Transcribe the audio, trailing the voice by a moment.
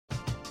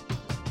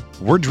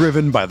We're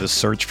driven by the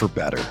search for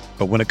better.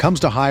 But when it comes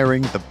to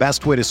hiring, the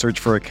best way to search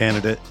for a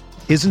candidate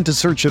isn't to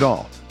search at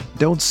all.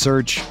 Don't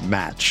search,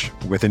 match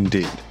with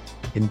Indeed.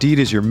 Indeed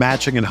is your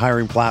matching and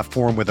hiring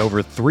platform with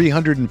over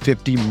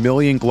 350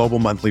 million global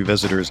monthly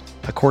visitors,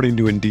 according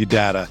to Indeed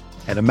data,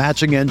 and a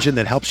matching engine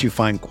that helps you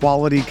find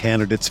quality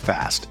candidates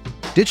fast.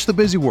 Ditch the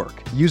busy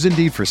work. Use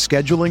Indeed for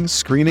scheduling,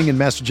 screening, and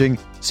messaging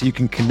so you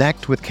can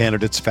connect with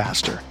candidates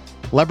faster.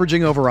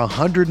 Leveraging over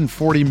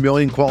 140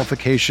 million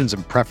qualifications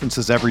and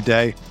preferences every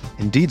day,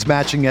 Indeed's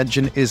matching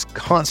engine is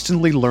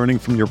constantly learning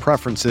from your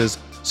preferences,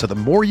 so the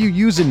more you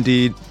use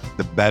Indeed,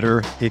 the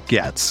better it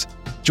gets.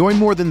 Join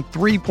more than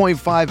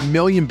 3.5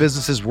 million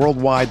businesses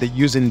worldwide that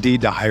use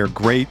Indeed to hire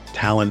great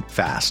talent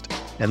fast.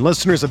 And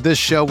listeners of this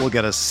show will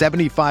get a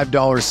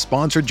 $75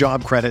 sponsored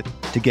job credit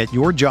to get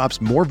your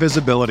jobs more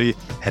visibility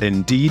at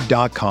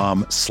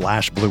Indeed.com/Blue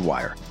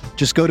Wire.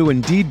 Just go to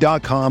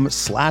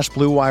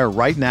Indeed.com/Blue Wire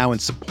right now and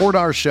support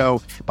our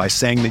show by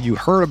saying that you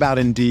heard about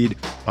Indeed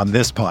on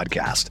this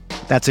podcast.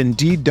 That's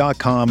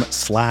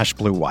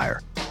Indeed.com/Blue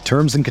Wire.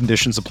 Terms and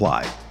conditions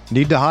apply.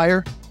 Need to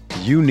hire?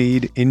 You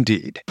need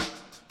Indeed.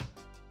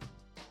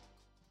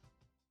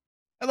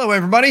 Hello,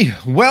 everybody.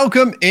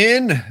 Welcome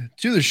in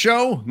to the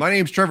show. My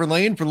name's Trevor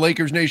Lane for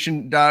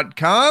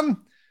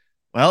LakersNation.com.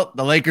 Well,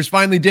 the Lakers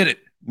finally did it.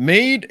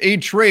 Made a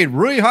trade.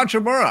 Rui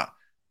Hachimura,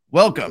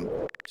 welcome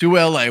to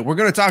LA. We're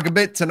going to talk a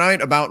bit tonight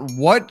about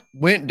what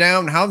went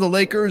down, how the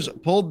Lakers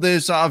pulled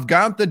this off,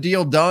 got the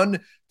deal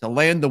done to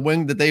land the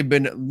wing that they've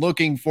been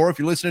looking for. If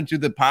you're listening to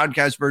the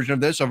podcast version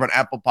of this over on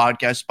Apple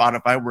Podcasts,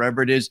 Spotify,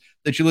 wherever it is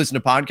that you listen to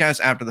podcasts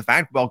after the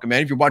fact, welcome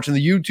in. If you're watching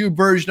the YouTube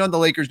version on the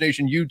Lakers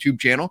Nation YouTube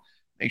channel,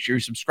 make sure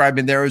you're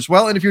subscribing there as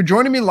well. And if you're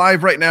joining me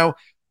live right now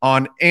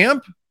on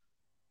AMP,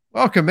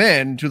 welcome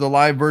in to the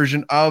live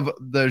version of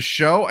the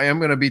show. I am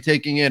going to be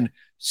taking in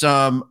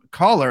some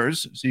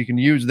callers, so you can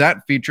use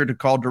that feature to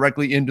call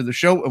directly into the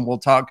show, and we'll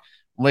talk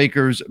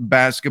Lakers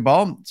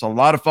basketball. It's a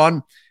lot of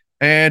fun,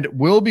 and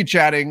we'll be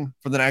chatting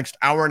for the next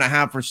hour and a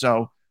half or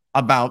so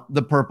about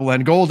the purple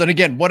and gold. And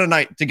again, what a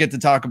night to get to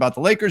talk about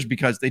the Lakers,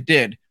 because they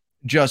did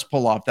just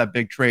pull off that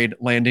big trade,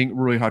 landing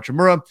Rui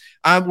Hachimura.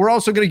 We're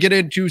also going to get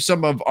into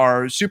some of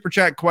our super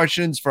chat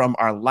questions from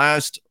our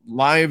last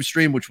live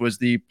stream, which was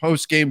the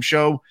post-game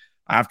show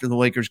after the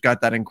Lakers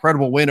got that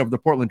incredible win over the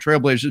Portland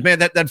Trailblazers. Man,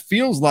 that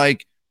feels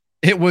like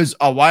it was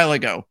a while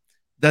ago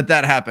that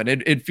happened.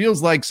 It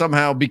feels like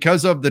somehow,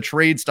 because of the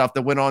trade stuff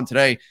that went on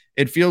today,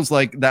 it feels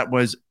like that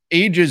was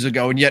ages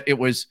ago, and yet it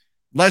was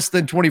less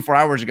than 24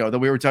 hours ago that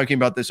we were talking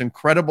about this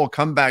incredible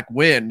comeback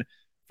win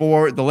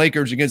for the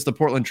Lakers against the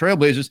Portland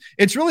Trailblazers.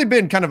 It's really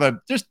been kind of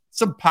just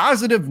some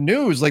positive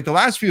news like the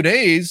last few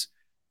days,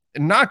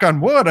 and knock on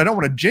wood, I don't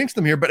want to jinx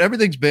them here, but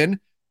everything's been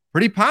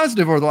pretty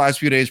positive over the last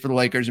few days for the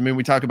Lakers. I mean,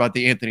 we talk about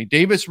the Anthony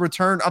Davis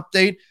return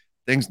update,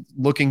 things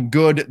looking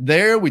good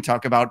there. We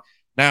talk about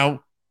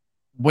now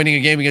winning a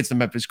game against the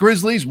Memphis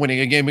Grizzlies, winning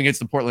a game against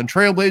the Portland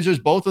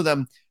Trailblazers, both of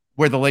them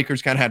where the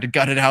Lakers kind of had to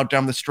gut it out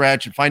down the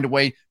stretch and find a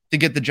way to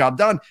get the job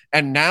done.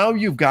 And now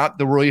you've got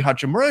the Rui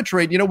Hachimura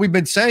trade. You know, we've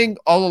been saying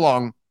all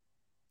along,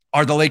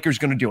 are the Lakers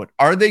going to do it?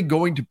 Are they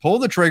going to pull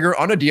the trigger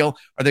on a deal?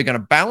 Are they going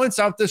to balance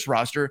out this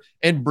roster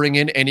and bring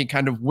in any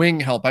kind of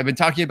wing help? I've been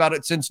talking about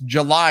it since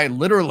July,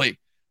 literally,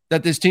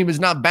 that this team is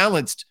not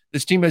balanced.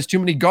 This team has too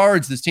many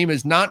guards. This team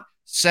is not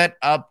set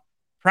up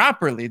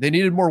properly. They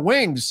needed more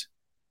wings.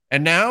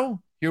 And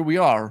now here we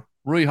are,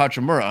 Rui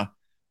Hachimura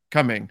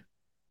coming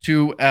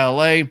to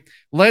LA.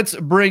 Let's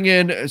bring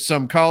in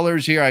some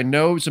callers here. I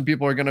know some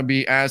people are going to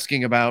be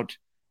asking about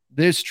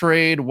this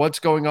trade, what's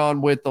going on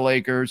with the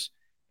Lakers,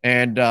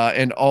 and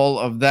all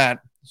of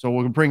that. So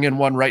we'll bring in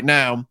one right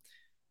now.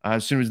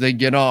 As soon as they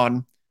get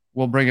on,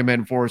 we'll bring them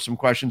in for some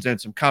questions and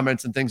some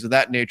comments and things of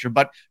that nature.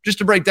 But just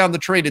to break down the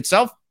trade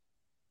itself,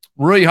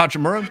 Rui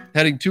Hachimura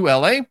heading to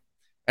LA,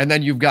 and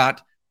then you've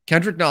got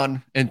Kendrick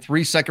Nunn and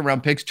 3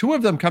 second-round picks, 2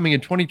 of them coming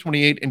in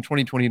 2028 and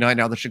 2029.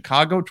 Now, the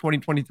Chicago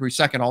 2023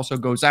 second also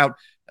goes out.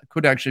 That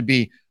could actually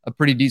be a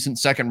pretty decent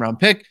second-round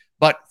pick,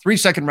 but 3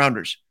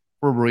 second-rounders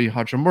for Rui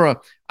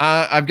Hachimura.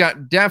 I've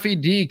got Daffy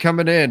D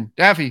coming in.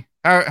 Daffy,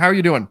 how are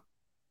you doing?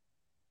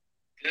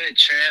 Good,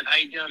 Trev. How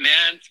you doing,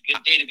 man? It's a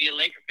good day to be a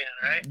Laker fan,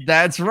 right?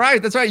 That's right.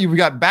 That's right. You've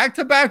got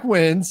back-to-back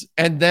wins,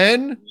 and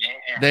then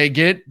they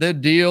get the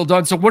deal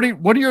done. So what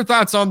are your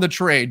thoughts on the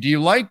trade? Do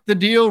you like the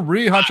deal?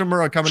 Rui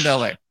Hachimura coming to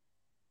LA?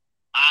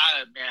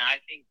 Man, I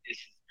think this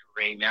is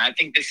great, man. I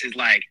think this is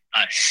like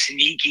a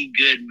sneaky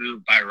good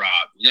move by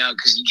Rob,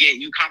 because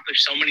you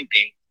accomplish so many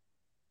things.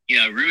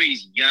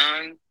 Rui's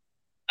young.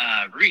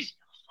 Rui's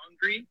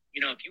hungry.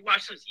 If you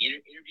watch those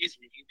interviews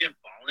and if you've been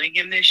following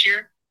him this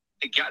year,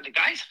 the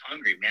guy's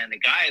hungry, man. The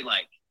guy,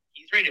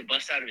 he's ready to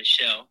bust out of his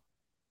shell.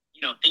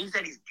 Things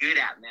that he's good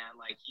at, man.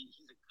 Like, he's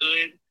a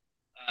good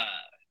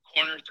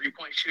corner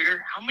three-point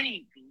shooter. How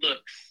many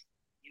looks,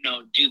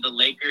 do the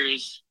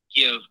Lakers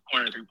give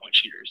corner three-point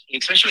shooters?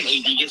 Especially when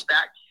AD gets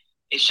back,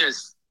 it's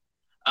just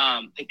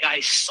the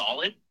guy's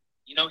solid.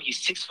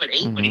 He's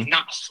 6'8", but he's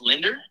not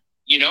slender.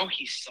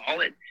 He's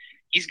solid.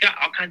 He's got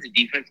all kinds of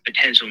defense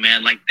potential,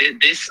 man. Like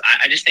this,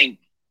 I just think,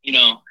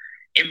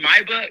 in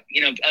my book,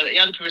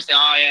 other people say,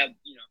 oh yeah,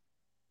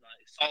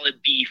 solid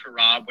B for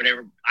Rob,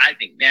 whatever. I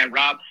think, man,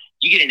 Rob,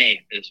 you get an A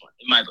for this one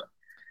in my book.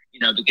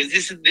 Because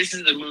this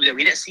is the move that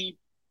we didn't see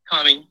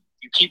coming.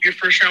 You keep your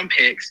first round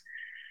picks,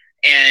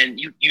 and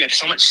you have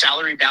so much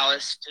salary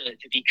ballast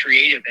to be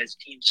creative as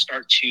teams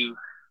start to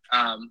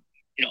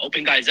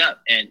open guys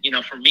up. And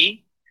for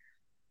me,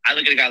 I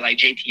look at a guy like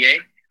JTJ,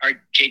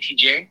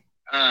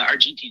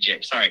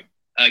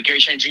 Gary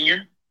Trent Jr.,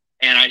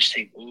 and I just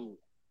think, ooh,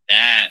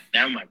 that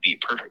might be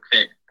a perfect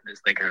fit for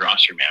this Lakers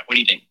roster, man. What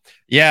do you think?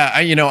 Yeah,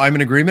 I'm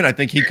in agreement. I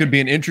think he could be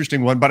an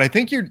interesting one, but I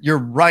think you're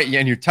right,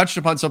 and you touched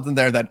upon something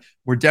there that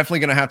we're definitely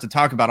going to have to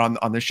talk about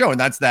on the show, and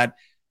that's that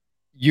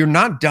you're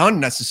not done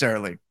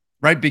necessarily,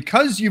 right?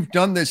 Because you've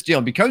done this deal,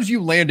 because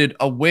you landed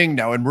a wing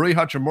now in Rui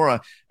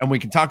Hachimura, and we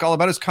can talk all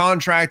about his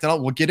contract,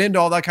 and we'll get into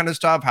all that kind of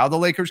stuff, how the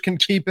Lakers can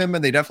keep him,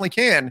 and they definitely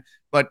can,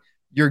 but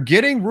you're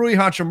getting Rui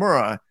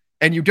Hachimura,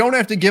 and you don't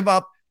have to give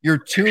up your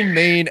two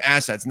main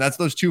assets, and that's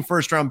those two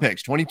first-round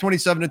picks,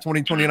 2027 and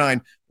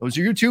 2029. Those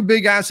are your two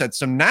big assets.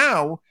 So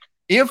now,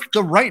 if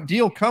the right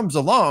deal comes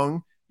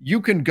along,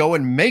 you can go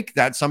and make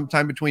that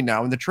sometime between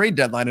now and the trade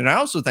deadline. And I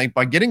also think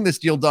by getting this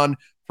deal done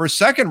for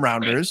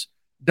second-rounders,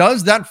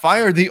 does that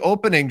fire the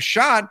opening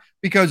shot?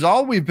 Because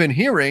all we've been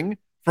hearing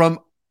from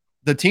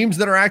the teams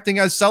that are acting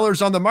as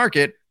sellers on the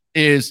market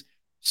is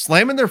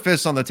slamming their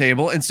fists on the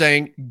table and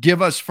saying,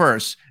 give us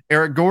first.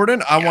 Eric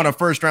Gordon, I want a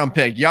first-round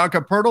pick.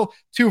 Jakob Poeltl,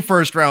 2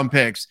 first-round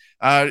picks.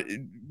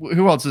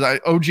 Who else is I?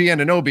 OG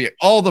Anunoby,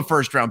 all the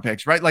first-round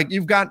picks, right? Like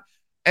you've got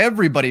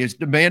everybody is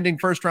demanding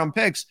first-round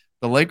picks.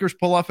 The Lakers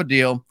pull off a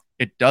deal.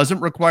 It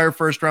doesn't require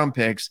first-round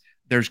picks.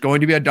 There's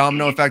going to be a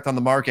domino effect on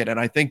the market, and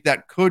I think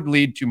that could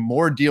lead to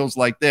more deals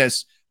like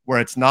this where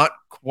it's not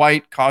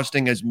quite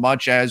costing as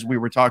much as we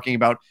were talking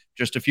about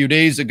just a few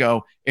days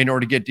ago in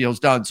order to get deals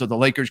done. So the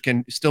Lakers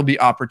can still be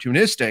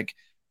opportunistic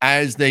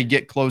as they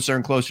get closer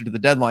and closer to the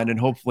deadline. And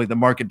hopefully the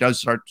market does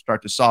start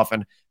to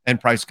soften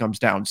and price comes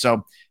down.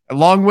 So a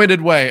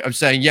long-winded way of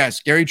saying, yes,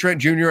 Gary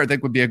Trent Jr. I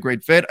think would be a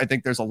great fit. I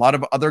think there's a lot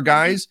of other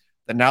guys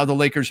that now the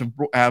Lakers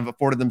have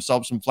afforded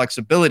themselves some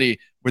flexibility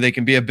where they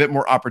can be a bit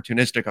more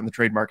opportunistic on the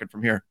trade market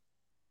from here.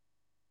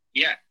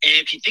 Yeah. And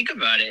if you think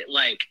about it,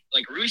 like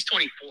Rui's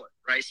 24,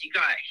 right? So you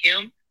got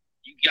him,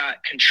 you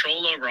got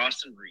control over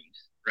Austin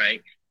Reeves,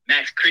 right?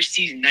 Max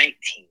Christie's 19.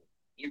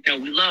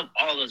 We love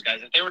all those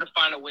guys. If they were to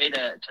find a way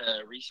to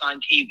re-sign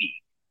TV,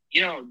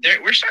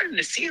 we're starting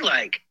to see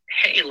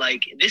hey,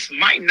 this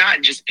might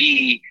not just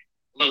be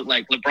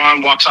like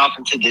LeBron walks off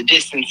into the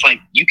distance. Like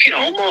you can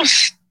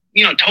almost,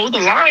 toe the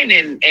line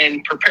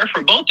and prepare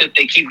for both if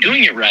they keep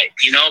doing it right,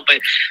 But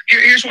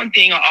here's one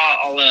thing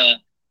I'll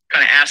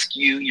kind of ask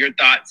you your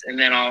thoughts, and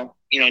then I'll,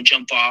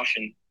 jump off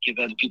and give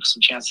other people some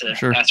chance to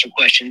ask their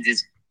questions.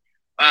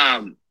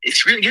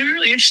 It's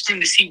really interesting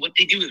to see what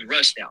they do with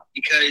Russ now,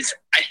 because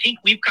I think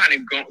we've kind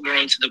of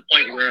grown to the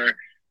point where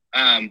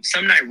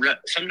some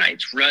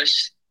nights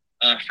Russ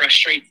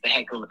frustrates the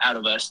heck out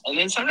of us, and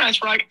then some nights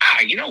we're like,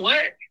 you know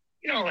what,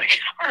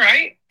 all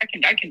right, I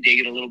can dig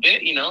it a little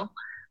bit,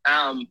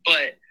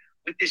 but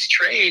with this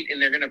trade,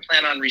 and they're going to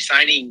plan on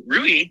re-signing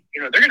Rui,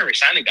 they're going to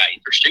re-sign the guy.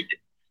 He's restricted.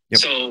 Yep.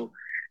 So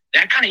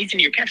that kind of eats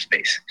into your cap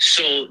space.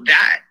 So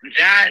that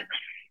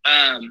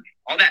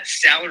all that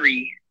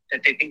salary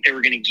that they think they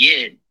were going to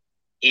get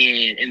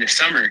in the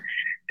summer,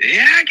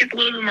 it gets a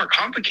little bit more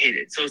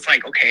complicated. So it's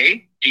like,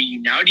 okay, do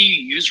you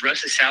use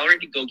Russ's salary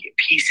to go get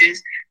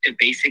pieces to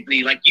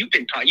basically, like you've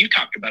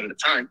talked about it a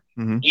ton,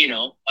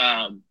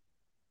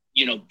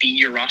 be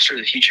your roster of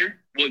the future?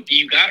 Well,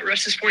 you got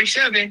Russ's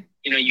 47,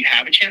 you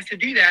have a chance to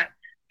do that.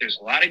 There's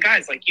a lot of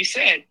guys, like you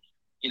said,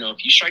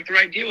 if you strike the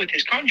right deal with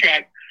his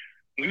contract,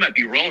 we might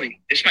be rolling.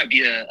 This might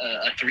be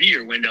a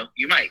 3-year window.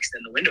 You might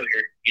extend the window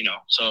here,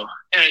 So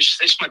it's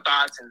just my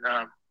thoughts,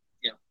 and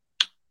yeah.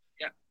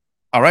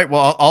 All right.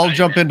 Well, I'll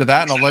jump into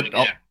that, and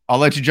I'll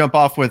let you jump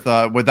off with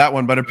that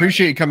one. But I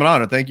appreciate you coming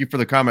on, and thank you for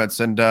the comments.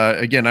 And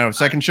again, I know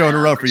second show in a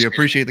row for you.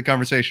 Appreciate the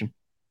conversation.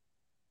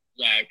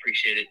 Yeah, I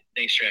appreciate it.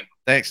 Thanks, Trev.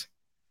 Thanks.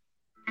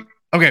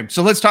 Okay,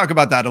 so let's talk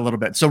about that a little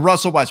bit. So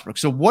Russell Westbrook.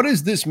 So what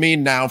does this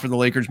mean now for the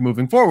Lakers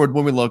moving forward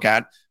when we look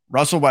at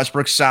Russell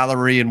Westbrook's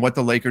salary and what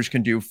the Lakers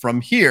can do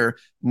from here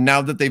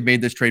now that they've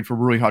made this trade for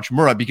Rui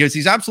Hachimura? Because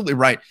he's absolutely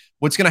right.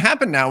 What's going to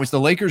happen now is the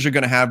Lakers are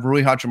going to have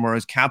Rui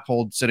Hachimura's cap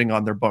hold sitting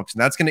on their books,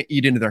 and that's going to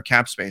eat into their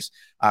cap space.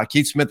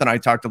 Keith Smith and I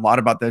talked a lot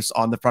about this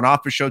on the front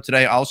office show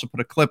today. I also put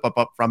a clip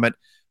up from it.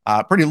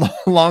 Pretty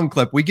long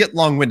clip. We get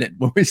long-winded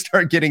when we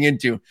start getting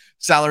into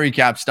salary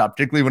cap stuff,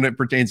 particularly when it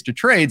pertains to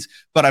trades.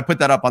 But I put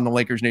that up on the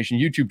Lakers Nation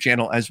YouTube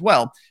channel as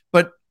well.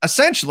 But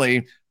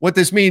essentially, what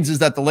this means is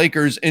that the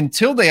Lakers,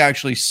 until they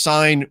actually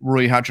sign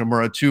Rui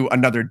Hachimura to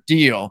another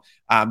deal,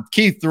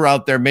 Keith threw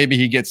out there, maybe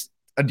he gets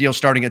a deal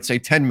starting at, say,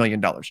 $10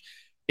 million.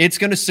 It's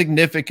going to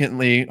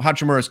significantly,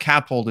 Hachimura's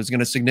cap hold is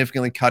going to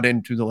significantly cut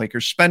into the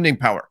Lakers' spending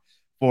power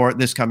for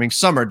this coming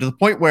summer, to the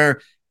point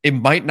where it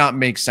might not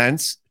make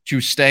sense to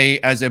stay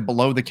as a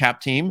below the cap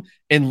team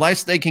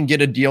unless they can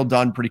get a deal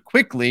done pretty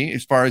quickly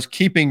as far as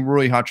keeping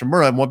Rui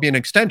Hachimura. It won't be an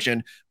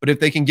extension, but if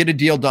they can get a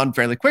deal done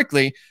fairly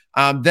quickly,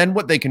 then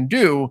what they can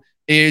do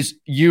is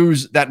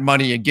use that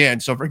money again.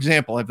 So for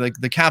example, if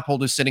the cap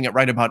hold is sitting at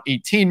right about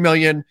 18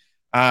 million,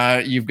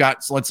 you've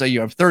got, so let's say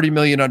you have 30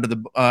 million under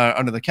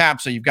the cap.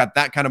 So you've got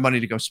that kind of money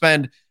to go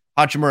spend.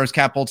 Hachimura's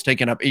cap hold's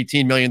taking up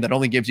 18 million. That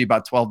only gives you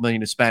about 12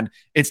 million to spend.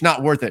 It's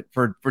not worth it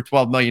for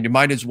 12 million. You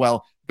might as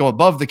well go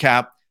above the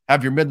cap,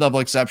 have your mid-level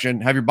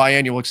exception, have your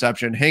biannual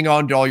exception, hang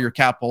on to all your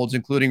cap holds,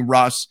 including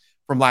Russ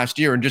from last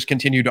year, and just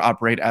continue to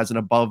operate as an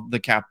above the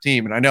cap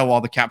team. And I know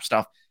all the cap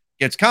stuff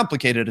gets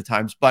complicated at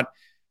times, but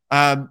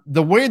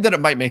the way that it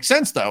might make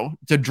sense, though,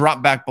 to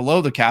drop back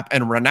below the cap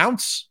and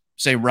renounce,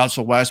 say,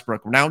 Russell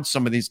Westbrook, renounce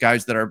some of these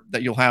guys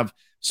that you'll have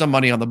some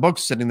money on the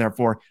books sitting there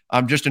for,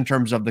 just in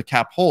terms of the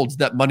cap holds,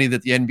 that money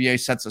that the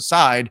NBA sets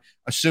aside,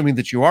 assuming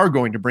that you are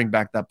going to bring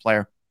back that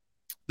player.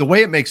 The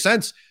way it makes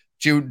sense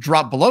to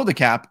drop below the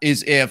cap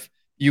is if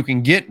you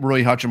can get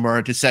Rui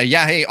Hachimura to say,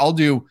 yeah, hey,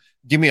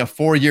 give me a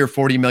 4-year,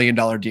 $40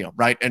 million deal,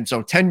 right? And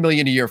so 10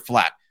 million a year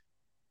flat.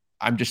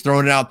 I'm just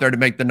throwing it out there to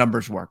make the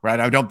numbers work, right?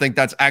 I don't think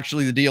that's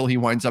actually the deal he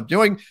winds up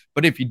doing.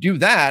 But if you do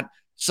that,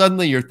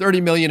 suddenly you're 30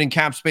 million in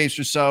cap space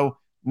or so.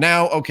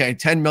 Now, okay,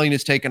 10 million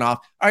is taken off.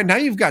 All right, now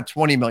you've got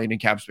 20 million in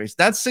cap space.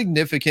 That's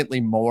significantly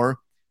more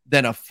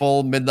than a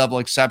full mid-level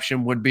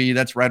exception would be.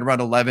 That's right around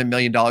 $11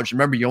 million.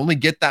 Remember, you only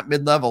get that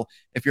mid-level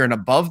if you're an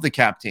above the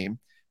cap team.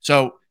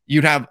 So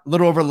you'd have a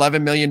little over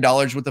 $11 million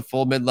with the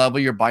full mid-level.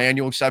 Your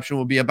biannual exception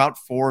will be about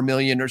 $4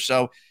 million or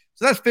so.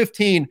 So that's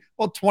 15.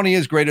 Well, 20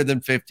 is greater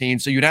than 15.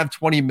 So you'd have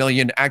 20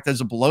 million, act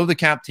as a below the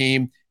cap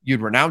team.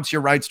 You'd renounce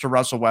your rights to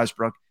Russell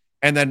Westbrook,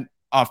 and then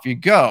off you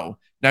go.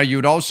 Now, you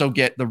would also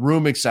get the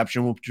room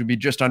exception, which would be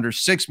just under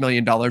 $6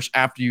 million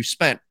after you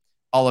spent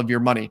all of your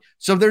money.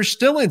 So there's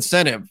still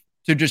incentive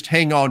to just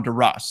hang on to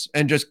Russ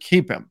and just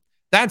keep him.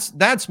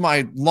 That's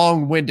my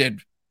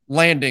long-winded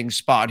landing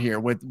spot here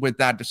with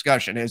that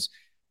discussion, is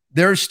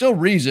there's still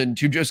reason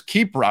to just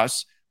keep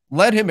Russ,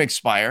 let him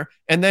expire,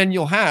 and then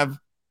you'll have,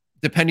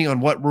 depending on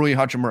what Rui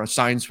Hachimura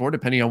signs for,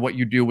 depending on what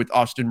you do with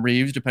Austin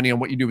Reeves, depending on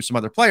what you do with some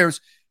other players,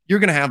 you're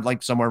going to have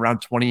like somewhere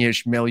around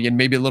 20-ish million,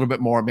 maybe a little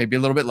bit more, maybe a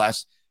little bit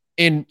less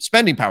in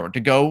spending power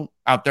to go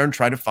out there and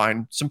try to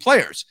find some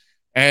players.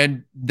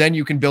 And then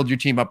you can build your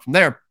team up from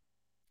there.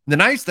 The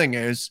nice thing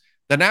is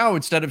that now,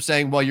 instead of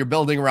saying, well, you're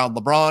building around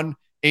LeBron,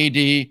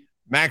 AD,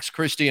 Max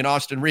Christie, and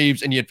Austin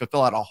Reeves, and you'd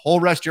fulfill out a whole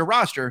rest of your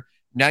roster,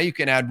 now you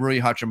can add Rui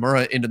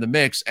Hachimura into the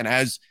mix. And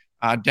as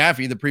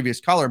Daffy, the previous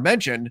caller,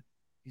 mentioned,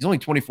 he's only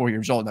 24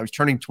 years old. Now he's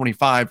turning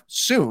 25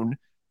 soon,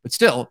 but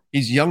still,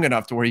 he's young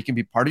enough to where he can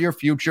be part of your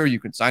future. You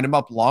can sign him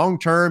up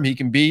long-term. He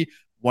can be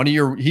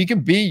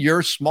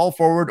your small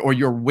forward or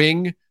your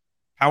wing.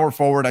 Power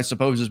forward, I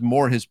suppose, is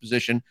more his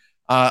position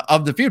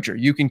of the future.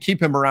 You can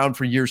keep him around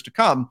for years to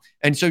come.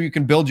 And so you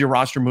can build your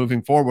roster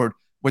moving forward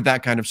with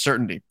that kind of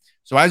certainty.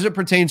 So as it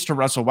pertains to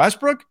Russell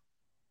Westbrook,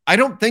 I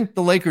don't think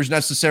the Lakers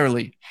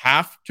necessarily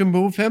have to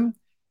move him.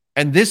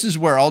 And this is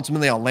where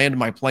ultimately I'll land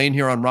my plane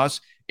here on Russ.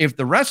 If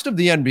the rest of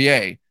the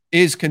NBA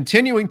is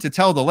continuing to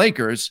tell the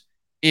Lakers,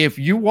 if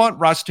you want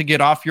Russ to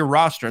get off your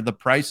roster, the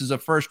price is a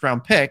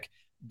first-round pick.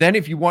 Then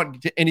if you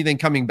want anything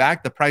coming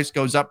back, the price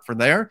goes up for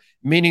there,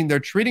 meaning they're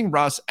treating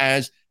Russ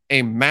as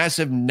a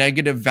massive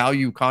negative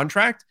value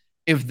contract.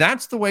 If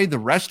that's the way the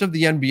rest of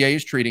the NBA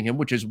is treating him,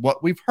 which is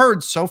what we've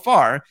heard so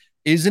far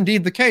is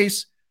indeed the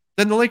case,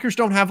 then the Lakers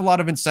don't have a lot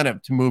of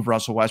incentive to move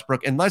Russell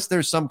Westbrook unless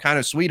there's some kind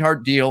of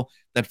sweetheart deal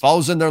that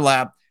falls in their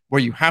lap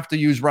where you have to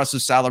use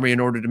Russ's salary in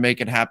order to make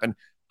it happen.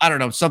 I don't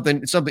know,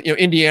 something,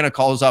 Indiana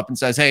calls up and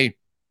says, hey,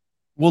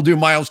 we'll do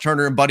Miles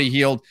Turner and Buddy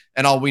Hield,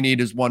 and all we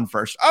need is one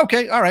first.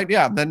 Okay, all right,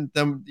 yeah. Then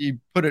you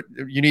put it.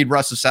 You need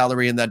Russ's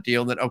salary in that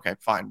deal. Then okay,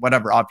 fine,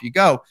 whatever. Off you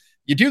go.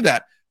 You do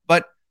that.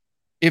 But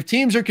if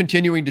teams are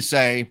continuing to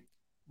say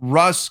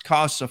Russ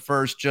costs a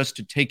first just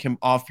to take him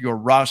off your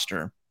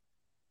roster,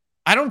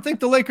 I don't think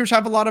the Lakers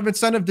have a lot of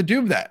incentive to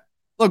do that.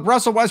 Look,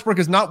 Russell Westbrook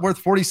is not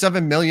worth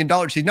 $47 million.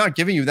 He's not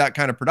giving you that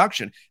kind of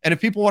production. And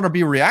if people want to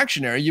be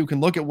reactionary, you can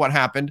look at what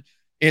happened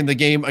in the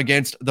game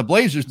against the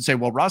Blazers and say,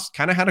 well, Russ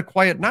kind of had a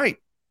quiet night.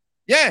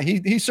 Yeah,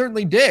 he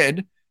certainly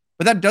did.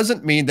 But that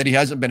doesn't mean that he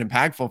hasn't been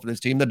impactful for this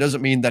team. That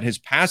doesn't mean that his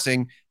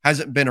passing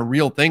hasn't been a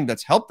real thing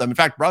that's helped them. In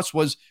fact, Russ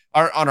was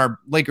on our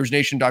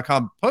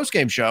LakersNation.com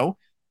postgame show.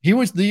 He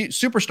was the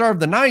superstar of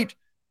the night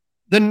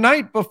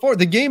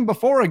the game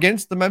before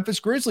against the Memphis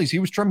Grizzlies. He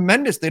was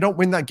tremendous. They don't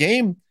win that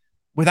game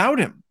without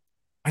him.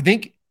 I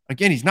think,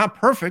 again, he's not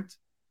perfect,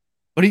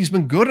 but he's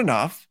been good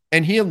enough.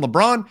 And he and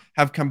LeBron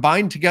have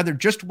combined together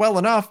just well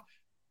enough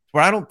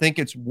where I don't think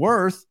it's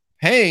worth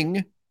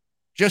paying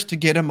just to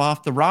get him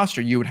off the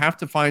roster. You would have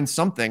to find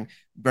something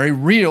very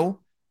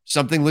real,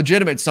 something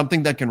legitimate,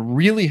 something that can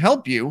really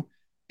help you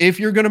if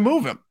you're going to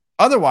move him.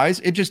 Otherwise,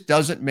 it just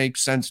doesn't make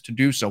sense to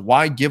do so.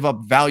 Why give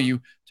up value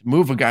to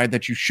move a guy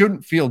that you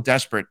shouldn't feel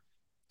desperate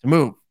to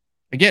move?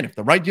 Again, if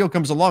the right deal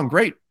comes along,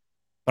 great.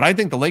 But I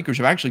think the Lakers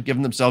have actually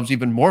given themselves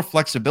even more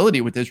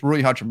flexibility with this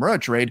Rui Hachimura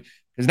trade,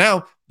 because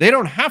now they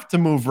don't have to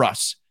move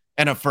Russ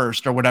and a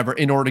first or whatever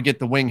in order to get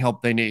the wing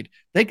help they need.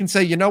 They can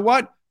say, you know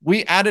what?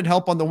 We added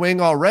help on the wing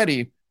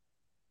already.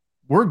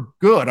 We're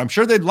good. I'm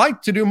sure they'd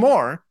like to do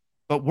more,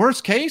 but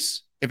worst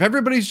case, if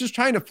everybody's just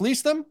trying to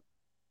fleece them,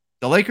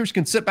 the Lakers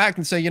can sit back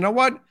and say, you know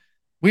what?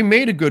 We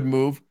made a good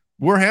move.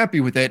 We're happy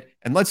with it.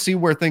 And let's see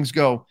where things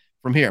go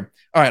from here.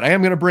 All right. I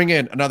am going to bring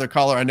in another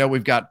caller. I know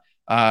we've got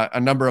a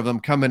number of them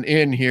coming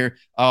in here.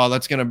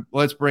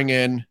 Let's bring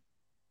in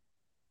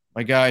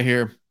my guy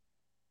here.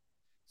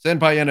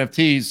 Senpai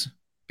NFT's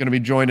going to be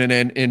joining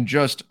in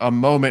just a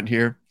moment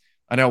here.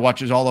 I know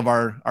watches all of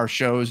our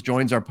shows,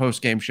 joins our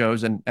post-game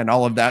shows and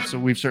all of that. So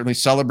we've certainly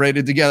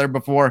celebrated together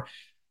before.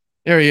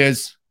 There he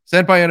is.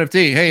 Senpai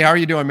NFT. Hey, how are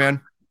you doing,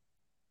 man?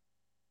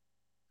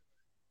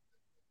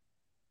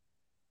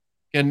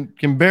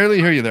 Can barely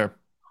hear you there.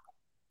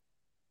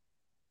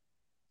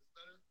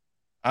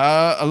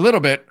 A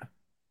little bit.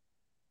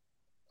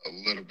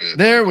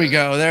 There we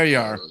go. There you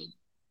are.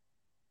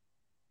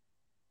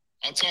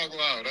 I'll talk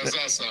loud. How's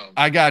that sound?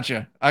 I got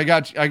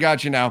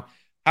you now.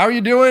 How are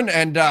you doing?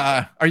 And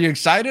are you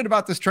excited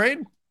about this trade?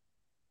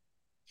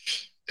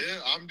 Yeah,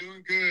 I'm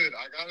doing good.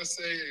 I gotta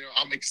say,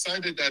 I'm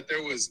excited that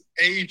there was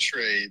a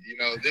trade.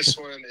 This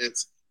one,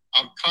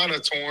 I'm kind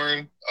of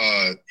torn.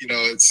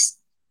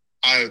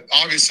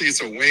 Obviously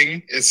it's a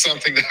wing. It's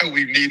something that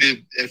we've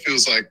needed. It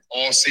feels like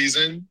all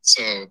season.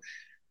 So,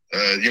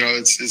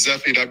 it's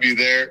definitely W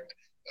there.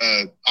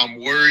 I'm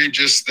worried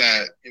just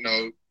that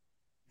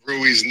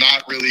Rui's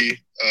not really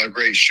a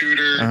great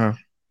shooter. Uh-huh.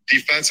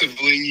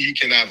 Defensively, he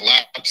can have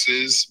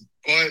lapses,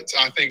 but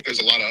I think there's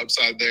a lot of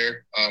upside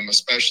there,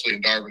 especially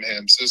in Darvin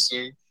Ham's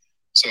system.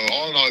 So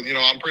all in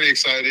all, I'm pretty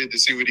excited to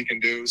see what he can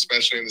do,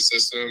 especially in the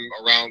system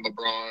around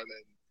LeBron and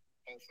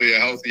hopefully a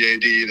healthy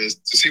AD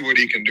to see what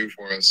he can do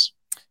for us.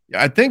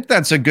 Yeah, I think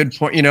that's a good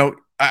point.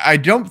 I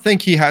don't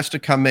think he has to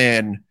come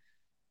in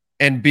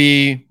and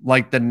be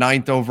like the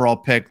 9th overall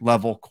pick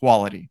level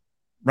quality,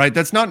 right?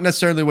 That's not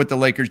necessarily what the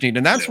Lakers need.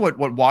 And that's what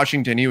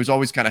Washington, he was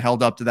always kind of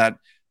held up to that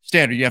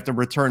standard. You have to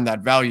return that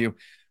value.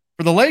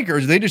 For the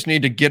Lakers, they just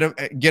need to get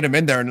him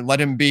in there and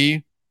let him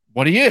be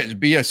what he is,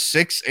 be a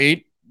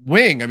 6'8"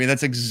 wing. I mean,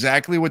 that's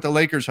exactly what the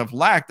Lakers have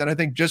lacked. And I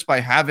think just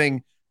by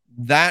having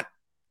that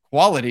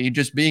quality,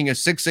 just being a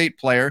 6'8"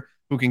 player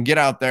who can get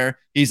out there,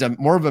 he's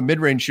more of a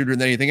mid-range shooter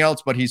than anything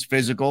else, but he's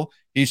physical,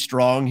 he's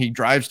strong, he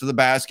drives to the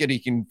basket, he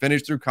can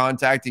finish through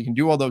contact, he can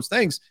do all those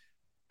things.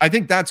 I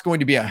think that's going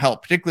to be a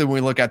help, particularly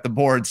when we look at the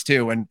boards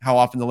too, and how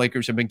often the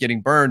Lakers have been getting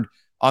burned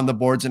on the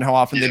boards and how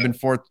often they've been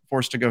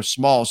forced to go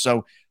small.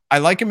 So I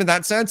like him in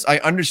that sense. I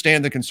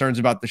understand the concerns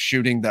about the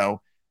shooting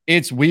though.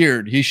 It's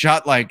weird. He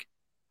shot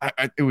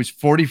it was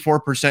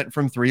 44%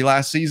 from 3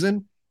 last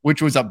season,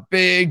 which was a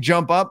big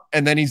jump up.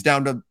 And then he's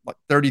down to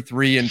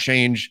 33 and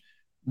change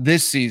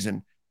this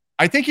season.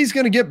 I think he's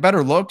going to get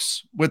better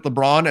looks with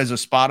LeBron as a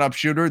spot up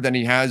shooter than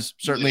he has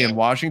certainly in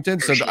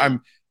Washington. So sure.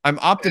 I'm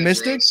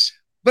optimistic,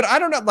 but I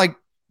don't know.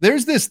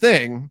 There's this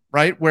thing,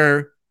 right,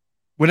 where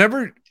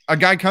whenever a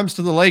guy comes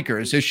to the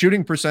Lakers, his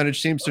shooting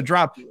percentage seems to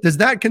drop. Does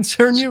that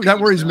concern you? That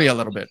worries me a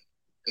little bit.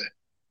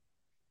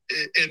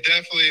 It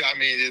definitely,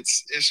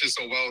 it's just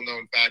a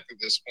well-known fact at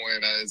this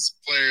point as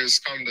players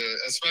come to,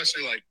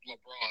 especially like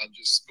LeBron,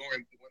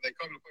 when they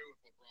come to play with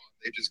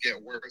LeBron, they just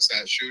get worse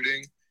at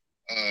shooting.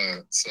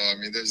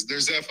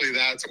 There's definitely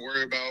that to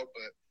worry about,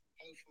 but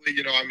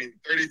hopefully,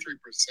 33%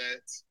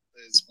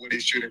 is what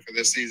he's shooting for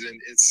this season.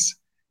 It's,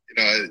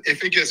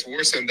 if it gets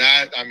worse than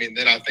that,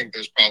 then I think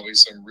there's probably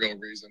some real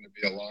reason to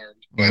be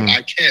alarmed. But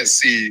I can't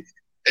see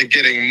it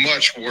getting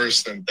much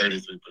worse than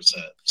 33%.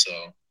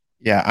 So,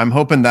 yeah, I'm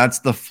hoping that's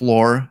the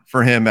floor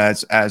for him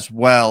as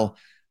well.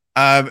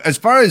 As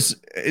far as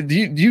do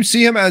you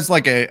see him as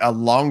like a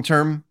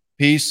long-term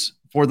piece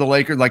for the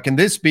Lakers? Like, can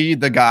this be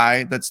the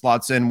guy that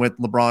slots in with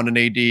LeBron and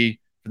AD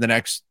for the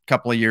next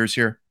couple of years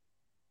here?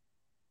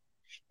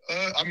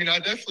 I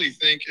definitely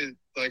think it.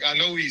 I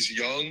know he's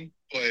young.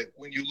 But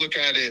when you look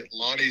at it,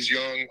 Lonnie's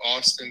young,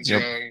 Austin's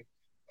young,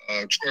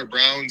 Troy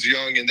Brown's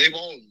young, and they've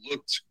all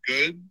looked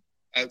good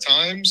at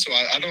times. So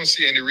I don't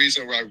see any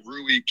reason why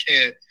Rui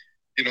can't,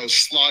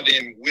 slot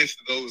in with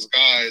those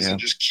guys and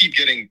just keep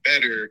getting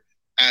better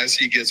as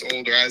he gets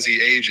older, as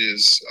he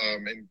ages,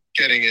 and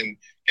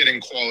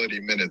getting quality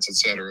minutes,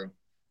 etc.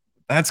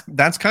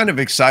 That's kind of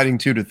exciting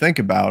too to think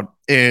about.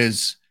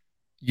 Is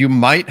you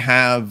might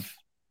have,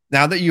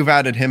 now that you've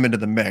added him into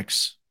the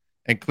mix.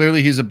 And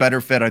clearly he's a better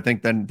fit, I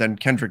think, than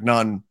Kendrick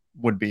Nunn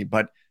would be.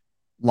 But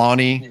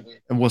Lonnie,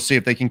 and we'll see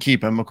if they can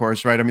keep him, of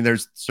course, right?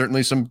 There's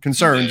certainly some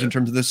concerns in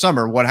terms of this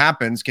summer. What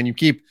happens? Can you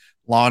keep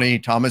Lonnie,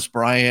 Thomas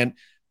Bryant,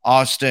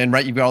 Austin,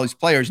 right? You've got all these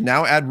players.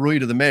 Now add Rui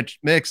to the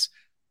mix.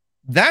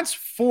 That's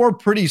 4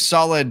 pretty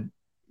solid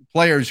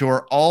players who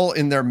are all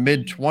in their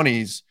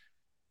mid-20s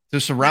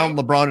to surround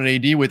LeBron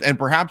and AD with, and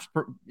perhaps,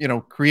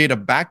 create a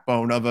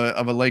backbone of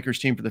a Lakers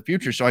team for the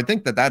future. So I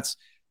think that's,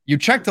 you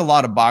checked a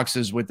lot of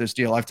boxes with this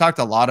deal. I've talked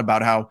a lot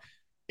about how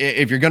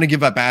if you're going to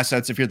give up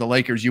assets, if you're the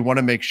Lakers, you want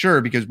to make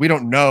sure, because we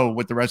don't know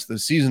what the rest of the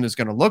season is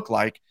going to look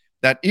like,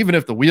 that even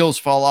if the wheels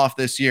fall off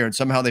this year and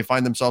somehow they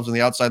find themselves on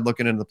the outside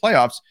looking into the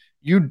playoffs,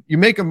 you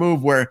make a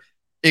move where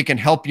it can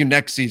help you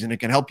next season. It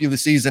can help you the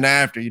season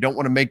after. You don't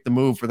want to make the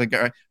move for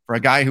a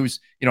guy who's,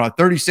 a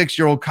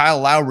 36-year-old Kyle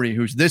Lowry,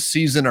 who's this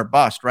season or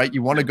bust, right?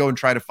 You want to go and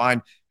try to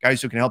find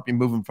guys who can help you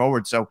moving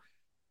forward. So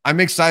I'm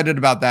excited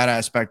about that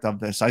aspect of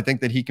this. I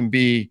think that he can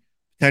be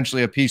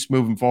potentially a piece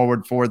moving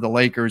forward for the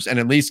Lakers and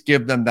at least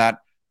give them that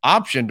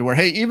option to where,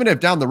 hey, even if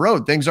down the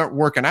road things aren't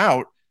working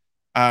out,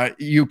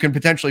 you can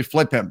potentially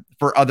flip him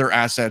for other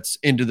assets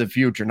into the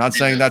future. Not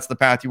saying that's the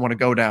path you want to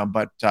go down,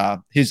 but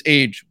his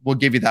age will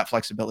give you that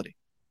flexibility.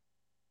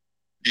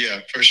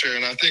 Yeah, for sure.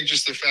 And I think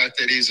just the fact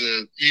that he's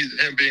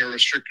him being a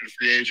restricted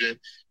free agent,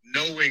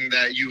 knowing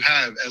that you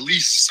have at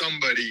least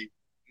somebody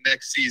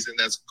next season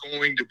that's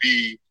going to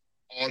be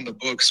on the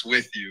books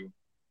with you,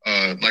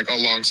 like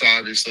alongside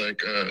obviously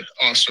like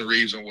Austin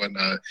Reeves and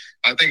whatnot.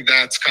 I think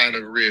that's kind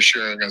of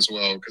reassuring as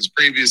well, because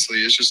previously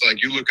it's just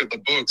like you look at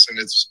the books and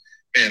it's,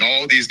 man,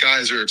 all these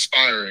guys are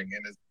expiring,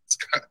 and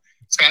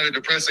it's kind of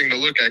depressing to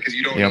look at because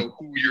you don't know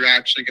who you're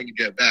actually going to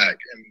get back.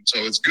 And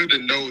so it's good to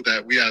know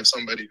that we have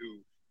somebody who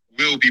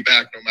will be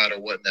back no matter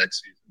what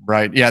next season.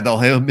 Right. Yeah.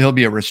 He'll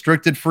be a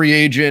restricted free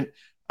agent.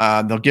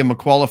 They'll give him a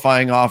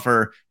qualifying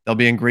offer. They'll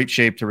be in great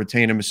shape to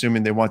retain him,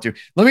 assuming they want to.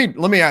 Let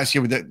me ask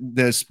you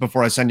this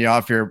before I send you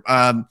off here.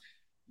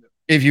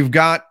 If you've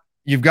got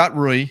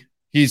Rui,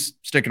 he's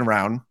sticking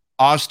around.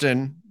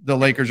 Austin, the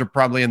Lakers are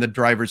probably in the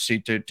driver's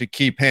seat to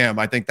keep him.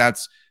 I think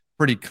that's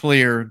pretty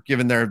clear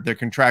given their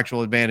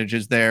contractual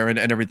advantages there and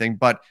everything.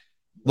 But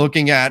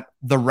looking at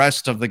the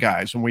rest of the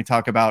guys, when we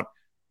talk about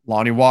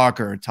Lonnie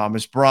Walker,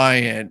 Thomas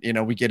Bryant,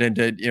 we get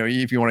into,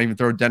 if you want to even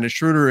throw Dennis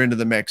Schroeder into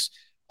the mix,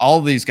 all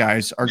of these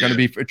guys are going to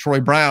be Troy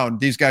Brown.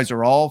 These guys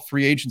are all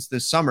free agents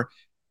this summer.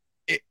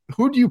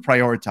 Who do you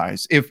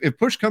prioritize? If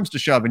push comes to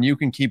shove and you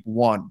can keep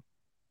one,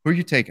 who are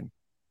you taking?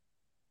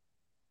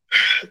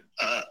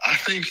 I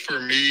think for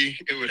me,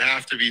 it would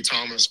have to be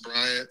Thomas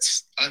Bryant.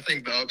 I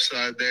think the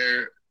upside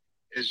there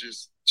is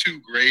just too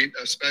great,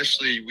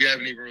 especially we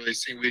haven't even really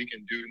seen what he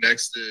can do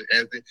next to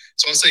Anthony.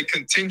 So I'll say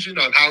contingent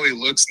on how he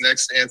looks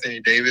next to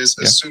Anthony Davis,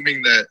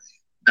 assuming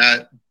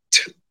that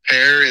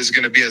pair is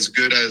going to be as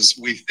good as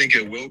we think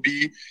it will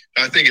be.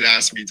 I think it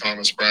has to be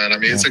Thomas Bryant. I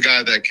mean, it's a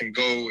guy that can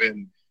go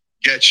and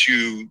get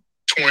you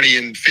 20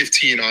 and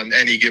 15 on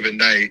any given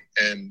night,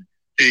 and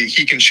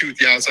he can shoot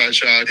the outside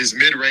shot. His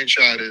mid-range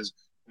shot is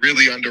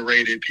really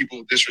underrated.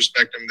 People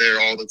disrespect him there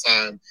all the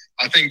time.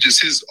 I think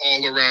just his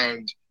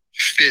all-around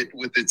fit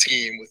with the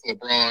team, with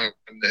LeBron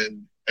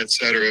and et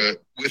cetera,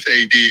 with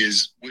AD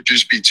would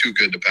just be too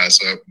good to pass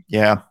up.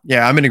 Yeah,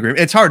 I'm in agreement.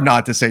 It's hard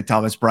not to say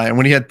Thomas Bryant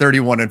when he had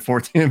 31 and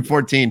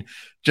 14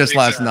 just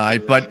last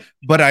night. But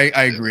I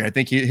agree. I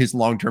think his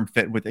long-term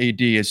fit with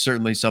AD is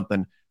certainly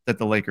something that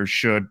the Lakers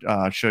should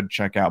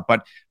check out.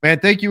 But man,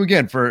 thank you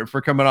again for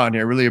coming on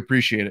here. Really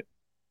appreciate it.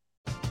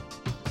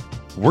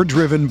 We're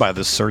driven by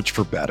the search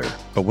for better.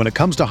 But when it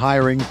comes to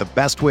hiring, the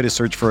best way to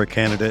search for a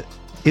candidate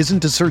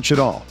isn't to search at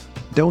all.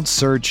 Don't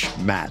search,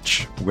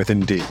 match with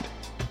Indeed.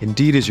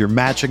 Indeed is your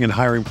matching and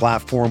hiring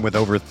platform with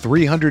over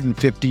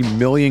 350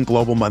 million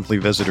global monthly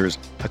visitors,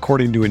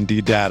 according to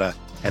Indeed data,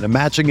 and a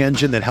matching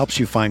engine that helps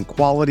you find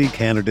quality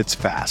candidates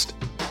fast.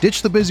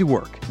 Ditch the busy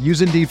work.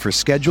 Use Indeed for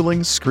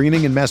scheduling,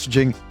 screening, and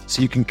messaging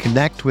so you can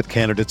connect with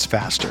candidates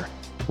faster.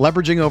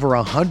 Leveraging over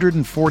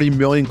 140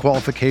 million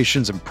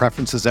qualifications and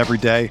preferences every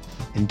day,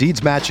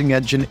 Indeed's matching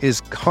engine is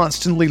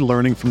constantly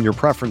learning from your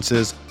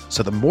preferences,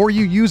 so the more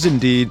you use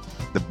Indeed,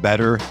 the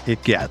better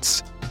it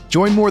gets.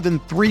 Join more than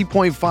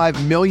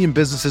 3.5 million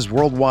businesses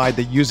worldwide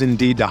that use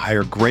Indeed to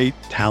hire great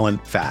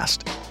talent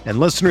fast. And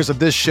listeners of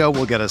this show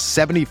will get a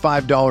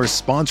 $75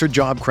 sponsored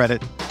job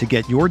credit to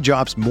get your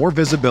jobs more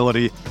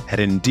visibility at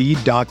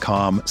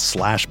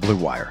Indeed.com/Blue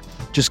Wire.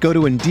 Just go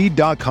to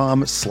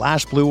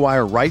Indeed.com/Blue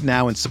Wire right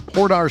now and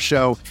support our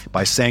show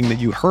by saying that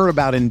you heard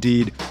about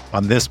Indeed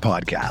on this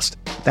podcast.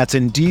 That's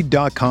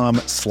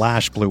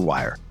Indeed.com/Blue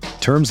Wire.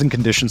 Terms and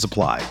conditions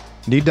apply.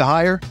 Need to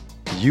hire?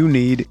 You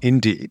need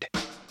Indeed.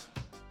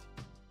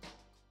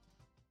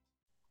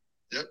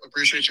 Yep.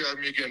 Appreciate you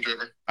having me again,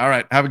 Trevor. All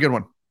right. Have a good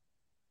one.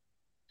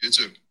 You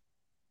too.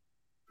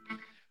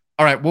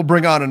 All right. We'll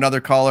bring on another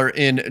caller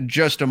in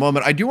just a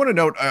moment. I do want to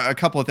note a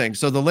couple of things.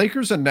 So the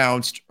Lakers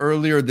announced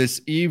earlier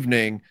this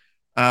evening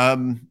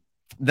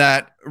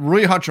that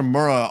Rui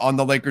Hachimura on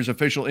the Lakers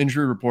official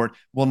injury report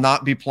will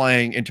not be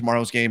playing in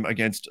tomorrow's game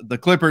against the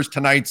Clippers.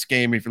 Tonight's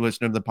game, if you're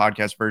listening to the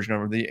podcast version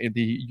or the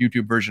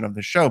YouTube version of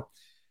the show.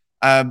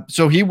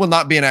 So he will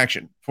not be in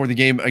action for the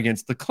game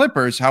against the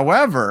Clippers.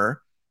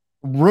 However,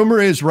 rumor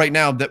is right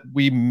now that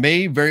we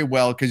may very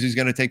well, because he's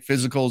going to take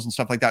physicals and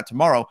stuff like that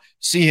tomorrow,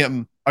 see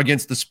him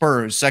against the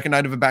Spurs. Second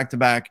night of a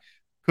back-to-back.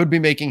 Could be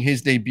making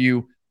his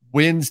debut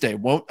Wednesday.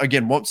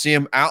 Won't see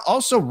him.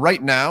 Also,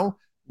 right now,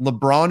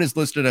 LeBron is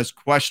listed as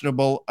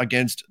questionable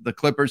against the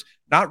Clippers.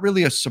 Not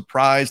really a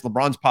surprise.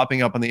 LeBron's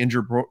popping up on the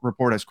injury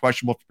report as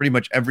questionable for pretty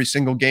much every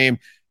single game.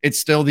 It's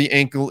still the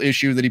ankle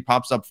issue that he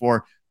pops up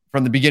for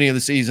from the beginning of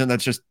the season.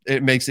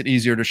 It makes it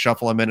easier to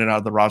shuffle him in and out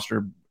of the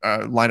roster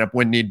lineup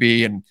when need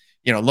be. And,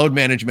 load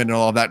management and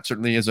all of that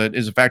certainly is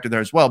a factor there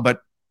as well.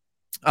 But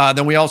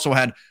then we also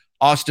had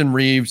Austin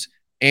Reeves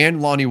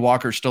and Lonnie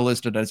Walker still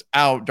listed as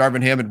out.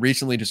 Darvin Ham had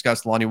recently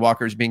discussed Lonnie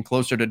Walker as being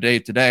closer to day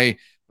today,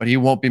 but he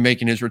won't be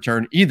making his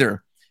return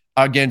either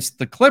against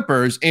the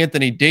Clippers.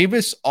 Anthony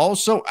Davis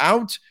also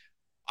out.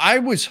 I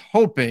was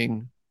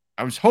hoping,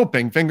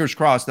 fingers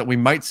crossed, that we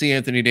might see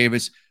Anthony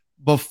Davis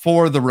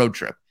before the road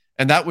trip.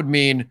 And that would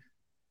mean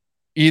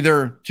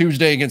either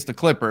Tuesday against the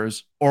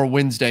Clippers or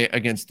Wednesday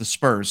against the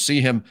Spurs.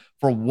 See him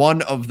for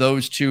one of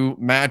those two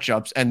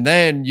matchups. And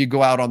then you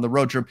go out on the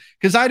road trip.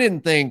 Because I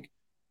didn't think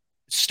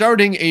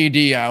starting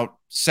AD out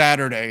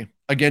Saturday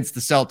against the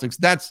Celtics,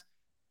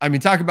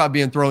 talk about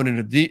being thrown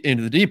into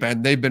the deep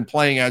end. They've been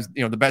playing as,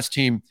 the best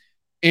team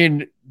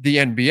in the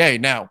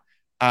NBA. Now,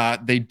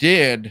 they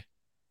did,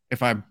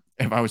 if I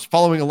was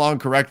following along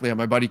correctly on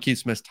my buddy Keith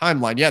Smith's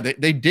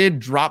timeline, they did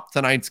drop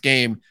tonight's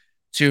game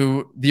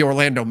to the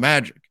Orlando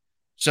Magic.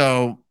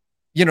 So,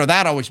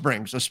 that always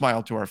brings a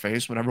smile to our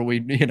face whenever we,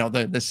 the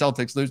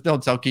Celtics lose.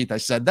 Don't tell Keith I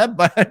said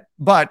that,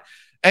 but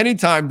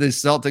anytime the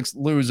Celtics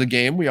lose a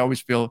game, we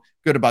always feel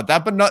good about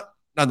that. But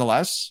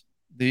nonetheless,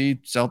 the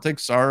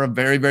Celtics are a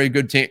very, very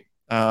good team.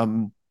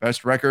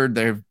 Best record.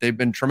 They've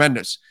been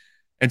tremendous.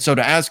 And so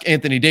to ask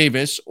Anthony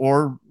Davis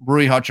or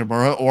Rui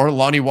Hachimura or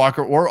Lonnie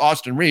Walker or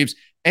Austin Reeves,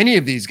 any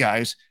of these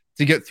guys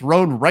to get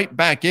thrown right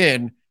back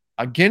in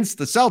against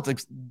the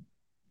Celtics,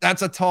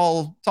 that's a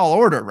tall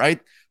order, right?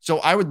 So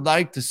I would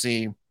like to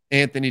see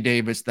Anthony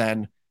Davis,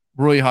 then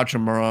Rui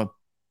Hachimura,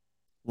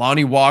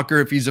 Lonnie Walker,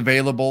 if he's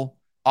available.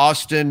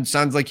 Austin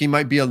sounds like he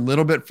might be a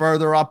little bit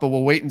further up, but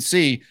we'll wait and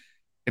see.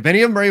 If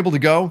any of them are able to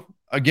go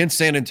against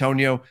San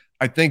Antonio,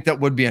 I think that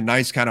would be a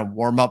nice kind of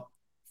warm-up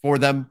for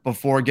them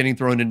before getting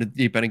thrown into the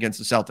deep end against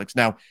the Celtics.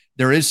 Now,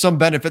 there is some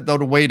benefit, though,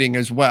 to waiting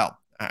as well.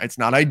 It's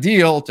not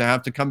ideal to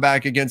have to come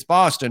back against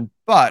Boston,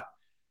 but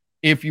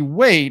if you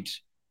wait,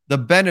 the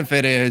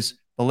benefit is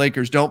the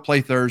Lakers don't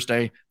play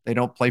Thursday. They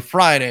don't play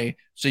Friday.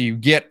 So you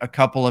get a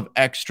couple of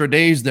extra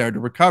days there to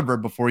recover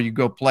before you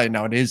go play.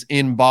 Now, it is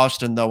in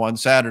Boston, though, on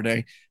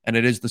Saturday, and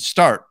it is the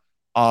start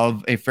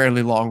of a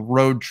fairly long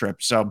road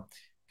trip. So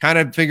kind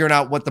of figuring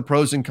out what the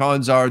pros and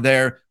cons are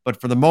there. But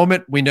for the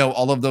moment, we know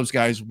all of those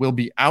guys will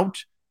be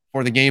out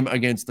for the game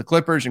against the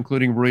Clippers,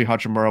 including Rui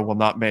Hachimura will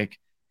not make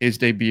his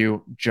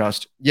debut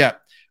just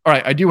yet. All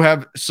right, I do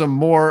have some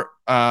more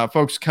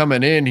folks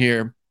coming in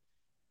here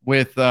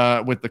with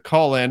the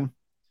call-in.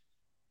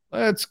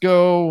 Let's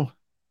go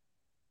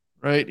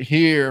right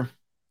here.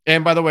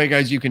 And by the way,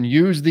 guys, you can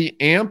use the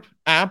AMP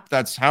app.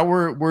 That's how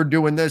we're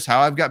doing this,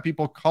 how I've got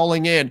people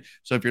calling in.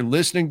 So if you're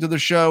listening to the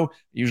show, I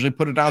usually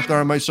put it out there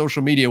on my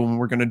social media when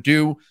we're going to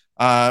do,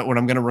 when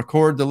I'm going to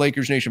record the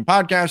Lakers Nation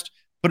podcast,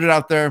 put it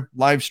out there,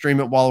 live stream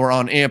it while we're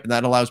on AMP, and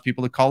that allows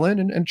people to call in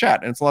and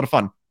chat, and it's a lot of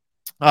fun.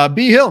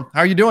 B Hill, how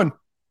are you doing?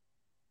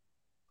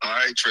 All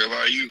right, Trev,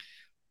 how are you?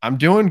 I'm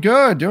doing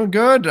good.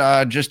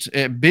 Just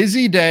a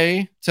busy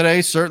day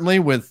today, certainly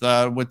with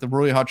the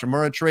Rui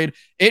Hachimura trade.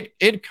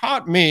 It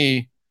caught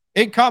me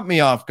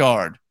off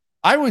guard.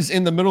 I was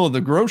in the middle of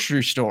the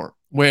grocery store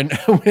when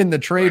the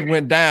trade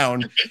went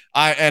down.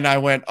 I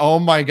went, oh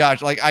my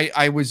gosh! Like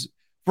I was,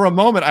 for a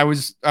moment, I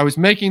was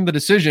making the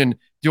decision: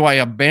 do I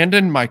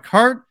abandon my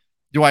cart?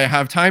 Do I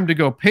have time to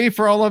go pay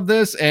for all of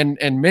this and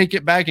make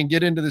it back and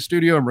get into the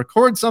studio and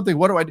record something?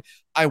 What do I do?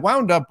 I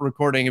wound up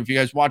recording. If you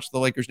guys watch the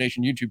Lakers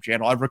Nation YouTube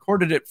channel, I've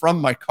recorded it from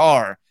my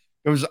car.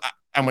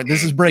 I went,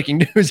 this is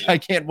breaking news. I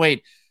can't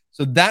wait.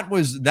 So that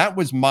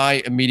was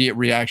my immediate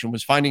reaction,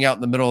 was finding out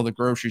in the middle of the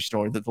grocery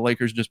store that the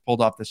Lakers just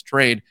pulled off this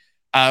trade.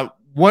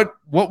 What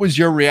was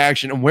your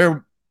reaction, and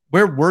where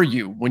were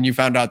you when you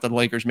found out that the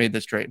Lakers made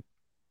this trade?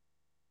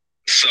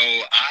 So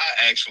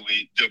to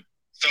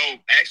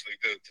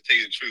tell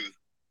you the truth,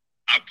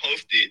 I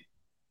posted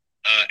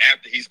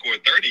after he scored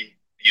 30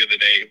 the other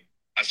day.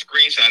 I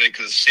screenshot it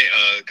because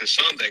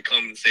Sons had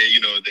come and said,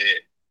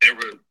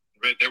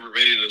 that they were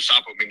ready to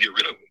shop him and get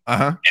rid of him.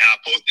 Uh-huh. And I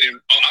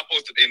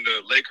posted in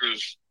the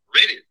Lakers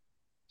Reddit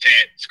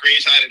chat,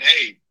 screenshotted,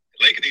 hey,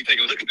 Lakers need to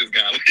take a look at this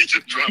guy. He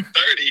just dropped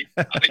 30.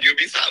 I think he'll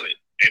be solid.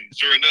 And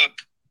sure enough,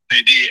 they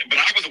did. But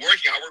I was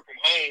working. I work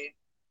from home.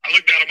 I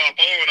looked down at my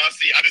phone and I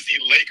just see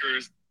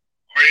Lakers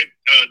are in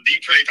deep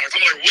trade talks.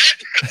 I'm like,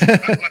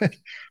 what?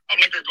 I'm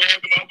going through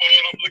my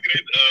phone. I'm looking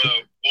at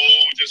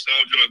just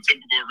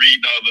typical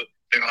reading all the.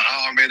 They're like,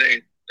 oh man,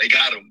 they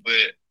got him.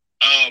 But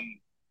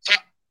so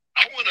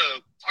I want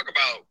to talk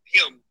about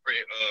him for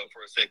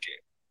a second.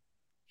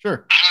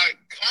 Sure.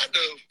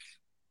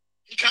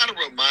 He kind of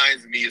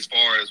reminds me, as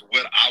far as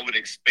what I would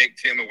expect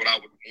him and what I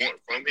would want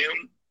from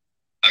him,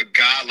 a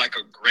guy like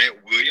a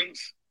Grant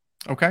Williams,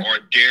 okay, or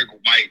Derek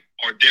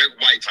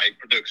White type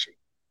production.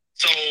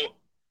 So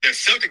the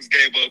Celtics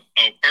gave up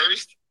a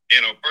first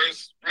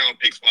round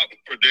pick swap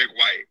for Derek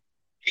White.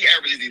 He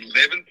averages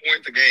 11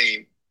 points a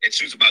game and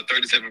shoots about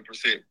 37%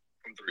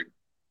 from three.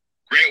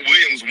 Grant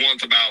Williams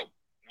wants about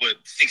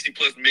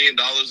 $60+ million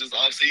this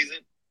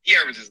offseason. He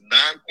averages 9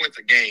 points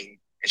a game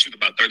and shoots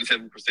about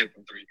 37%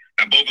 from three.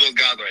 Now both of those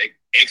guys are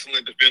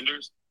excellent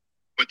defenders,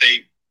 but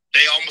they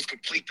almost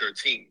complete their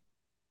team.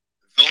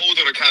 Those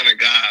are the kind of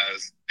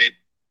guys that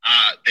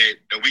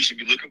that we should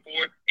be looking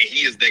for. And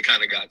he is that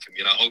kind of guy to me.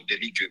 And I hope that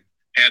he could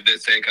have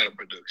that same kind of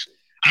production.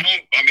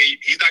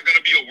 He's not going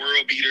to be a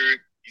world beater.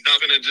 He's not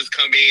going to just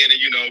come in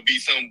and, be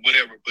some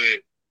whatever.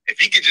 But if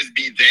he could just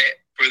be that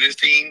for this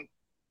team,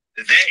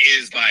 that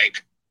is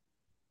like,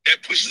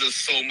 that pushes us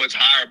so much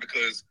higher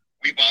because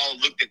we've all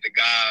looked at the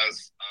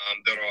guys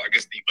that are, I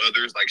guess, the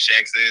others, like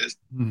Shaq says,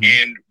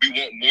 and we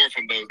want more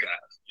from those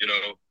guys.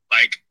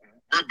 Like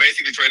we're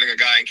basically trading a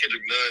guy in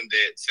Kendrick Nunn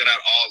that set out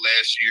all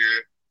last year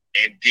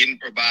and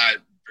didn't provide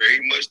very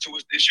much to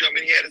us this year. I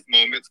mean, he had his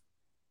moments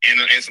and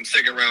some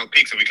second round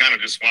picks, and we kind of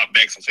just swapped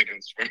back some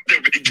seconds from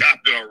that we got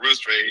in our rush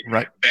trade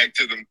back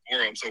to them for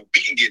him. So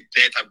we can get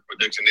that type of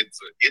production.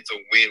 It's a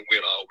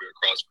win-win all the way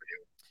across for him.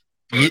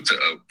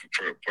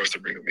 For us to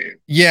bring him in.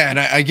 Yeah, and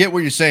I get what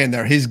you're saying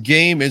there. His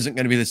game isn't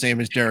going to be the same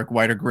as Derek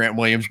White or Grant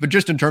Williams, but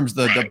just in terms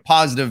of the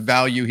positive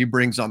value he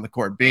brings on the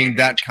court, being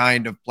that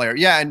kind of player.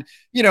 Yeah, and,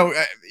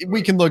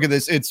 we can look at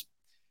this. It's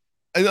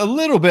a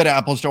little bit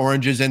apples to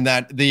oranges in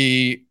that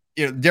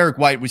Derek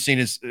White was seen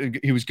as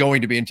he was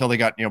going to be until they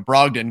got,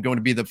 Brogdon, going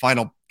to be the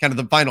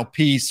final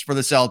piece for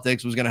the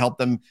Celtics, was going to help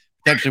them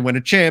potentially win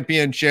a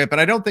championship. And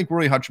I don't think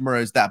Rui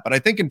Hachimura is that. But I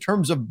think in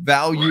terms of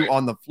value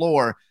on the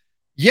floor,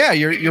 yeah,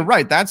 you're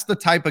right. That's the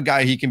type of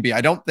guy he can be.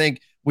 I don't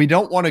think we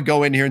don't want to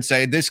go in here and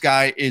say this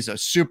guy is a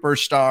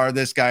superstar.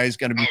 This guy is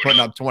going to be putting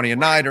up 20 a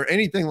night or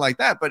anything like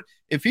that. But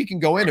if he can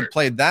go in and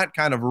play that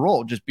kind of a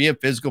role, just be a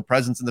physical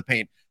presence in the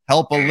paint,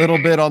 help a little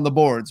bit on the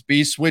boards,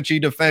 be switchy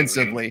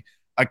defensively,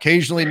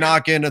 occasionally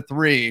knock in a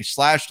three,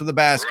 slash to the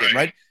basket,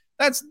 right?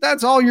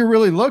 That's all you're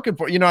really looking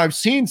for.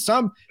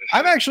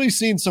 I've actually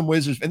seen some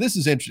Wizards, and this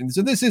is interesting.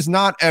 So this is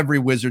not every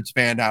Wizards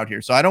fan out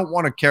here. So I don't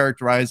want to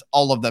characterize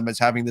all of them as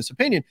having this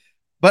opinion.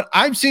 But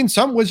I've seen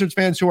some Wizards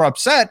fans who are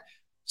upset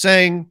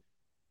saying,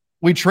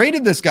 we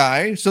traded this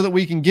guy so that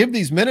we can give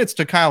these minutes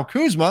to Kyle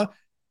Kuzma,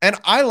 and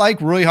I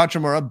like Rui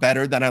Hachimura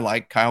better than I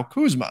like Kyle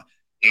Kuzma.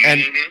 And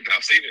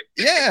I've seen it.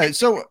 Yeah,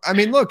 so I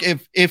mean, look,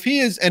 if he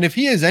is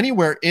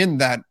anywhere in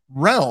that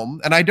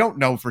realm, and I don't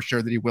know for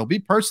sure that he will be,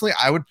 personally,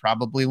 I would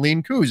probably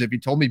lean Kuz. If you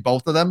told me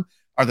both of them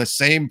are the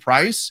same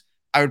price,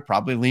 I would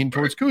probably lean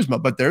towards Kuzma.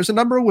 But there's a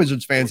number of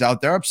Wizards fans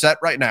out there upset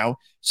right now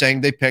saying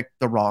they picked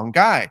the wrong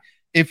guy.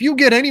 If you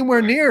get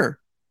anywhere near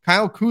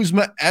Kyle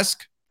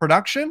Kuzma-esque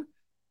production,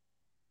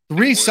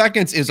 3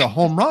 seconds is a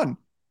home run.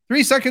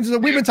 3 seconds is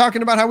we've been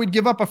talking about how we'd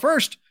give up a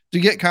first to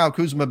get Kyle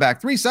Kuzma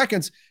back. 3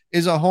 seconds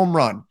is a home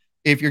run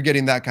if you're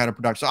getting that kind of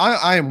production. So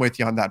I am with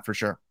you on that for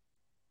sure.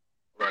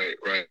 Right.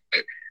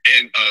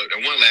 And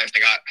one last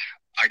thing,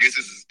 I guess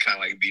this is kind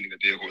of like beating a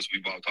dead horse.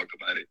 We've all talked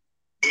about it.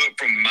 But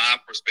from my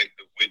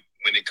perspective,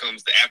 when it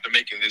comes to after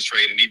making this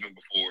trade and even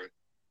before,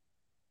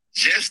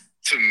 just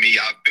to me,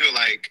 I feel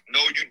like, no,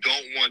 you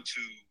don't want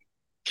to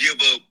give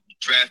up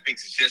draft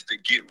picks just to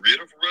get rid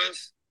of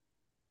Russ.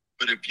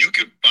 But if you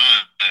could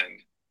find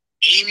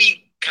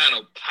any kind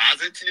of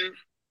positive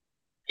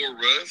for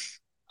Russ,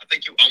 I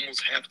think you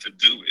almost have to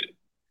do it.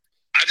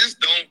 I just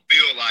don't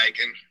feel like,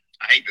 and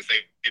I hate to say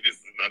it,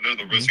 I know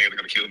the Russ fans are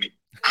going to kill me.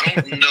 I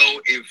don't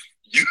know if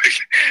you,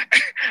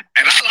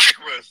 and I like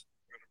Russ.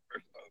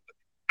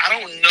 I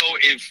don't know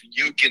if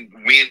you can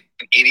win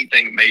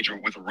anything major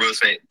with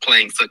Russ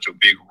playing such a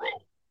big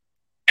role.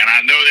 And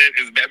I know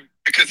that is bad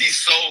because he's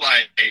so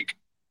like,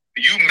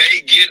 you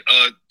may get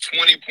a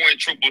 20-point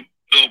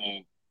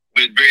triple-double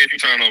with very few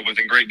turnovers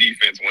and great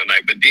defense one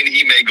night, but then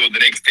he may go the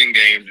next 10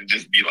 games and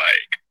just be like,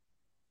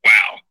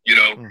 wow,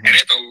 and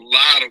that's a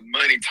lot of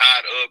money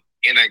tied up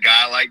in a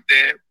guy like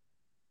that.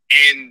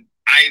 And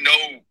I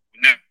know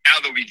now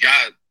that we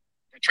got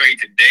the trade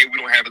today, we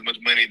don't have as much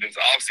money this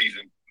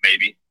offseason,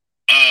 maybe,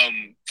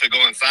 to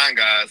go and sign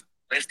guys.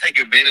 Let's take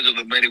advantage of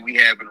the money we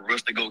have in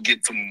Russ to go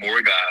get some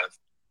more guys.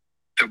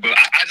 But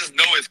I just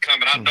know it's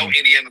coming. I know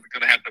Indiana's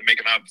going to have to make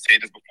an I've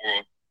said this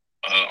before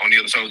on the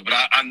other shows, but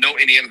I know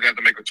Indiana's going to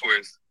have to make a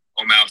choice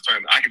on Miles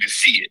Turner. I can just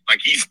see it. Like,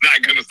 he's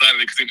not going to sign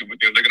an extension with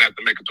them. They're going to have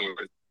to make a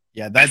choice.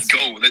 Yeah, let's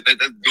go. Let's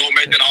go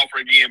make that offer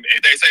again.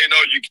 If they say no,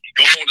 you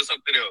go on to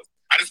something else.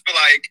 I just feel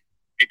like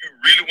if you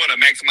really want to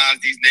maximize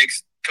these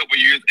next couple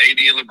of years, AD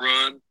and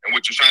LeBron, and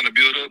what you're trying to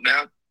build up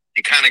now,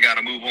 you kind of got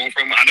to move on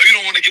from it. I know you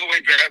don't want to give away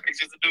draft picks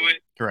just to do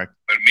it. Correct.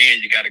 But, man,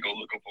 you got to go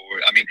looking for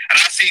it. I mean, and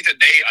I seen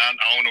today, I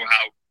don't know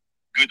how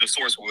good the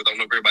source was. I don't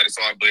know if everybody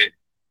saw it, but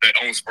that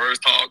on Spurs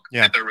Talk,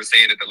 that they were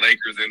saying that the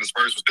Lakers and the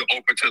Spurs were still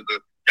open to the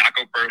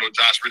Jakob Poeltl,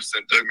 Josh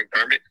Richardson, Doug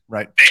McDermott.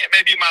 Right. That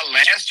may be my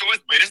last choice,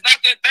 but it's not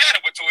that bad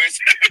of a choice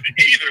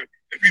either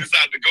if you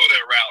decide to go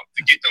that route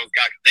to get those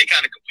guys. They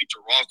kind of complete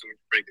your roster when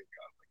you break these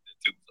guys like that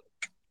too.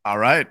 So. All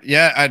right.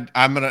 Yeah,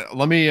 I'm going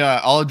to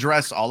I'll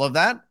address all of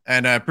that,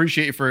 and I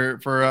appreciate you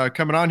for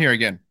coming on here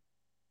again.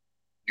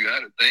 You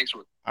got it. Thanks.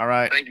 All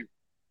right. Thank you.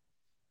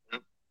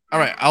 All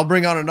right. I'll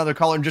bring on another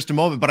caller in just a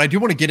moment, but I do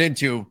want to get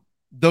into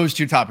those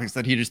two topics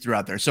that he just threw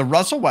out there. So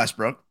Russell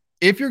Westbrook,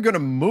 if you're going to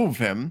move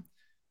him,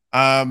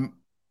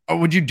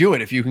 would you do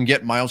it if you can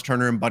get Miles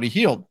Turner and Buddy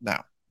Hield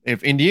now?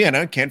 If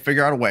Indiana can't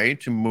figure out a way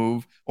to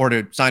move or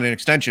to sign an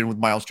extension with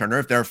Miles Turner,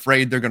 if they're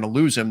afraid they're going to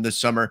lose him this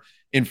summer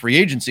in free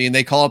agency, and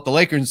they call up the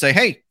Lakers and say,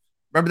 hey,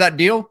 remember that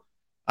deal?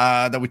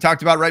 that we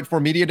talked about right before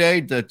media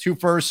day, the 2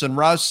 firsts and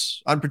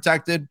Russ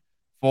unprotected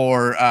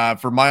for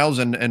Miles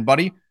and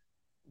Buddy.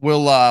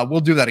 We'll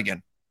do that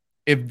again.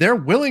 If they're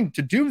willing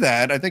to do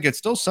that, I think it's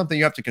still something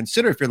you have to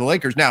consider if you're the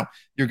Lakers. Now,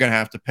 you're going to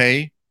have to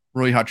pay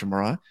Rui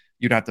Hachimura.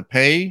 You'd have to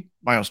pay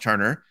Miles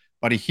Turner.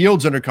 Buddy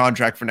Hield's under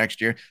contract for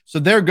next year. So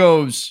there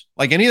goes,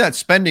 like, any of that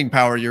spending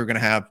power you're going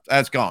to have,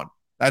 that's gone.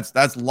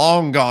 That's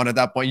long gone at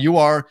that point. You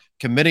are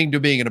committing to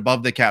being an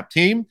above the cap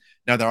team.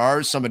 Now, there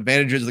are some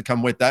advantages that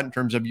come with that in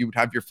terms of you would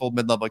have your full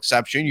mid-level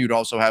exception. You'd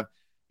also have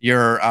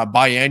your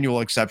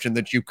biannual exception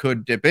that you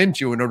could dip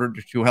into in order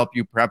to help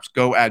you perhaps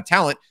go add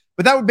talent.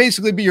 But that would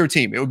basically be your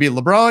team. It would be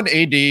LeBron,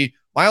 AD,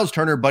 Miles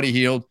Turner, Buddy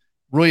Hield,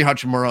 Rui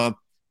Hachimura.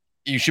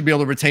 You should be able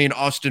to retain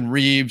Austin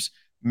Reeves.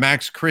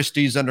 Max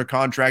Christie's under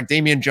contract.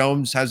 Damian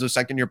Jones has a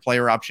second-year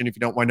player option if you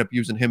don't wind up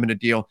using him in a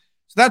deal.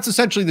 So that's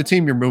essentially the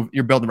team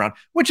you're building around,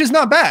 which is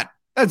not bad.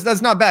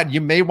 That's not bad.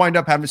 You may wind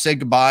up having to say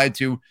goodbye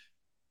to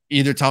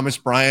either Thomas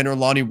Bryant or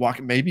Lonnie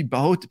Walker, maybe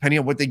both, depending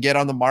on what they get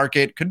on the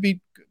market. Could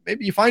be,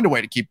 maybe you find a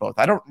way to keep both.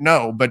 I don't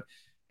know, but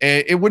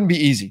it wouldn't be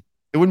easy.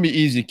 It wouldn't be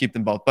easy to keep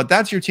them both. But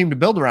that's your team to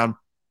build around,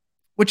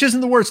 which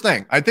isn't the worst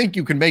thing. I think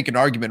you can make an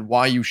argument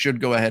why you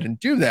should go ahead and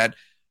do that.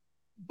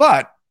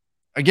 But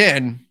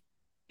again,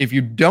 if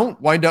you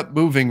don't wind up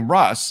moving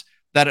Russ,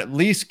 that at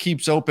least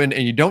keeps open,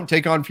 and you don't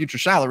take on future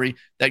salary,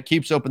 that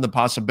keeps open the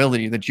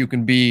possibility that you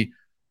can be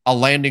a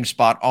landing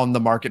spot on the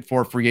market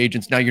for free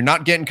agents. Now, you're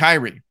not getting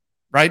Kyrie,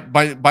 right?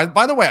 By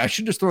the way, I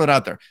should just throw it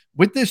out there.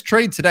 With this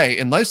trade today,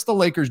 unless the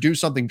Lakers do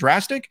something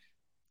drastic,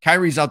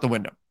 Kyrie's out the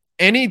window.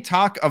 Any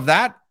talk of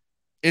that,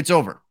 it's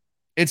over.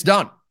 It's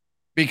done,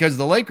 because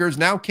the Lakers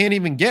now can't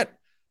even get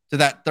to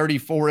that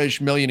 34-ish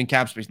million in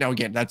cap space. Now,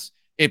 again, that's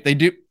if they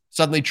do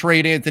suddenly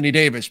trade Anthony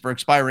Davis for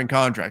expiring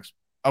contracts.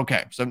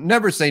 Okay, so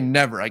never say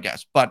never, I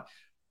guess. But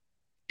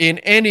in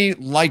any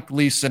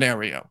likely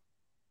scenario,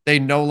 they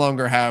no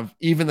longer have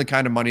even the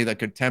kind of money that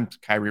could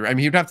tempt Kyrie. I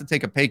mean, you'd have to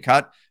take a pay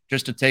cut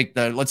just to take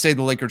let's say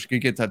the Lakers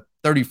could get to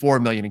 34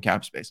 million in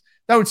cap space.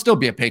 That would still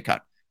be a pay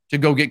cut to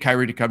go get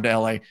Kyrie to come to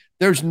LA.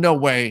 There's no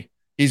way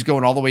he's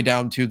going all the way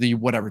down to the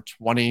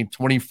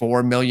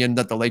 24 million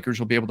that the Lakers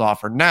will be able to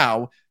offer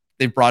now.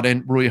 They've brought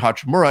in Rui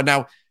Hachimura.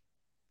 Now,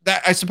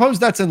 that, I suppose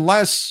that's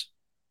unless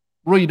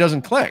Rui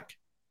doesn't click.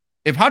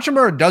 If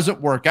Hachimura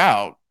doesn't work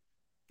out,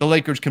 the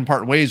Lakers can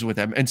part ways with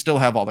him and still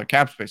have all their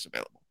cap space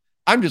available.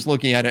 I'm just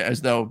looking at it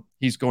as though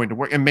he's going to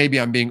work, and maybe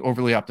I'm being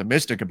overly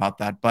optimistic about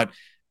that. But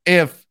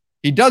if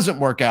he doesn't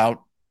work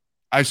out,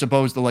 I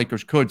suppose the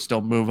Lakers could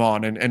still move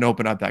on and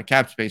open up that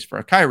cap space for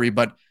a Kyrie.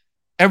 But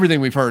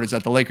everything we've heard is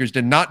that the Lakers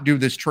did not do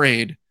this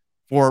trade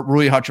for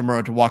Rui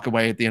Hachimura to walk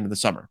away at the end of the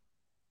summer.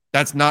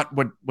 That's not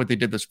what they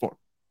did this for.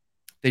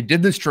 They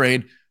did this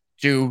trade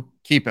to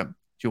keep him,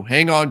 to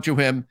hang on to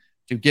him,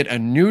 to get a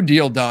new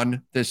deal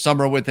done this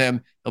summer with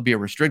him. He'll be a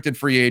restricted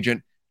free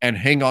agent and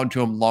hang on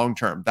to him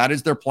long-term. That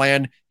is their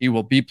plan. He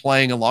will be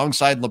playing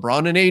alongside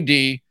LeBron and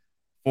AD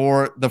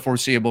for the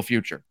foreseeable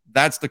future.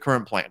 That's the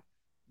current plan.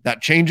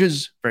 That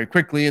changes very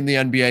quickly in the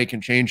NBA,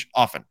 can change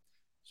often.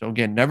 So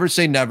again, never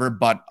say never,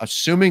 but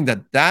assuming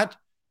that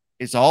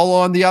is all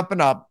on the up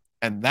and up,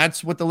 and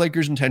that's what the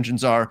Lakers'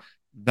 intentions are,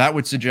 that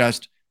would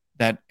suggest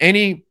that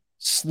any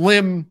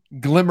slim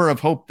glimmer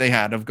of hope they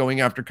had of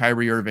going after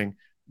Kyrie Irving,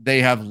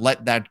 they have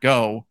let that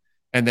go,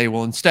 and they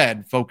will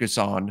instead focus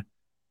on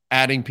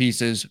adding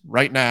pieces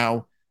right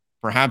now,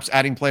 perhaps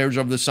adding players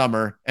over the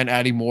summer and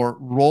adding more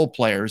role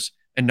players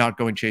and not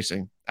going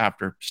chasing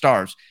after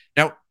stars.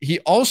 Now, he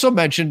also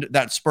mentioned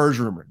that Spurs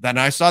rumor. Then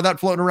I saw that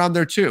floating around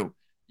there too.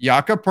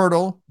 Jakob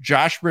Poeltl,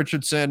 Josh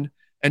Richardson,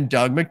 and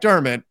Doug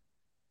McDermott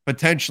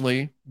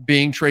potentially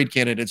being trade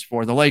candidates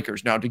for the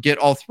Lakers. Now, to get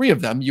all three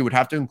of them, you would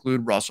have to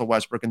include Russell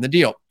Westbrook in the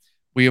deal.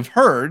 We have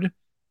heard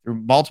through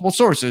multiple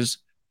sources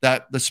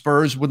that the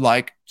Spurs would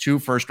like 2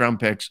 first-round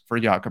picks for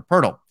Jakob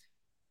Poeltl.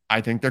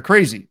 I think they're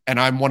crazy, and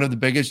I'm one of the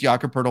biggest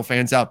Jakob Poeltl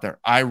fans out there.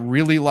 I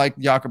really like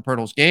Jakob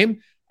Poeltl's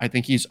game. I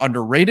think he's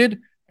underrated.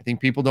 I think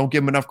people don't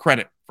give him enough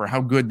credit for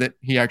how good that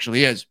he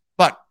actually is.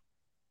 But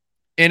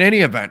in any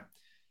event,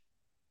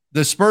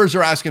 the Spurs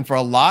are asking for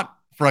a lot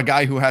for a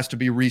guy who has to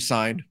be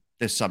re-signed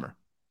this summer.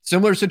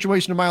 Similar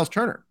situation to Miles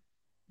Turner.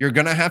 You're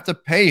going to have to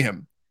pay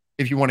him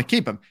if you want to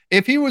keep him.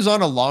 If he was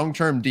on a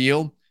long-term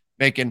deal,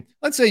 making,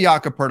 let's say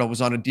Jakob Poeltl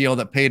was on a deal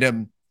that paid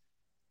him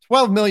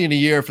 $12 million a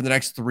year for the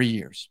next 3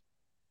 years.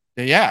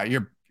 Yeah,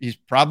 he's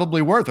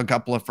probably worth a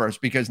couple of firsts,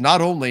 because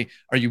not only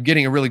are you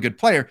getting a really good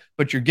player,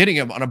 but you're getting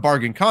him on a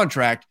bargain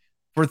contract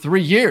for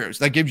 3 years.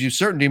 That gives you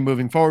certainty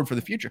moving forward for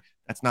the future.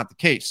 That's not the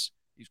case.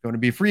 He's going to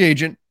be a free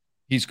agent.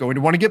 He's going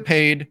to want to get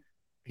paid.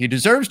 He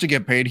deserves to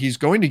get paid. He's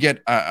going to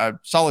get a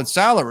solid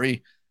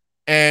salary.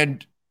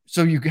 And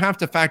so you have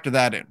to factor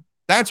that in.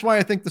 That's why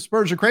I think the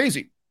Spurs are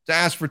crazy to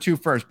ask for 2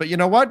 firsts. But you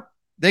know what?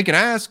 They can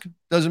ask.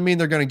 Doesn't mean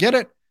they're going to get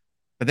it,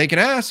 but they can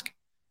ask.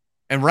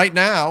 And right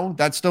now,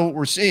 that's still what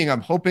we're seeing.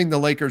 I'm hoping the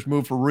Lakers'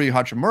 move for Rui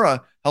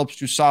Hachimura helps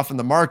to soften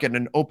the market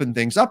and open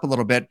things up a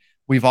little bit.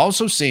 We've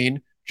also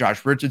seen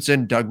Josh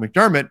Richardson, Doug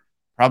McDermott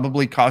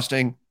probably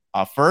costing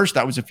first.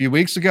 That was a few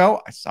weeks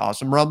ago. I saw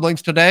some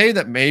rumblings today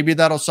that maybe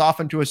that'll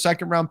soften to a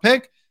second round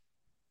pick.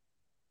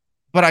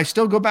 But I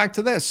still go back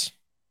to this.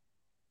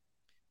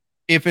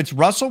 If it's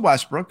Russell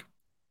Westbrook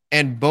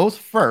and both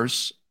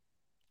firsts,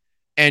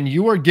 and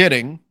you are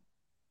getting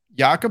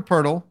Jakob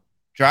Poeltl,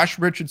 Josh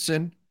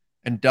Richardson,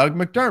 and Doug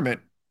McDermott,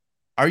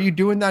 are you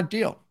doing that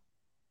deal?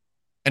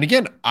 And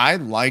again, I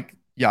like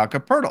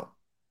Jakob Poeltl.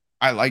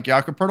 I like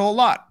Jakob Poeltl a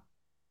lot.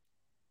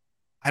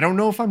 I don't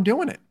know if I'm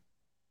doing it.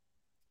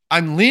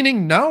 I'm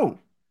leaning no.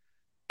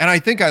 And I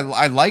think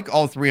I like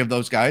all three of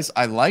those guys.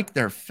 I like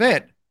their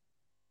fit,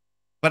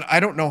 but I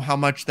don't know how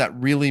much that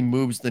really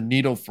moves the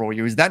needle for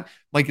you.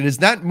 Does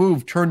that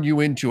move turn you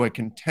into a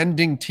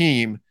contending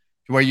team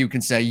to where you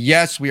can say,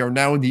 yes, we are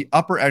now in the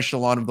upper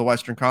echelon of the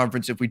Western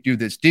Conference. If we do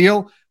this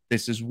deal,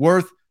 this is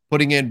worth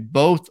putting in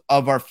both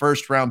of our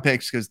first round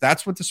picks, because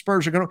that's what the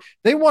Spurs are going to.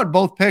 They want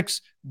both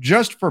picks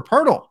just for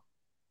Poeltl.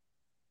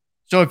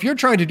 So if you're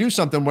trying to do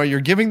something where you're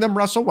giving them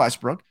Russell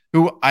Westbrook,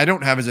 who I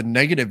don't have as a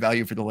negative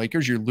value for the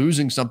Lakers, you're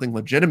losing something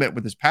legitimate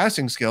with his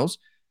passing skills.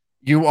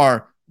 You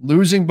are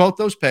losing both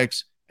those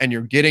picks, and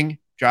you're getting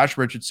Josh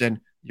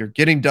Richardson. You're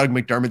getting Doug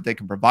McDermott. They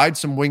can provide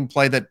some wing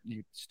play that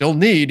you still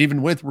need,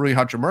 even with Rui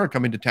Hachimura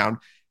coming to town.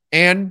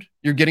 And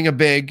you're getting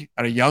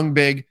a young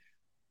big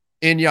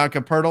in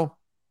Jakob Poeltl.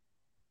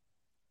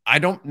 I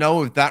don't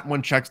know if that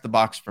one checks the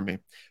box for me.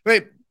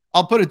 Wait,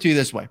 I'll put it to you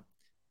this way.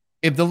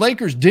 If the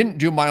Lakers didn't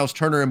do Miles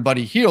Turner and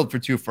Buddy Hield for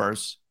 2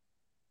 firsts,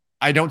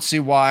 I don't see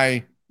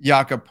why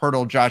Jakob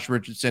Poeltl, Josh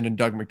Richardson, and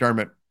Doug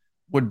McDermott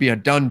would be a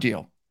done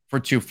deal for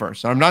 2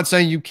 firsts. I'm not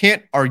saying you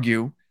can't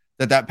argue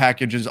that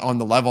package is on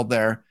the level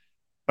there,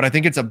 but I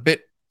think it's a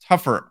bit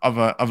tougher of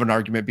an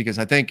argument, because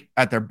I think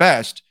at their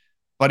best,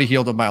 Buddy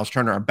Hield and Miles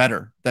Turner are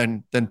better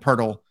than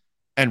Poeltl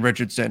and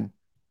Richardson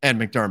and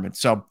McDermott.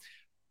 So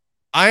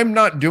I'm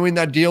not doing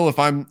that deal. If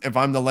I'm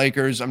the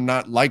Lakers, I'm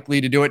not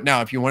likely to do it.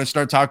 Now, if you want to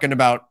start talking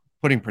about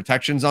putting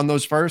protections on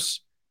those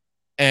firsts,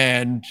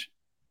 and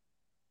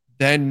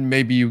then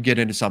maybe you get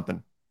into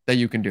something that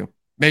you can do.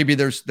 Maybe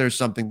there's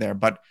something there,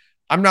 but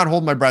I'm not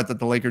holding my breath that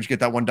the Lakers get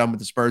that one done with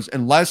the Spurs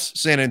unless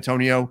San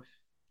Antonio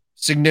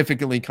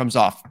significantly comes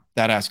off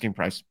that asking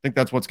price. I think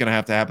that's what's going to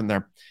have to happen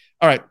there.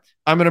 All right.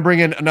 I'm going to bring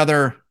in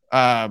another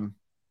caller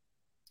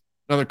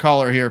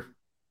here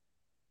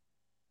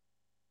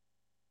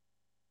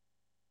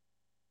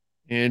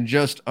in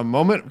just a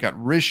moment. We've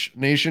got Rish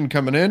Nation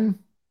coming in,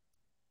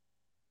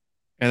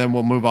 and then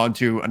we'll move on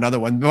to another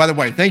one. By the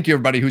way, thank you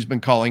everybody who's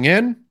been calling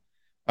in.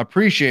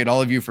 Appreciate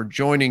all of you for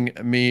joining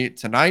me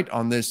tonight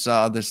on this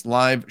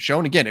live show.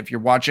 And again, if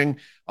you're watching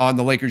on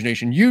the Lakers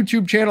Nation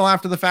YouTube channel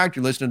after the fact,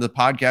 you're listening to the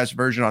podcast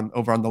version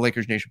over on the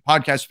Lakers Nation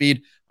podcast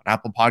feed, on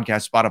Apple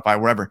Podcasts, Spotify,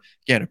 wherever.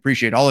 Again,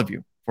 appreciate all of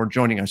you for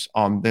joining us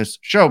on this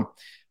show.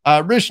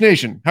 Rich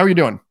Nation, how are you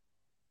doing?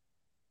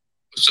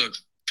 What's up,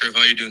 Trev?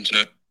 How are you doing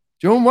tonight?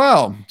 Doing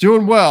well.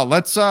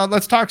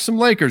 Let's talk some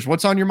Lakers.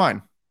 What's on your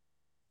mind?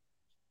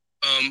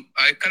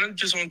 I kind of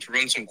just wanted to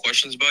run some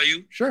questions by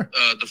you. Sure.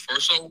 The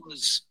first one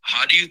was,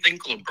 how do you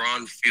think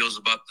LeBron feels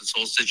about this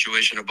whole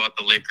situation about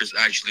the Lakers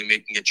actually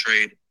making a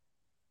trade?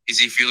 Is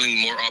he feeling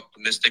more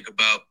optimistic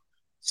about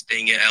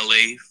staying in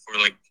LA for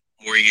like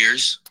more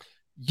years?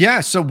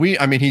 Yeah. So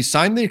he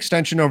signed the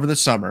extension over the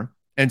summer.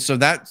 And so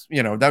that's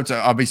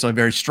obviously a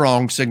very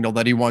strong signal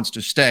that he wants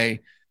to stay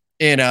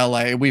in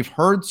LA. We've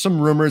heard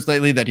some rumors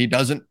lately that he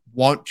doesn't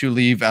want to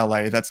leave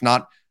LA. That's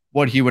not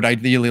what he would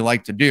ideally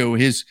like to do.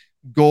 His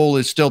goal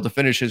is still to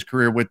finish his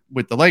career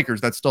with the Lakers.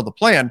 That's still the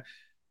plan.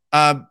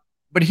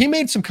 But he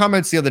made some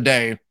comments the other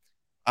day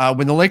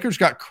when the Lakers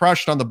got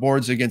crushed on the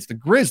boards against the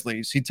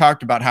Grizzlies. He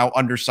talked about how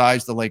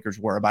undersized the Lakers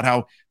were, about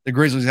how the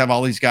Grizzlies have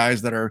all these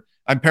guys that are,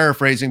 I'm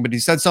paraphrasing, but he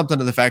said something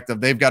to the fact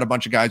that they've got a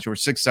bunch of guys who are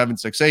 6'7",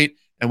 6'8",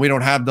 and we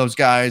don't have those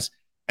guys.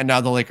 And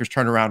now the Lakers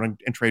turn around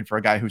and trade for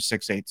a guy who's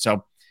 6'8".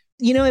 So,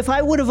 if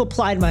I would have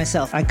applied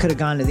myself, I could have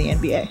gone to the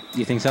NBA.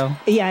 You think so?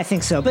 Yeah, I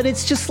think so. But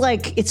it's just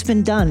like, it's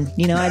been done. I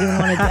didn't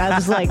want to, I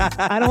was like,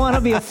 I don't want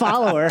to be a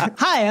follower.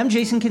 Hi, I'm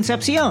Jason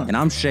Concepcion. And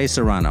I'm Shea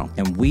Serrano.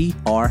 And we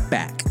are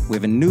back. We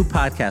have a new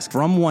podcast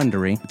from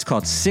Wondery. It's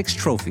called Six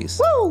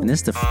Trophies. Woo! And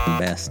it's the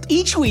best.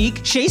 Each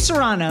week, Shea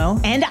Serrano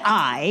and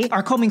I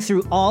are combing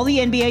through all the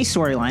NBA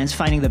storylines,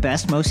 finding the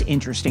best, most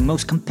interesting,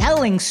 most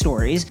compelling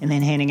stories, and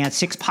then handing out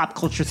 6 pop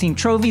culture themed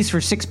trophies for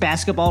 6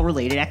 basketball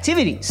related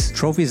activities.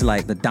 Trophies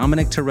like the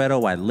Dominic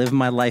Toretto I Live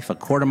My Life a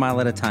Quarter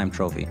Mile at a Time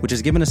trophy, which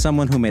is given to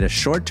someone who made a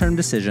short-term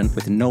decision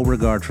with no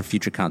regard for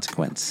future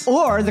consequence.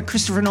 Or the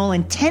Christopher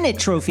Nolan Tenet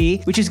trophy,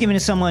 which is given to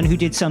someone who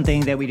did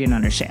something that we didn't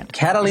understand.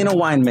 Catalina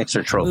Wine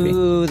Mixer trophy.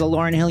 Ooh, the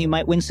Lauryn Hill You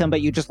Might Win Some, but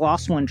You Just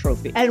Lost One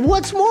trophy. And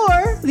what's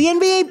more, the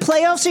NBA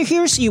playoffs are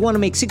here, so you want to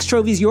make 6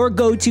 Trophies your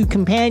go-to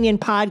companion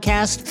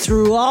podcast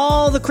through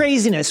all the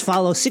craziness.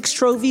 Follow 6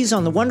 Trophies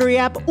on the Wondery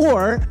app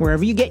or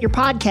wherever you get your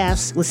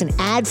podcasts. Listen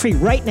ad-free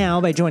right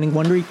now by joining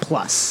Wondery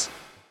Plus.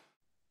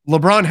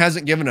 LeBron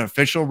hasn't given an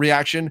official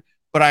reaction,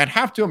 but I'd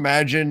have to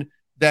imagine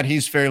that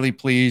he's fairly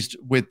pleased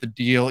with the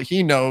deal.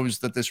 He knows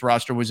that this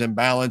roster was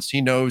imbalanced. He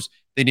knows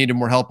they needed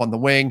more help on the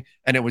wing,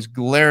 and it was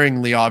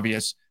glaringly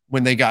obvious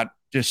when they got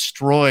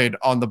destroyed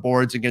on the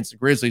boards against the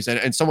Grizzlies,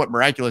 and somewhat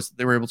miraculous that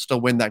they were able to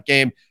still win that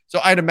game. So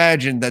I'd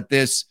imagine that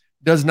this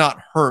does not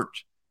hurt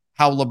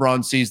how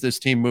LeBron sees this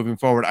team moving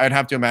forward. I'd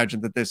have to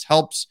imagine that this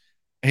helps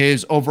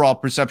his overall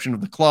perception of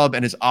the club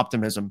and his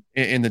optimism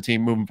in the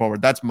team moving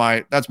forward. That's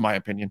my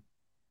opinion.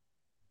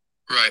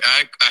 Right.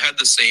 I had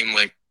the same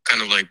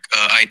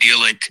idea.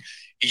 Like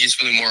he's just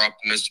feeling more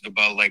optimistic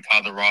about like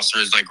how the roster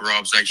is. Like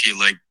Rob's actually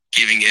like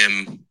giving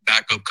him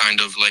backup, kind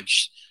of like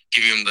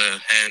giving him the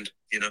hand.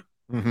 You know.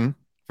 Mm-hmm.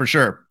 For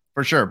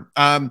sure.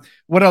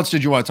 What else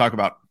did you want to talk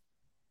about?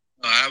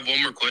 I have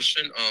one more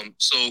question.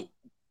 So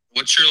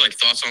what's your like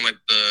thoughts on like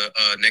the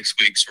next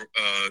week's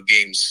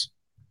games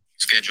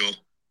schedule?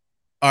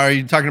 Are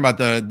you talking about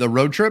the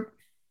road trip?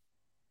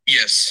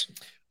 Yes.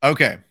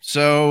 Okay.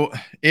 So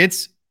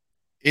it's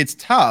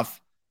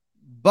tough,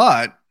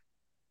 but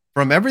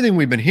from everything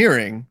we've been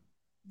hearing,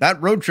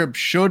 that road trip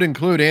should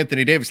include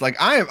Anthony Davis. Like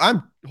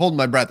I'm holding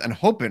my breath and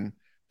hoping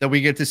that we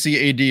get to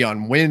see AD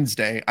on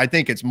Wednesday. I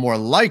think it's more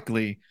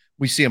likely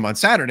we see him on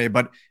Saturday,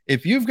 but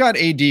if you've got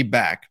AD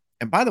back,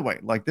 and by the way,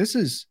 like this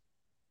is,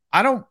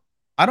 I don't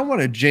want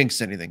to jinx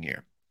anything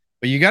here,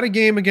 but you got a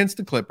game against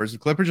the Clippers. The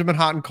Clippers have been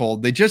hot and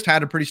cold. They just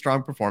had a pretty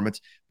strong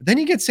performance, but then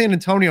you get San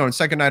Antonio on the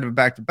second night of a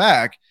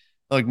back-to-back.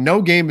 Like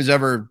no game is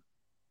ever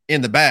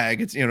in the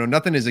bag. It's,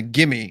 nothing is a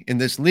gimme in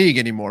this league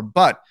anymore,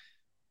 but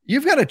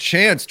you've got a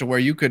chance to where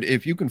you could,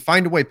 if you can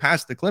find a way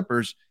past the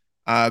Clippers,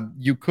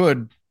 you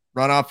could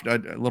run off a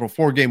little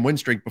 4-game win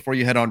streak before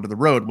you head on to the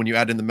road when you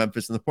add in the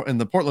Memphis and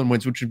the Portland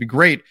wins, which would be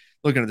great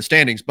looking at the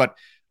standings. But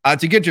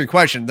to get to your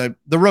question,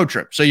 the road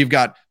trip. So you've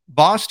got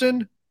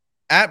Boston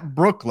at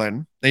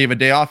Brooklyn. Then you have a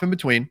day off in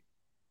between.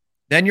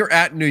 Then you're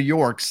at New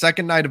York,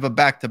 second night of a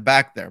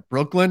back-to-back there.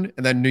 Brooklyn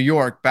and then New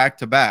York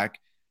back-to-back.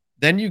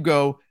 Then you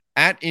go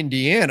at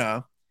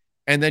Indiana,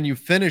 and then you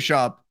finish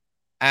up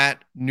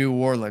at New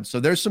Orleans. So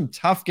there's some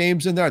tough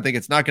games in there. I think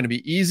it's not going to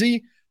be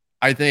easy.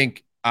 I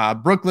think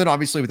Brooklyn,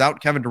 obviously,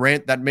 without Kevin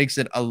Durant, that makes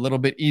it a little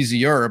bit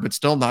easier, but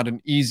still not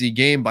an easy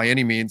game by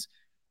any means.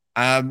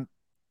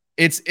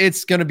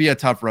 It's going to be a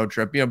tough road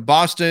trip.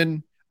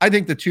 Boston, I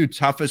think the two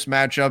toughest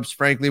matchups,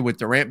 frankly, with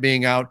Durant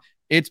being out,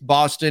 it's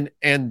Boston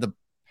and the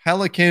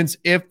Pelicans.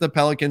 If the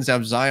Pelicans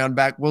have Zion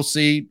back, we'll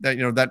see that,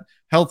 that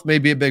health may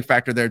be a big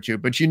factor there too,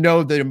 but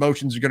the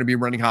emotions are going to be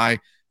running high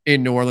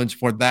in New Orleans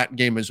for that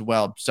game as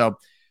well. So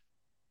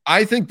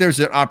I think there's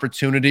an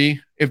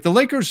opportunity. If the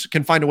Lakers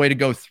can find a way to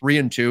go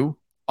 3-2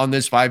 on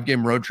this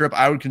 5-game road trip,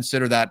 I would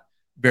consider that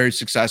very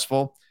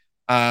successful.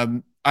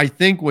 I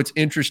think what's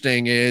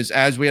interesting is,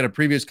 as we had a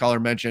previous caller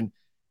mention,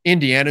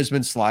 Indiana's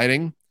been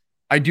sliding.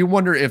 I do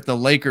wonder if the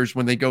Lakers,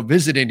 when they go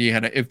visit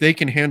Indiana, if they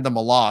can hand them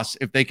a loss,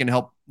 if they can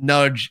help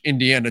nudge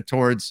Indiana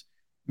towards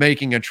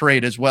making a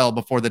trade as well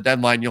before the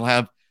deadline. You'll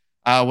have,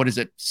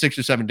 6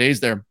 or 7 days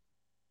there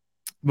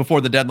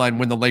before the deadline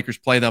when the Lakers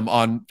play them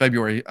on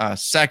February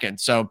 2nd.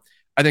 So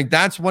I think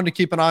that's one to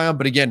keep an eye on.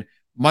 But again,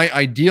 my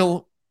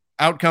ideal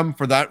outcome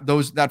for that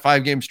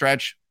 5-game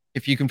stretch,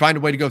 if you can find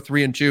a way to go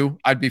 3-2,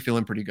 I'd be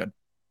feeling pretty good.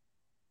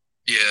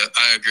 Yeah,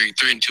 I agree.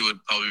 3-2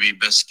 would probably be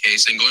best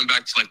case. And going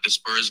back to like the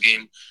Spurs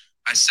game,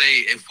 I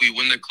say if we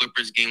win the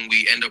Clippers game,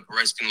 we end up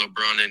resting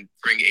LeBron and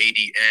bring AD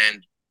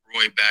and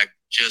Roy back,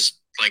 just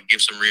like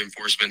give some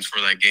reinforcements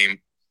for that game.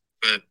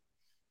 But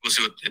we'll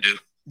see what they do.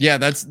 Yeah,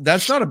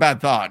 that's not a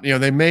bad thought.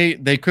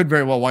 They could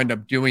very well wind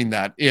up doing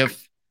that.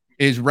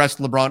 Rest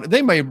LeBron.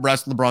 They may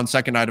rest LeBron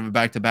second night of a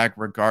back-to-back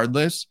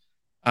regardless.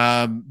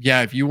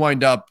 If you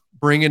wind up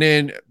bringing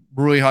in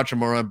Rui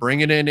Hachimura,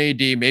 bringing in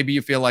AD, maybe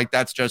you feel like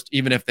that's just,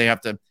 even if they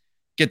have to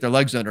get their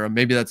legs under them,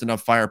 maybe that's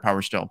enough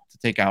firepower still to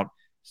take out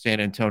San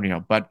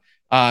Antonio. But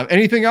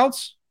anything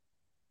else?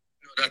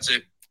 No, that's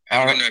it.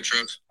 Have a good night,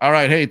 Trev. All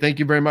right. Hey, thank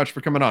you very much for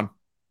coming on.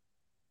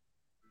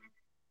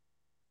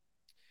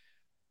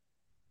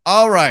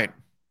 All right.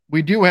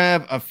 We do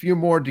have a few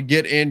more to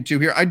get into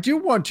here. I do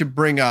want to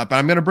bring up, and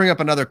I'm going to bring up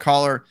another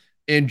caller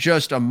in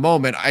just a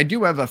moment. I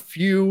do have a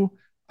few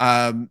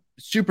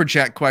super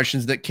chat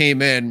questions that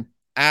came in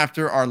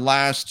after our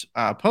last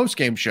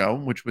post-game show,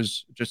 which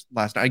was just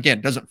last night. Again,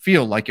 it doesn't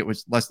feel like it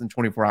was less than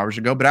 24 hours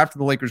ago, but after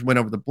the Lakers went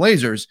over the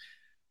Blazers.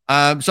 So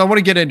I want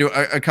to get into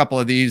a couple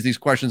of these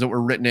questions that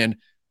were written in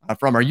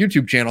from our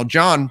YouTube channel.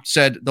 John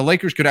said the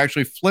Lakers could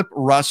actually flip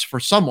Russ for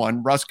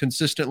someone. Russ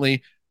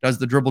consistently does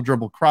the dribble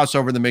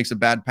crossover that makes a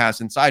bad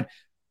pass inside.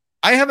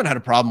 I haven't had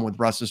a problem with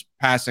Russ's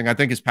passing. I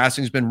think his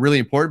passing has been really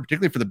important,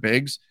 particularly for the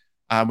bigs.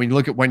 When you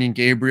look at Wenyen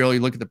Gabriel, you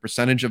look at the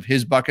percentage of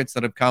his buckets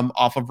that have come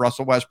off of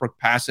Russell Westbrook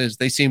passes.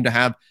 They seem to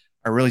have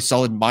a really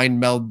solid mind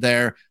meld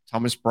there.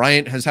 Thomas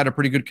Bryant has had a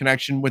pretty good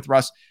connection with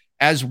Russ,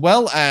 as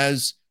well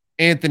as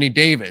Anthony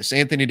Davis.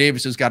 Anthony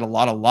Davis has got a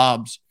lot of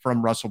lobs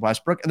from Russell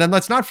Westbrook. And then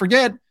let's not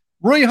forget,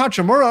 Rui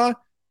Hachimura,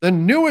 the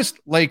newest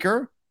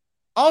Laker,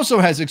 also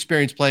has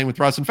experience playing with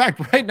Russ. In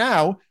fact, right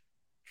now,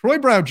 Troy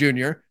Brown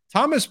Jr.,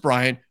 Thomas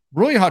Bryant,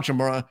 Rui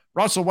Hachimura,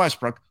 Russell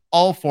Westbrook,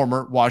 all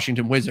former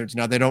Washington Wizards.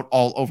 Now, they don't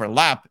all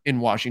overlap in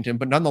Washington,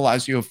 but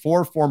nonetheless, you have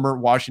 4 former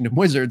Washington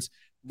Wizards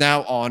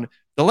now on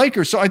the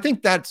Lakers. So I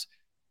think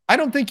I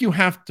don't think you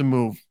have to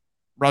move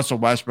Russell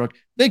Westbrook.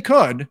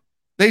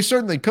 They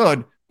certainly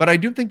could, but I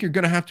do think you're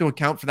going to have to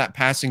account for that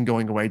passing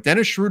going away.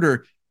 Dennis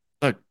Schroeder,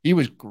 look, he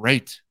was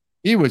great.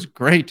 He was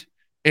great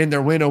in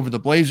their win over the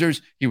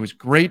Blazers. He was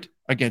great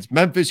against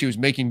Memphis. He was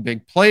making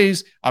big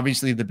plays.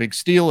 Obviously, the big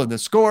steal and the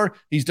score.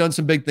 He's done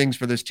some big things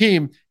for this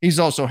team. He's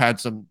also had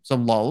some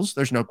lulls.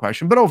 There's no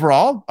question. But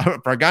overall,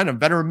 for a guy on a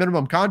veteran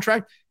minimum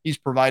contract, he's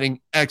providing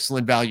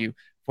excellent value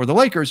for the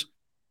Lakers.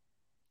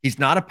 He's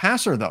not a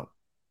passer, though.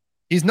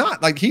 He's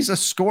not. Like, he's a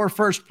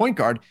score-first point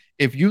guard.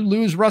 If you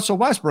lose Russell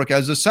Westbrook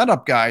as a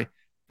setup guy,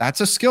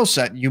 that's a skill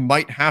set you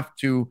might have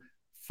to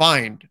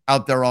find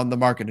out there on the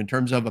market in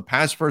terms of a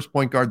pass-first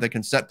point guard that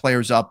can set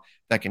players up,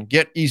 that can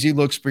get easy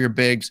looks for your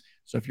bigs.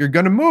 So if you're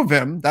going to move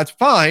him, that's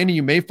fine.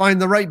 You may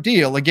find the right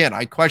deal. Again,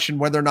 I question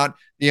whether or not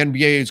the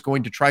NBA is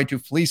going to try to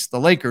fleece the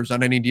Lakers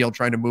on any deal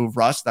trying to move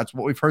Russ. That's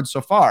what we've heard so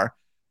far.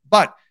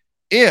 But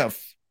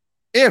if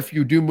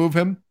you do move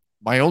him,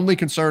 my only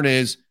concern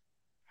is,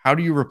 how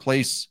do you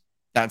replace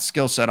that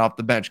skill set off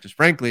the bench? Because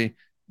frankly,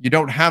 you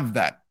don't have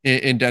that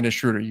in Dennis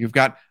Schroeder. You've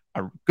got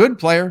a good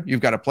player.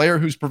 You've got a player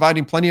who's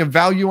providing plenty of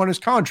value on his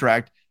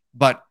contract,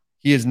 but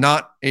he is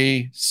not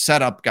a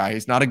setup guy.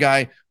 He's not a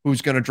guy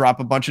who's going to drop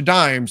a bunch of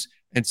dimes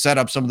and set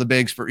up some of the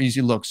bigs for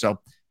easy looks. So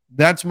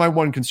that's my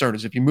one concern,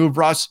 is if you move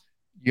Russ,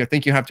 I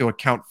think you have to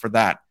account for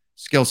that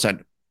skill set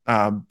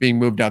being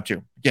moved out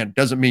too. Again,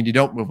 doesn't mean you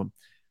don't move him.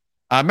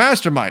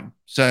 Mastermind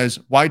says,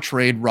 why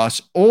trade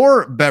Russ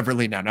or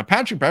Beverly now? Now,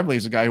 Patrick Beverly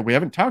is a guy who we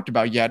haven't talked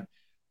about yet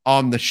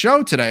on the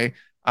show today.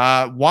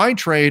 Why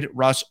trade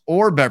Russ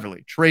or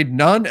Beverly? Trade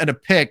none and a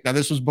pick. Now,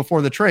 this was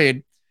before the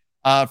trade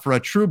for a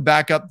true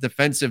backup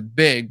defensive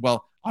big.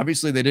 Well,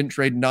 obviously, they didn't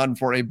trade none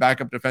for a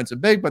backup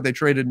defensive big, but they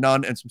traded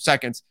none and some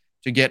seconds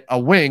to get a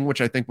wing, which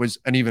I think was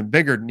an even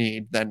bigger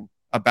need than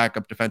a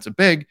backup defensive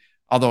big,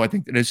 although I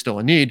think it is still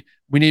a need.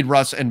 We need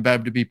Russ and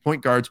Bev to be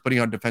point guards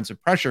putting on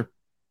defensive pressure.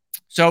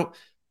 So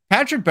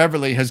Patrick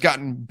Beverly has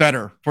gotten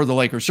better for the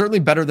Lakers, certainly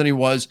better than he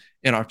was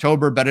in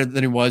October, better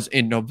than he was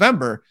in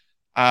November.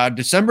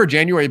 December,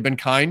 January have been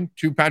kind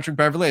to Patrick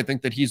Beverly. I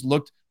think that he's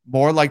looked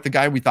more like the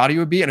guy we thought he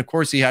would be. And of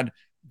course, he had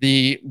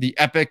the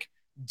epic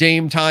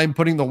Dame time,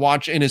 putting the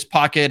watch in his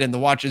pocket and the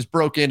watch is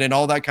broken and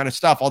all that kind of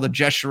stuff, all the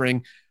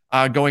gesturing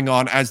going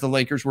on as the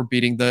Lakers were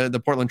beating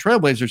the Portland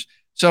Trailblazers.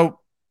 So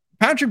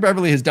Patrick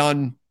Beverly has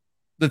done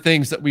the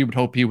things that we would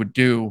hope he would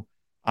do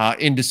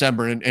in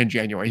December and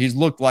January. He's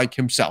looked like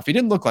himself. He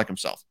didn't look like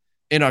himself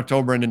in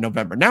October and in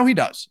November. Now he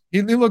does.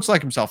 He looks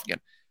like himself again.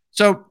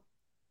 So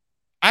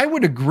I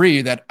would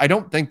agree that I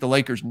don't think the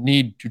Lakers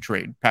need to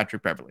trade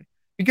Patrick Beverly,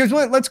 because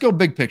let's go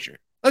big picture.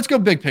 Let's go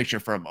big picture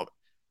for a moment.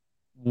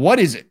 What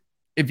is it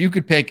if you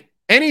could pick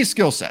any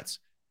skill sets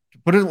to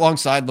put it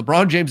alongside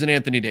LeBron James and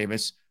Anthony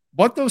Davis?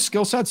 What those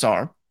skill sets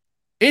are,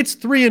 it's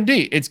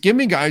 3-and-D. It's give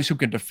me guys who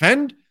can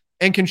defend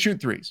and can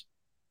shoot threes.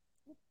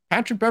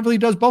 Patrick Beverly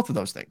does both of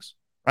those things,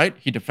 right?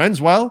 He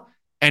defends well,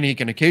 and he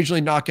can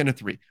occasionally knock in a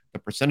three. The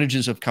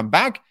percentages have come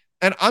back,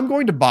 and I'm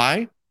going to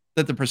buy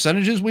that the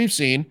percentages we've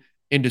seen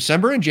in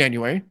December and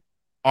January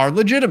are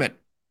legitimate.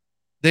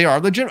 They are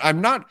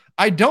legitimate.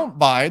 I don't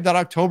buy that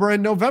October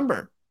and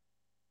November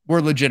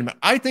were legitimate.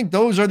 I think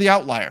those are the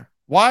outlier.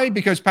 Why?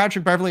 Because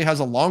Patrick Beverly has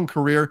a long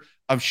career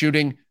of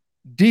shooting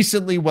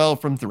decently well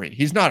from three.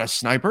 He's not a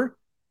sniper,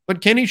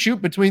 but can he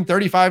shoot between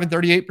 35 and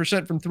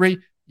 38% from three?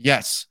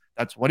 Yes.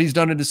 That's what he's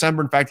done in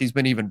December. In fact, he's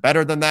been even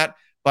better than that.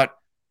 But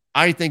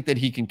I think that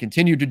he can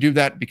continue to do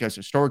that because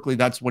historically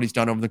that's what he's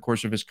done over the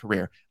course of his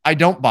career. I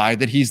don't buy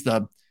that he's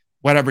the,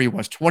 whatever he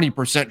was,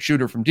 20%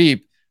 shooter from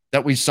deep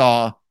that we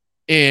saw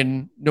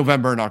in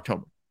November and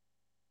October.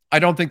 I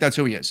don't think that's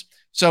who he is.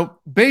 So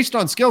based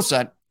on skill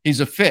set, he's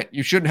a fit.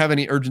 You shouldn't have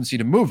any urgency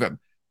to move him.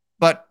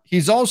 But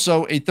he's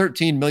also a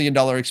 $13 million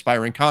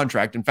expiring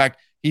contract. In fact,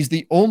 he's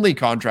the only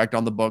contract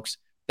on the books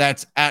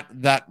that's at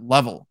that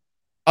level.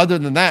 Other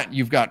than that,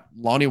 you've got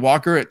Lonnie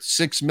Walker at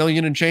 $6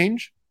 million and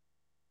change.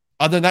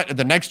 Other than that,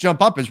 the next jump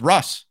up is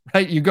Russ,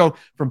 right? You go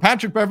from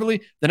Patrick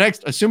Beverly, the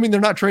next, assuming they're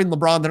not trading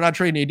LeBron, they're not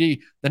trading AD,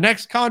 the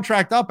next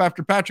contract up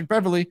after Patrick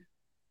Beverly,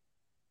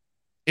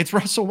 it's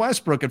Russell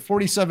Westbrook at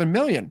 $47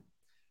 million.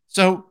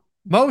 So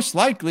most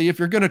likely, if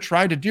you're going to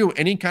try to do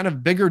any kind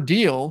of bigger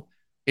deal,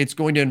 it's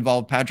going to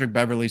involve Patrick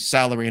Beverly's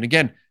salary. And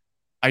again,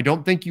 I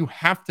don't think you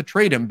have to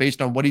trade him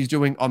based on what he's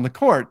doing on the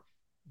court.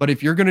 But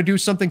if you're going to do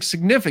something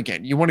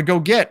significant, you want to go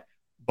get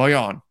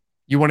Bojan,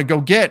 you want to go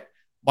get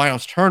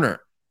Miles Turner,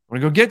 you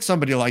want to go get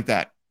somebody like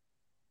that,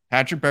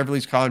 Patrick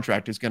Beverly's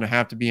contract is going to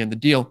have to be in the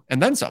deal,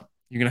 and then some.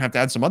 You're going to have to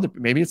add some other,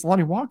 maybe it's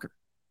Lonnie Walker,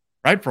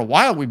 right? For a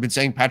while, we've been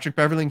saying Patrick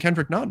Beverly and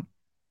Kendrick Nunn.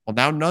 Well,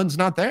 now Nunn's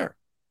not there.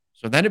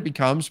 So then it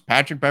becomes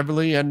Patrick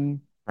Beverly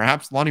and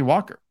perhaps Lonnie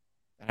Walker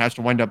that has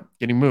to wind up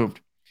getting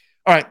moved.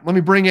 All right, let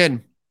me bring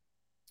in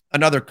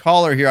another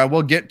caller here. I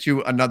will get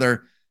to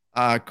another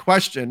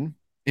question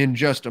in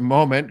just a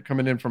moment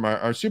coming in from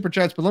our super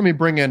chats, but let me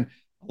bring in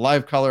a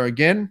live caller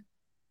again.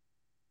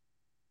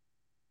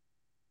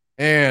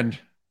 And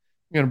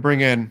I'm going to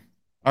bring in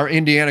our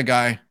Indiana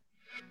guy,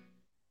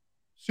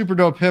 Super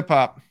Dope Hip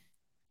Hop.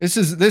 This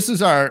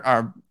is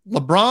our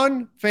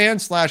LeBron fan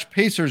 /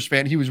 Pacers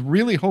fan, he was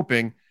really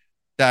hoping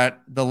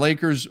that the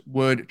Lakers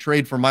would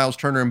trade for Miles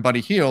Turner and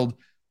Buddy Hield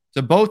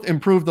to both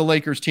improve the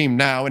Lakers team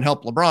now and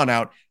help LeBron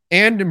out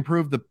and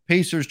improve the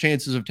Pacers'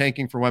 chances of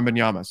tanking for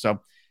Wembanyama.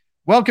 So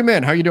welcome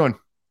in. How are you doing?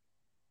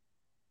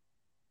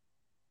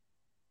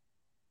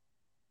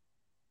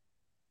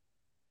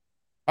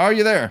 Are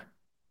you there?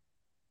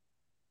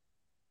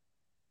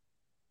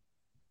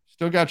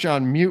 Still got you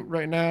on mute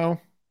right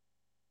now.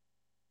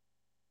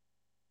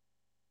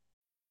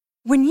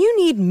 When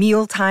you need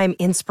mealtime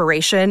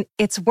inspiration,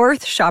 it's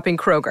worth shopping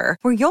Kroger,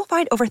 where you'll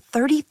find over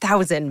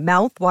 30,000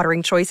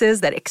 mouth-watering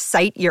choices that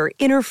excite your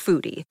inner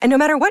foodie. And no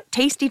matter what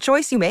tasty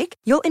choice you make,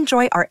 you'll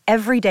enjoy our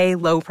everyday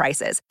low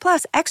prices,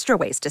 plus extra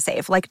ways to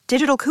save, like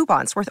digital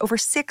coupons worth over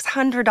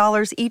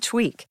 $600 each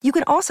week. You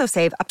can also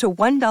save up to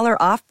 $1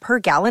 off per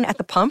gallon at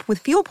the pump with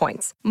fuel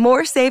points.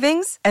 More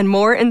savings and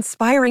more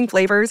inspiring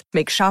flavors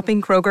make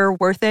shopping Kroger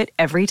worth it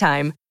every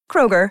time.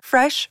 Kroger,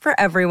 fresh for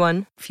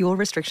everyone. Fuel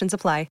restrictions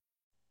apply.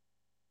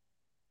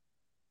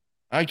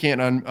 I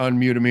can't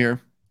unmute him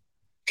here.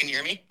 Can you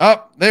hear me?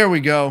 Oh, there we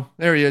go.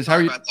 There he is. How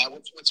are you? About that.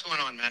 What's going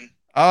on, man?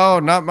 Oh,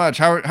 not much.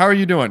 How are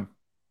you doing?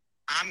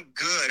 I'm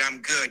good.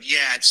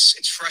 Yeah,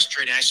 it's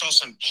frustrating. I saw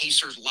some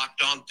Pacers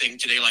locked on thing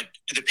today. Like,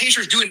 do the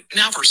Pacers do it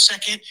now for a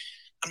second?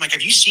 I'm like,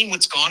 have you seen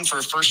what's gone for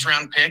a first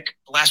round pick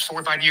the last 4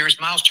 or 5 years?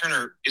 Miles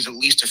Turner is at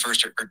least a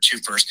first or two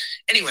first.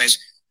 Anyways,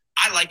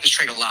 I like this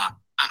trade a lot.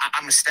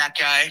 I'm a stat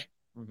guy.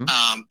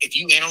 Mm-hmm. If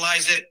you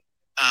analyze it,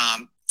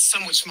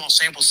 somewhat small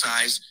sample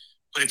size,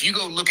 but if you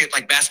go look at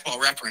like Basketball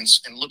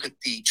Reference and look at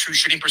the true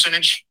shooting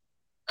percentage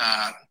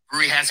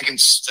Rui has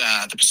against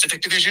the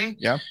Pacific Division,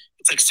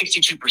 it's like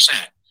 62%.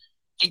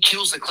 He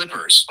kills the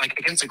Clippers. Like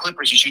against the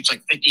Clippers, he shoots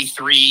like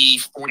 53,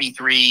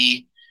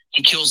 43.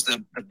 He kills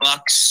the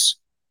Bucks.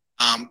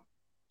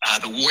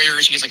 The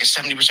Warriors, he gets like a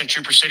 70%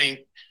 true percentage.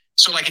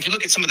 So like if you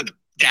look at some of the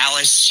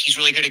Dallas, he's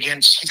really good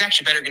against. He's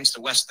actually better against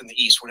the West than the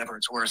East, whatever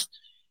it's worth.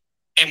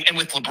 And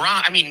with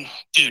LeBron, I mean,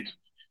 dude,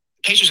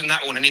 Pacers have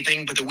not won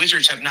anything, but the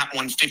Wizards have not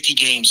won 50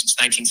 games since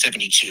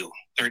 1972.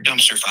 They're a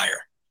dumpster fire,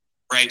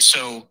 right?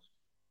 So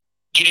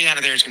getting out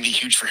of there is going to be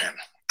huge for him.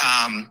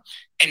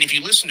 And if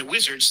you listen to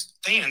Wizards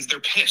fans,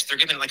 they're pissed. They're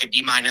giving it like a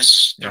D-.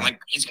 They're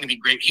like, he's going to be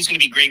great. He's going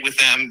to be great with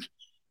them,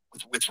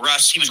 with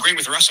Russ. He was great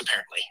with Russ,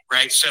 apparently,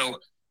 right? So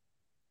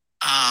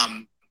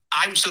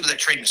I would still do that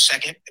trade in a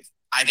second.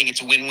 I think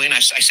it's a win-win. I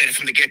said it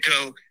from the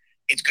get-go.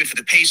 It's good for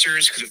the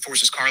Pacers because it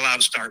forces Carlisle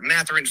to start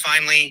Mathurin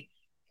finally,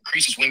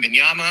 increases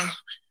Wembanyama.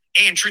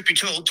 And truth be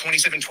told,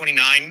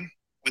 27-29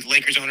 with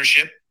Lakers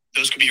ownership,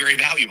 those could be very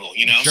valuable,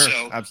 you know? Sure,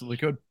 so absolutely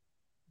could.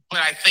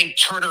 But I think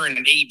Turner and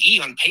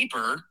AD on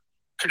paper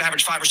could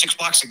average 5 or 6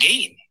 blocks a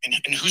game. And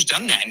who's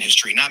done that in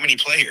history? Not many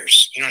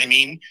players, you know what I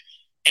mean?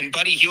 And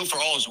Buddy Hield, for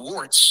all his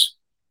warts,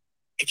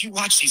 if you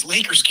watch these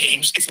Lakers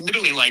games, it's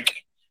literally like,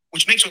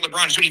 which makes what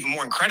LeBron's doing even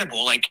more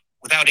incredible. Like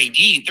without AD,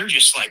 they're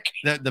just like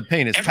the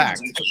paint is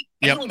packed.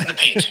 Everyone's in the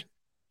paint.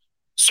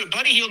 So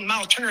Buddy Hield and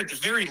Miles Turner, at the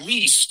very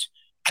least,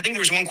 I think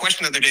there was one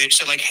question the other day that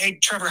said, like, hey,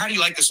 Trevor, how do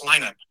you like this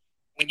lineup?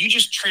 When you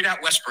just trade out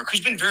Westbrook,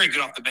 who's been very good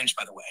off the bench,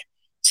 by the way.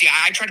 See,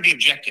 I try to be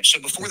objective. So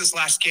before this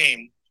last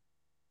game,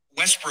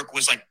 Westbrook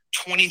was like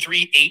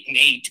 23, 8, and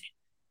 8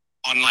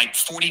 on like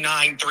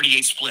 49,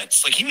 38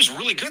 splits. Like he was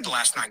really good the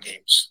last 9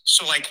 games.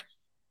 So like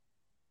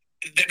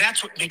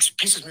that's what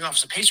pisses me off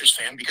as a Pacers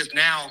fan, because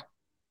now,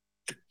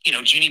 you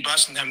know, Jeannie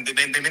Buss and them,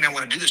 they may not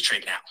want to do this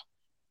trade now.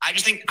 I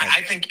just think,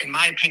 I think in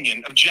my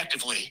opinion,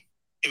 objectively,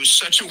 it was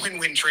such a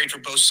win-win trade for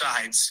both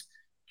sides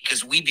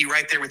because we'd be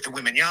right there with the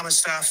Wembanyama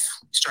stuff,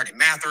 starting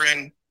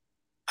Mathurin.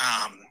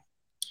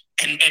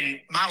 And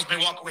Miles may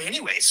walk away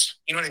anyways.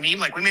 You know what I mean?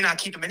 Like we may not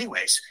keep him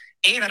anyways.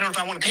 And I don't know if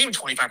I want to pay him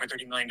 $25 or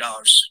 $30 million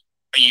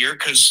a year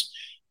because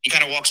he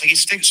kind of walks like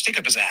he's stick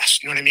up his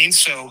ass. You know what I mean?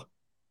 So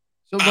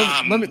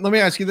let me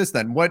ask you this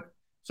then.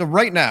 So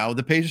right now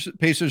the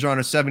Pacers are on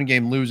a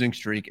 7-game losing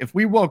streak. If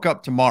we woke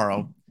up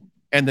tomorrow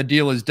and the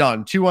deal is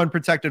done, 2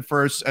 unprotected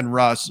firsts and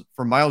Russ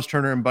for Miles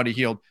Turner and Buddy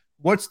Hield,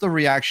 what's the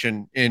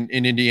reaction in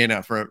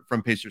Indiana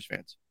from Pacers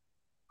fans?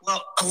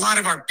 Well, a lot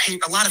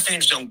of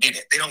fans don't get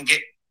it. They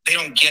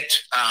don't get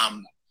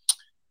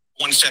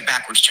one step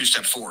backwards, 2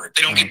 step forward.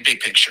 They don't get big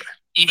picture.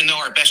 Even though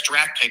our best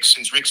draft picks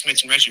since Rick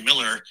Smits and Reggie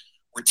Miller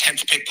were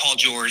 10th pick Paul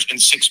George and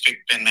 6th pick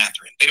Ben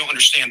Mathurin. They don't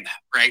understand that,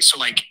 right? So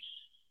like,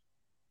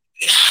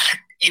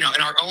 you know,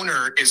 and our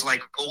owner is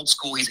like old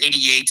school. He's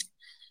 88.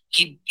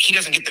 He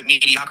doesn't get that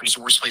mediocrity is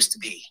the worst place to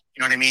be.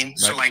 You know what I mean? Right.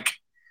 So like,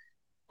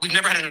 we've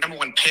never had a number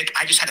 1 pick.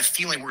 I just had a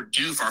feeling we're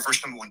due for our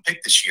first number 1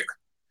 pick this year.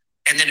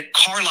 And then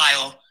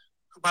Carlisle,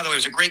 who by the way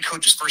was a great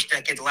coach his first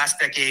decade, the last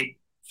decade,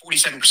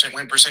 47%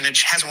 win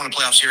percentage, hasn't won a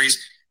playoff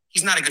series.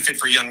 He's not a good fit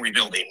for young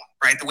rebuilding,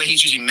 right? The way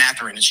he's using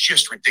Mathurin is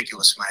just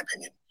ridiculous in my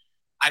opinion.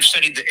 I've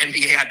studied the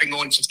NBA. I've been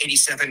going since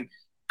 87.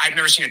 I've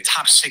never seen a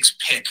top 6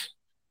 pick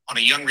on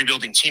a young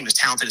rebuilding team as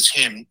talented as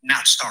him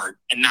not start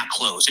and not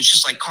close. It's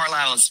just like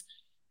Carlisle is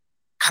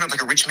kind of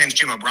like a rich man's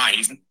Jim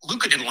O'Brien.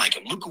 Luka didn't like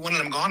him. Luka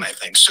wanted him gone, I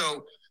think.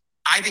 So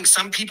I think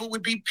some people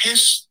would be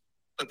pissed,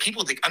 but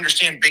people that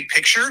understand big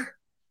picture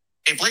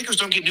if Lakers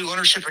don't get new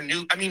ownership or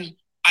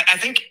I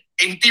think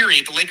in theory,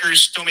 if the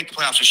Lakers don't make the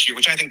playoffs this year,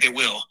 which I think they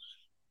will,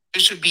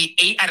 this would be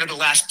 8 out of the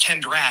last 10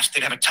 drafts.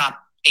 They'd have a top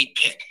 8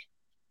 pick.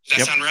 Does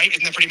that sound right?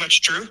 Isn't that pretty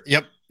much true?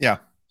 Yep. Yeah.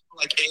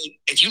 Like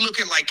if you look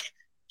at like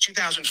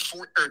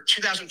 2004 or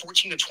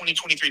 2014 to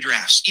 2023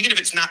 drafts, even if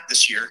it's not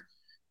this year,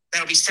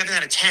 that'll be 7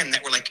 out of 10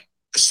 that were like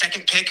the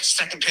second pick,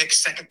 7th pick,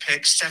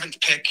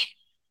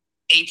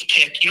 8th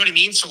pick. You know what I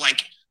mean? So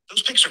like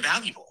those picks are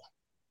valuable.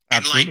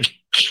 Absolutely. And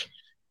like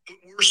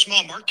we're a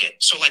small market,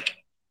 so like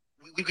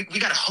we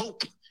got to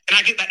hope. And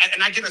I get that,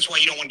 and I get that's why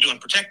you don't want to do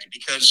unprotected,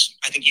 because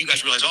I think you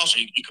guys realize also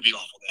you could be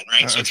awful then,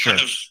 right? So it's sure.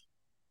 kind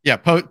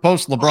of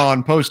post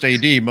LeBron, post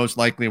AD, most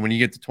likely when you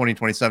get to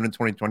 2027 and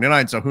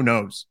 2029. So who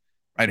knows,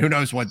 right? Who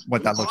knows what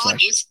that looks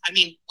like?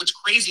 What's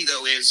crazy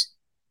though is,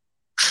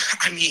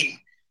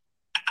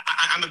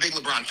 I'm a big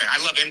LeBron fan. I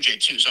love MJ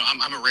too, so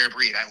I'm a rare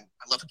breed. I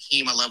love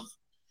Hakeem. I love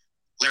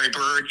Larry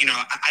Bird. You know,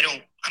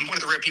 I'm one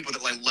of the rare people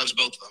that like loves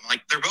both of them.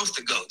 Like they're both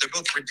the GOAT. They're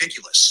both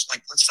ridiculous.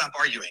 Like let's stop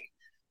arguing.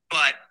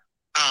 But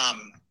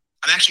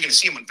I'm actually going to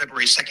see them on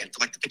February 2nd for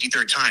like the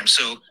 53rd time.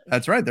 So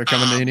that's right. They're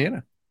coming to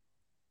Indiana.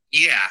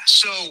 Yeah.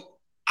 So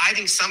I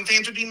think some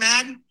fans would be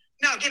mad.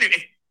 Now, again,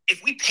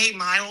 if we pay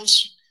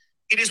Miles,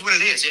 it is what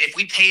it is. If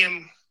we pay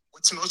him,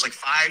 what's the most, like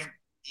 5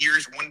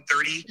 years,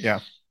 130? Yeah.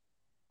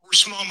 We're a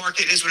small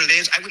market. It is what it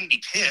is. I wouldn't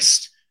be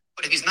pissed.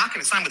 But if he's not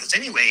going to sign with us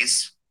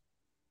anyways,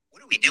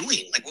 what are we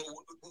doing? Like,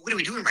 what are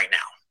we doing right now?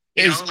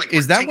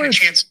 Is that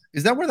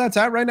where that's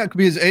at right now?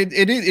 Because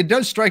it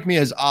does strike me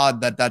as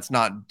odd that that's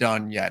not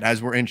done yet,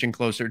 as we're inching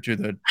closer to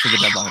the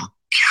deadline. God,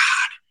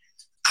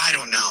 I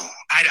don't know.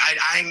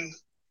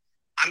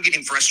 I'm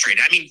getting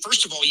frustrated. I mean,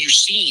 first of all, you've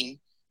seen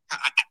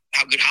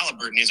how good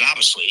Halliburton is.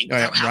 Obviously,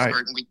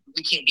 Halliburton,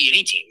 we can't beat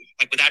any team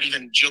like without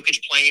even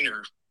Jokic playing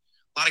or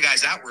a lot of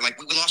guys out. We're like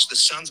we lost the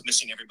Suns,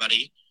 missing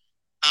everybody.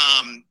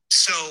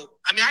 So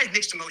I mean, I had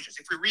mixed emotions.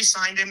 If we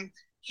re-signed him,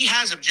 he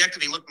has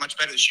objectively looked much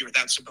better this year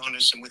without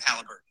Sabonis and with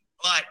Halliburton.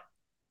 But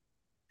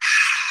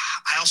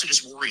I also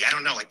just worry. I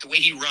don't know, like the way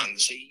he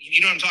runs.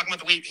 You know what I'm talking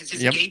about? The way his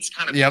gait's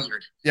kind of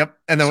weird. Yep.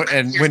 And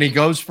when he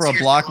goes for a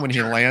block, when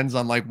he lands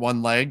on like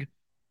one leg,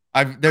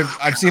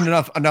 I've seen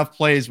enough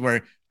plays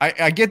where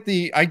I get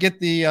the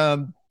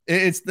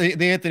it's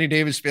the Anthony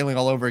Davis feeling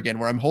all over again,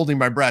 where I'm holding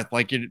my breath,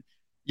 like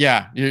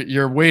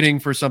you're waiting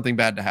for something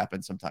bad to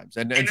happen sometimes,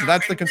 and so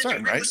that's the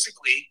concern, right?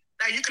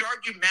 Now you could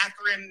argue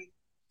Mathurin,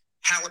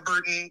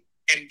 Halliburton,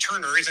 and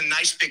Turner is a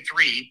nice big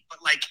three, but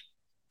like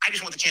I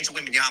just want the chance of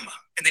Wembanyama,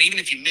 and then even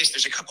if you miss,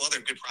 there's a couple other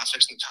good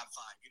prospects in the top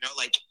 5. You know,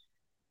 like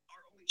our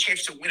only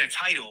chance to win a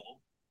title.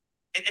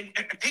 And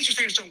Pacers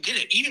fans don't get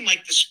it. Even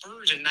like the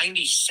Spurs in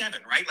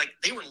 '97, right? Like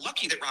they were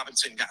lucky that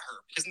Robinson got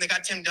hurt because then they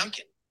got Tim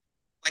Duncan.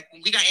 Like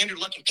when we got Andrew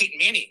Luck and Peyton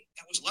Manning,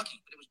 that was lucky,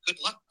 but it was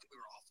good luck that we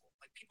were awful.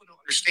 Like people don't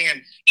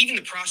understand even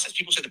the process.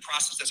 People say the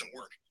process doesn't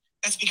work.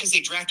 That's because they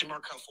drafted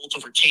Markelle Fultz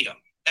over Tatum.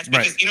 That's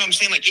because you know what I'm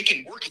saying. Like it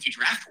can work if you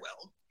draft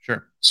well.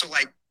 Sure. So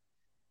like,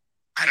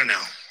 I don't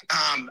know.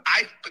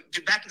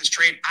 But back to this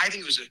trade, I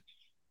think it was a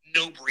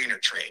no-brainer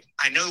trade.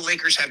 I know the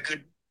Lakers have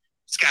good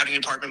scouting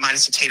department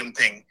minus the Tatum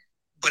thing.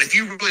 But if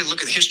you really look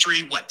at the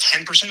history,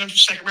 10% of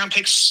second-round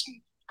picks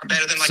are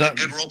better than a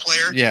good role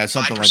player? Yeah,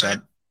 something 5%? Like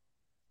that.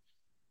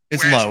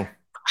 It's Whereas low.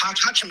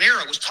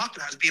 Hachimura was talked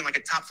about as being like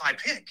a top 5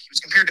 pick. He was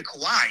compared to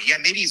Kawhi. Yeah,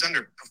 maybe he's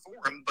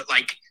underperformed, but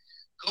like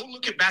go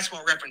look at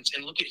Basketball Reference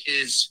and look at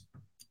his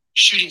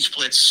shooting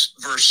splits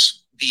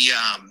versus the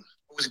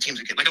what was the teams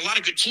against? Like a lot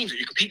of good teams that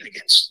you're competing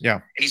against. Yeah.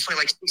 And he's played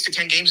like 6 to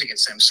 10 games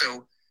against them.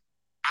 So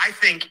I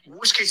think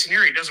worst case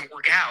scenario doesn't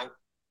work out.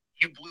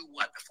 You blew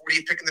the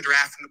 40th pick in the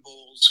draft from the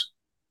Bulls,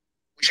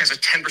 which has a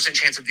 10%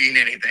 chance of doing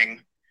anything.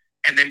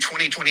 And then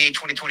 2028,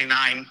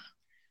 2029,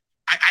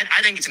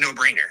 I think it's a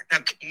no-brainer. Now,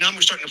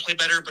 Num's starting to play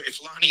better, but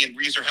if Lonnie and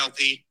Reeves are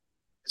healthy,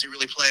 does he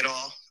really play at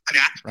all? I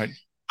mean,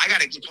 I got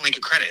to give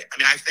Pelinka credit. I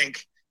mean, I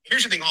think,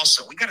 here's the thing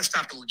also, we got to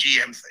stop the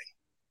GM thing.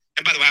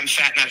 And by the way, I'm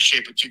fat and out of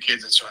shape with 2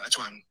 kids, and so that's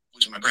why I'm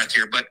losing my breath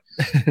here. But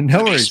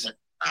no worries. And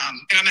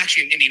I'm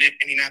actually in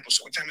Indianapolis,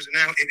 so what time is it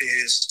now? It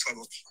is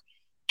 12:04.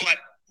 But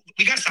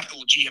we got to stop the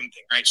GM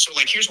thing, right? So,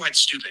 like, here's why it's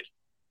stupid.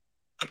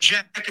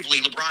 Objectively,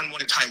 LeBron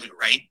wanted Ty Lue,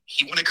 right?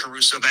 He wanted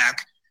Caruso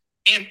back.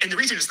 And the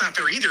reason it's not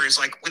fair either is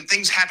like when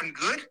things happen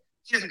good,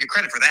 he doesn't get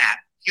credit for that.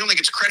 He only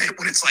gets credit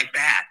when it's like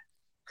bad.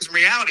 Because in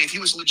reality, if he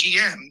was the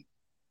GM,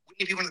 wouldn't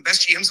he be one of the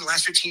best GMs in the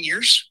last 15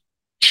 years?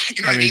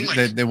 You know what I mean?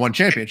 Like, they won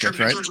championships,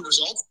 right?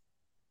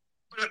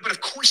 But of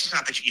course he's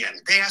not the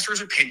GM. They asked for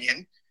his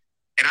opinion.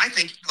 And I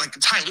think like the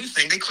Ty Lue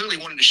thing, they clearly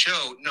wanted to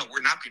show, no,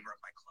 we're not being run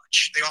by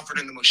Clutch. They offered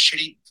him the most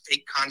shitty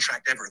fake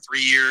contract ever,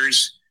 3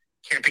 years,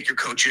 can't pick your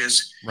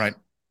coaches. Right.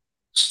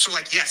 So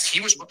like, yes,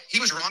 he was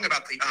wrong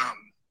about the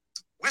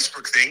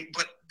Westbrook thing,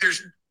 but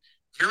there's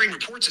varying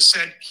reports that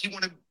said he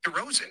wanted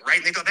DeRozan, right?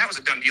 And they thought that was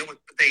a done deal, but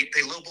they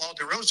lowballed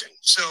DeRozan.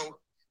 So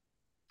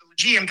the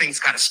GM thing's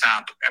got to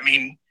stop. I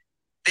mean,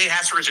 they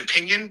asked for his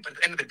opinion, but at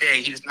the end of the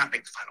day, he does not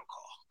make the final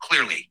call,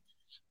 clearly.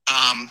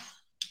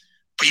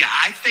 But yeah,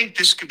 I think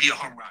this could be a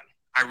home run.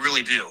 I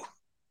really do.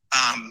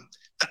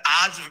 The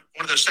odds of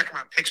one of those second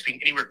round picks being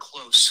anywhere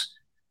close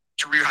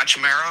to Rui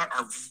Hachimura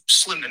are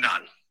slim to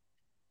none.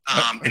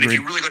 And if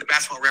you really go to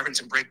Basketball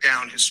Reference and break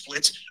down his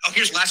splits,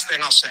 here's the last thing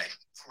I'll say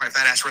before my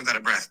fat ass runs out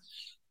of breath.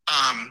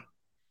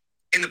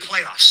 In the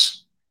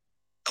playoffs,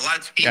 a lot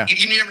of you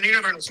never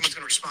know someone's going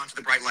to respond to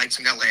the bright lights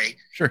in LA.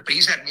 Sure, but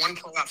he's had one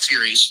playoff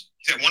series.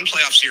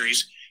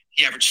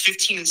 He averaged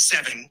 15 and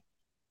 7.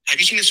 Have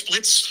you seen his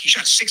splits? He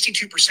shot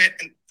 62%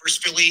 versus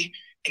Philly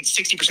and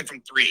 60%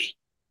 from three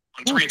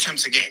on 3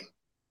 attempts a game.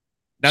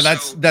 Now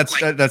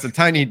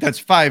that's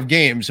 5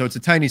 games, so it's a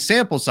tiny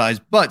sample size,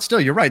 but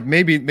still, you're right.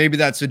 Maybe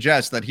that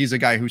suggests that he's a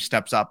guy who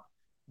steps up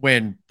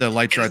when the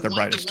lights are at their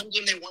brightest. The one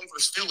game they won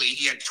versus Philly,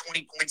 he had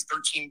 20 points,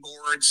 13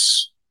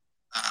 boards,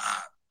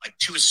 like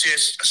 2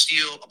 assists, a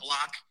steal, a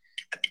block.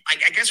 I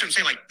guess what I'm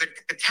saying, like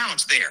the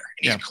talent's there,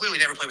 and he's clearly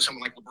never played with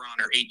someone like LeBron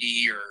or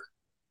AD, or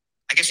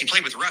I guess he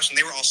played with Russ, and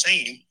they were all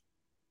saying,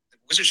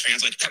 Wizards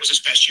fans, like that was his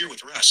best year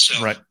with Russ.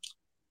 So, right.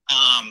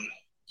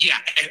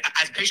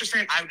 As a Pacers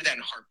fan, I would do that in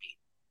a heartbeat.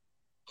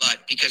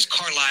 But because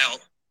Carlisle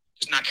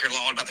does not care at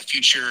all about the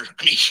future,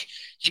 I mean,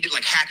 he did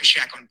like hack a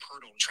shack on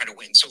Pirtle and try to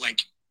win. So, like,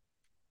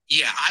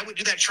 yeah, I would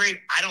do that trade.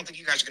 I don't think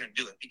you guys are going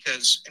to do it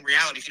because in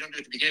reality, if you don't do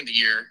it at the beginning of the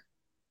year,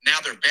 now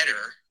they're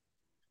better.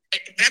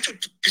 That's what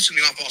pisses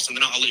me off also, and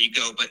then I'll let you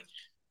go. But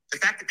the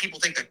fact that people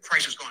think that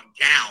price has gone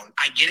down,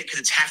 I get it because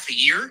it's half the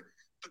year.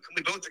 But can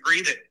we both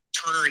agree that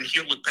Turner and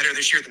Hield look better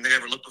this year than they've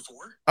ever looked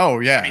before? Oh,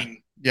 yeah. I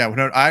mean,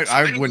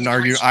 I wouldn't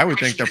argue. I would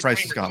think their price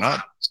has gone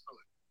up.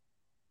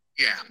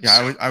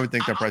 Yeah, I would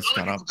think their price has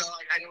gone up.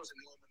 I know it's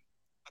annoying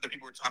when other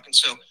people were talking,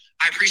 so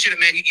I appreciate it,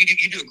 man.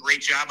 You do a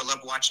great job. I love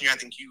watching you. I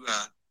think you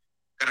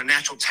got a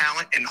natural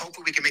talent, and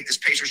hopefully we can make this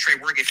Pacers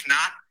trade work. If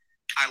not,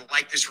 I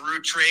like this Rui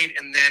trade,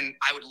 and then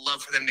I would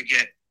love for them to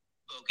get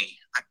Bogey.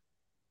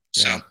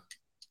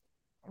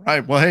 All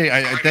right. Well, hey,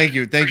 I thank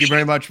you. Thank you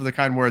very much for the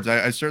kind words.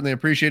 I certainly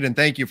appreciate it, and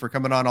thank you for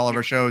coming on all of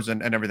our shows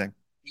and everything.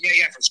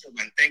 Yeah, for sure,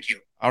 man. Thank you.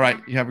 All right.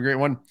 You have a great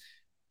one.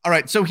 All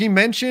right. So he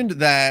mentioned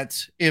that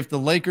if the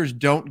Lakers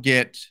don't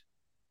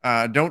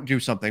do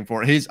something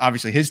for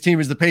obviously his team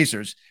is the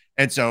Pacers.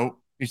 And so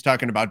he's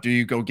talking about, do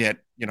you go get,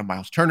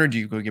 Miles Turner? Do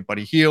you go get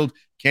Buddy Hield?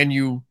 Can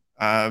you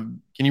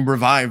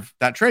revive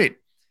that trade?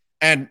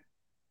 And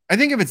I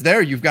think if it's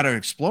there, you've got to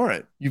explore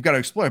it.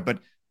 But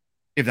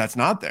if that's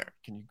not there,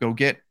 can you go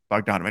get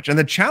Bogdanovich? And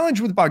the challenge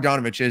with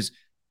Bogdanovich is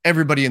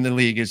everybody in the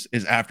league is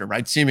after,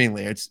 right?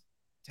 Seemingly it's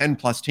 10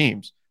 plus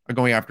teams are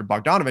going after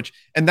Bogdanovich.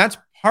 And that's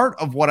part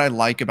of what I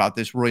like about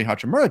this Rui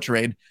Hachimura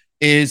trade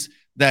is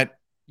that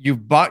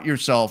you've bought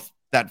yourself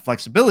that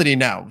flexibility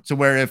now to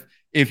where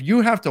if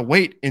you have to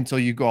wait until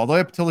you go all the way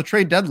up till the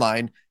trade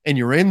deadline and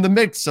you're in the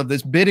mix of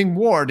this bidding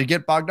war to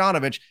get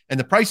Bogdanovich and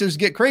the prices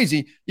get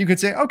crazy, you could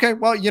say, okay,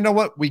 well, you know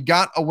what? We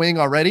got a wing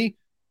already.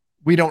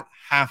 We don't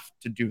have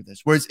to do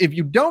this. Whereas if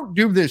you don't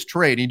do this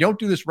trade, you don't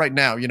do this right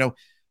now,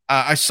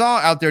 I saw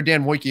out there,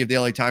 Dan Wojcicki of the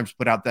LA Times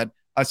put out that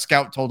a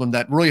scout told him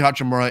that Rui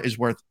Hachimura is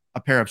worth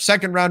a pair of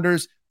second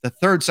rounders. The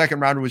third second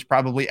rounder was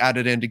probably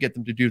added in to get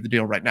them to do the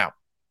deal right now.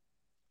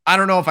 I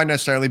don't know if I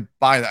necessarily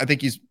buy that. I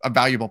think he's a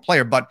valuable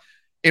player, but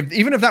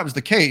even if that was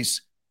the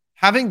case,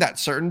 having that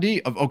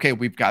certainty of, okay,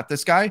 we've got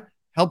this guy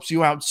helps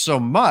you out so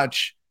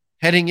much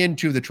heading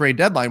into the trade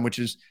deadline, which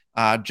is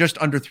just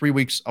under 3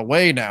 weeks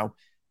away now.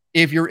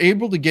 If you're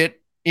able to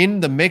get in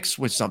the mix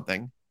with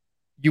something,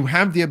 you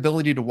have the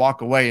ability to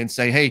walk away and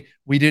say, hey,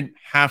 we didn't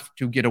have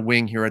to get a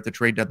wing here at the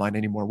trade deadline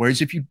anymore.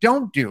 Whereas if you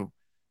don't do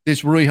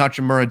this Rui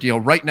Hachimura deal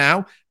right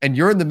now, and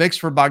you're in the mix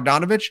for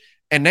Bogdanovich,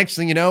 and next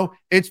thing you know,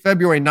 it's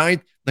February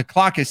 9th, the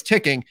clock is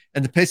ticking,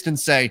 and the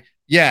Pistons say,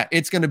 yeah,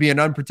 it's going to be an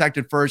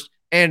unprotected first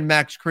and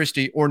Max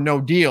Christie or no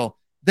deal,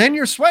 then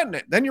you're sweating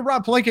it. Then you're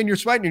Rob Pelinka and you're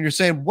sweating and you're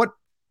saying, what?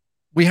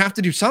 We have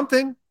to do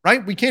something,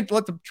 right? We can't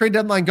let the trade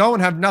deadline go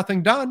and have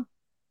nothing done.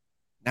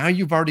 Now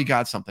you've already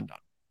got something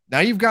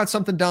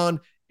done.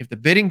 If the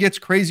bidding gets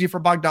crazy for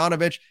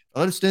Bogdanovich,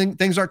 other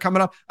things aren't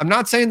coming up. I'm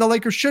not saying the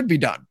Lakers should be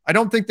done. I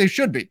don't think they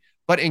should be.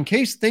 But in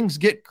case things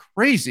get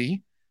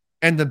crazy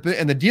and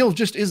the deal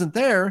just isn't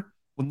there,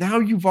 well, now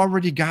you've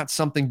already got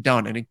something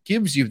done. And it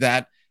gives you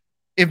that,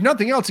 if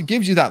nothing else, it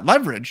gives you that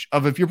leverage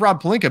of, if you're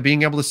Rob Pelinka,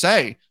 being able to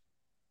say,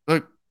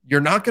 look, you're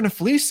not going to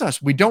fleece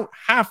us. We don't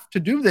have to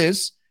do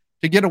this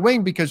to get a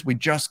wing because we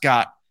just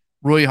got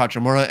Rui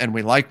Hachimura and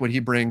we like what he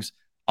brings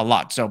a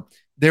lot. So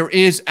there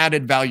is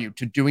added value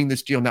to doing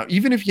this deal now,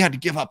 even if you had to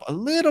give up a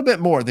little bit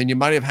more than you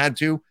might have had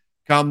to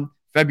come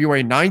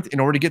February 9th in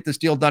order to get this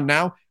deal done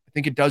now. I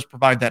think it does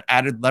provide that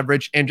added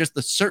leverage and just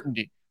the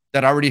certainty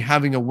that already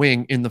having a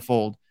wing in the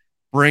fold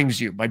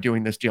brings you by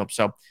doing this deal.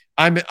 So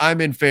I'm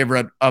in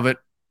favor of it.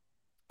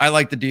 I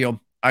like the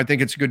deal. I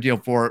think it's a good deal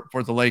for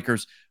the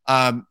Lakers.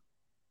 And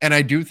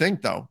I do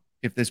think, though,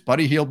 if this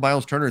Buddy Hield,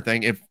 Miles Turner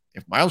thing, if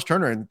Miles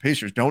Turner and the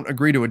Pacers don't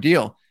agree to a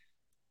deal,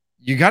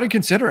 you got to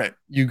consider it.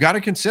 You got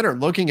to consider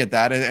looking at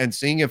that and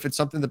seeing if it's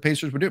something the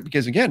Pacers would do.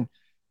 Because, again,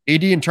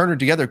 AD and Turner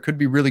together could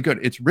be really good.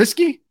 It's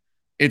risky.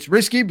 It's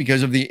risky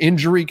because of the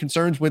injury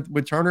concerns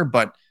with Turner,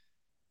 but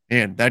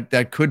man,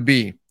 that could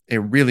be a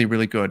really,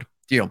 really good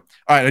deal.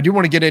 All right, I do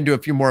want to get into a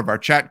few more of our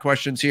chat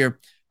questions here.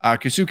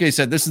 Kasuke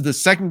said, this is the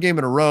second game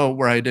in a row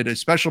where I did a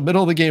special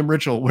middle of the game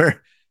ritual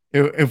where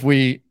if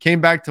we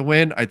came back to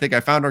win, I think I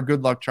found our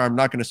good luck charm.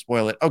 Not going to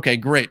spoil it. Okay,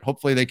 great.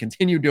 Hopefully they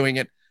continue doing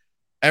it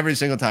every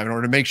single time in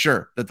order to make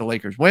sure that the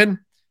Lakers win.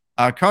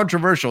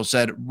 Controversial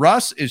said,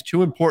 Russ is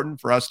too important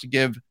for us to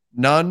give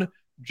Nunn,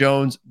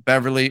 Jones,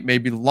 Beverly,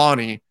 maybe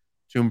Lonnie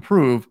to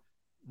improve.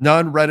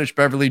 Nunn, Reddish,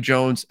 Beverly,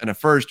 Jones, and a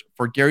first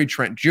for Gary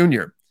Trent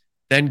Jr.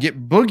 Then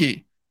get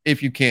Boogie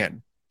if you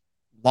can.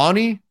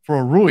 Lonnie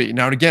for Rui.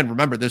 Now, and again,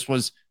 remember, this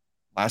was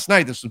last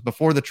night. This was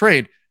before the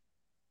trade.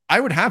 I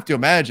would have to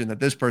imagine that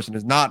this person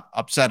is not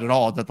upset at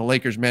all that the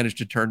Lakers managed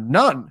to turn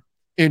Nunn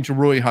into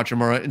Rui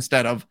Hachimura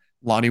instead of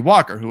Lonnie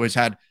Walker, who has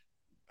had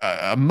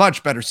a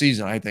much better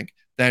season, I think,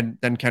 than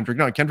Kendrick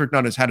Nunn. Kendrick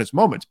Nunn has had his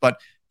moments, but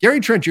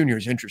Gary Trent Jr.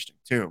 is interesting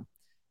too.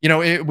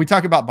 We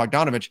talk about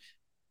Bogdanovich.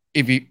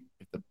 If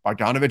the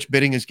Bogdanovich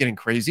bidding is getting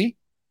crazy,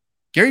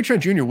 Gary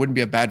Trent Jr. wouldn't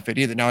be a bad fit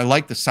either. Now, I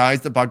like the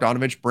size that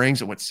Bogdanovich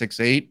brings at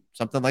 6'8",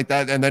 something like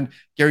that. And then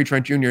Gary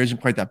Trent Jr.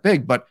 isn't quite that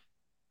big, but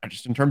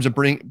just in terms of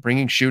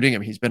bringing shooting, I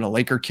mean, he's been a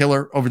Laker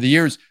killer over the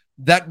years.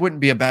 That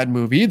wouldn't be a bad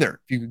move either.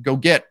 If you could go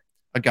get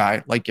a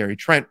guy like Gary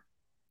Trent.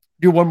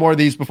 Do one more of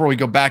these before we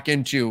go back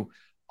into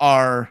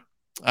our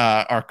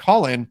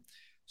call-in.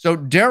 So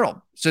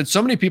Daryl said,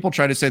 so many people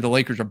try to say the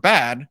Lakers are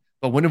bad,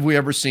 but when have we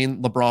ever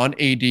seen LeBron,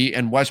 AD,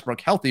 and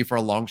Westbrook healthy for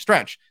a long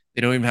stretch?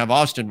 They don't even have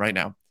Austin right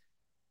now.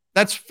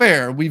 That's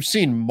fair. We've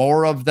seen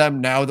more of them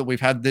now that we've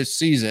had this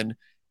season,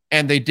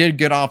 and they did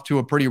get off to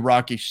a pretty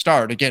rocky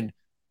start. Again,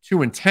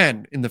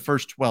 2-10 in the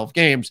first 12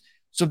 games.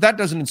 So that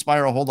doesn't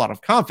inspire a whole lot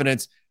of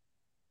confidence.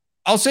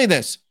 I'll say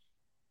this.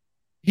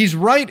 He's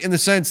right in the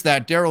sense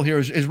that Daryl here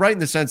is right in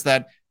the sense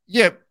that,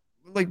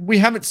 we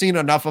haven't seen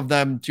enough of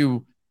them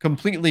to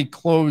completely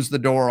close the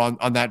door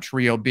on that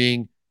trio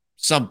being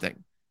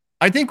something.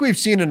 I think we've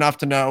seen enough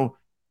to know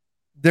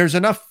there's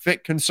enough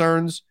fit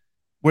concerns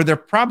where they're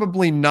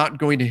probably not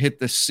going to hit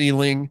the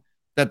ceiling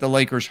that the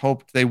Lakers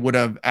hoped they would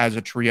have as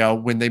a trio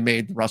when they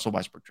made the Russell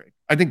Westbrook trade.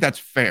 I think that's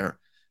fair,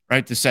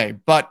 right, to say.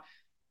 But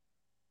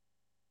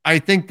I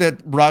think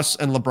that Russ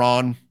and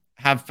LeBron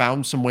have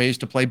found some ways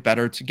to play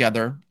better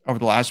together over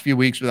the last few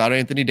weeks without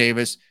Anthony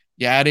Davis.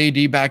 You add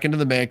AD back into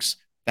the mix.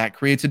 That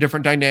creates a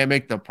different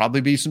dynamic. There'll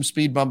probably be some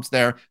speed bumps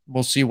there.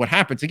 We'll see what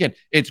happens. Again,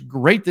 it's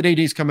great that AD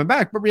is coming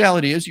back, but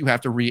reality is you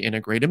have to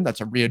reintegrate him.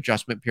 That's a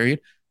readjustment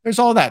period. There's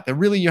all that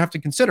really you have to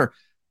consider.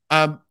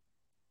 I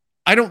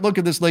don't look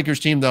at this Lakers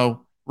team,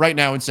 though, right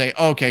now and say,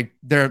 okay,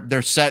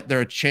 they're set.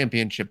 They're a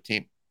championship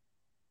team.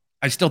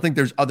 I still think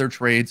there's other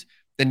trades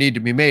that need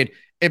to be made.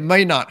 It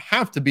may not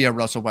have to be a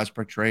Russell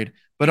Westbrook trade,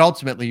 but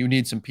ultimately you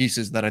need some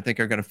pieces that I think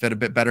are going to fit a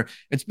bit better.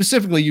 And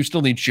specifically, you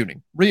still need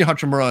shooting. Rui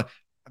Hachimura,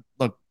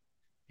 look,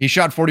 he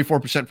shot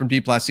 44% from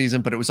deep last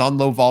season, but it was on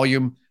low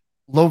volume.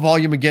 Low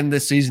volume again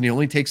this season. He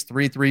only takes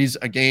 3 threes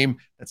a game.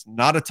 That's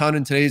not a ton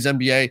in today's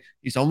NBA.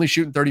 He's only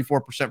shooting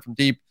 34% from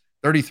deep,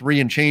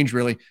 33 and change,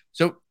 really.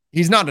 So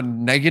he's not a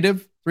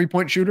negative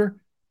three-point shooter,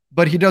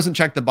 but he doesn't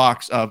check the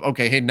box of,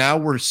 okay, hey, now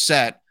we're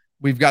set.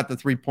 We've got the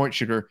three-point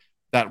shooter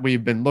that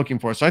we've been looking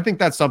for. So I think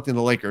that's something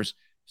the Lakers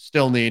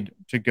still need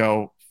to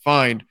go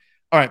find.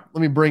 All right,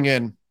 let me bring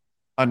in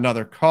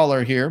another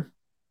caller here.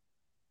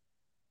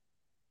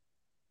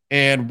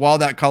 And while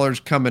that caller's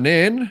coming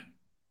in,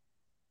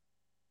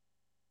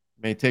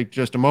 may take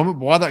just a moment,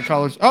 but while that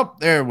caller's, oh,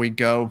 there we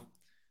go.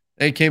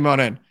 They came on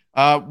in.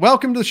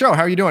 Welcome to the show.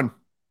 How are you doing?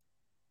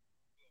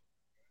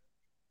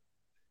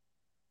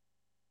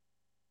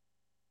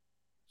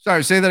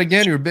 Sorry, say that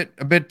again. You're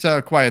a bit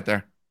quiet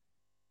there.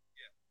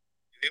 Yeah.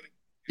 You hear me?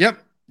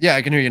 Yep. Yeah,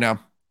 I can hear you now.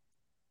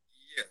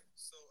 Yeah.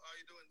 So how are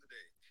you doing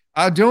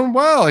today? Doing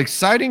well.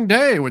 Exciting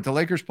day with the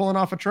Lakers pulling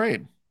off a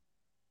trade.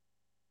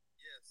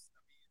 Yes.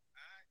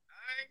 I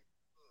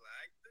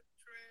like the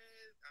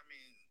trade.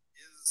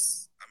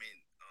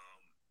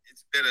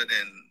 It's better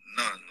than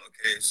none.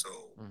 Okay. So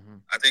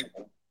I think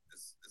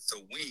it's a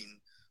win,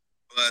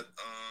 but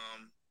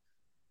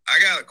I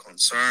got a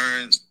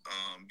concern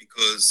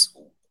because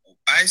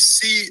I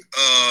see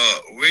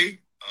Ray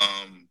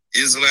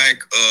is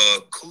like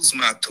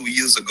Kuzma 2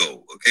 years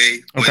ago, okay?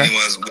 When he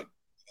was with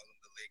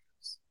the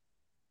Lakers.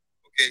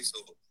 Okay, so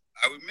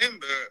I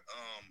remember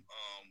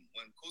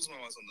when Kuzma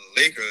was on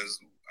the Lakers,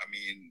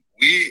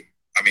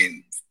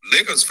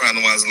 Lakers fan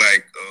was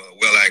like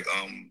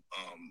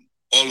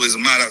always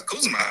mad at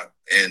Kuzma,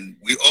 and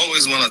we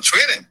always want to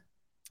trade him.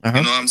 You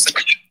know what I'm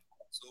saying?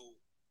 So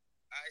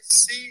I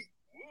see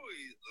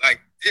Rui like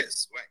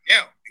this right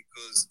now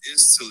because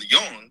he's still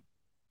young,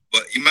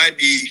 but he might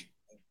be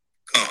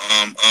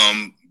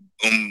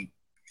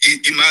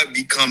he might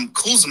become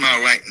Kuzma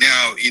right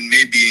now in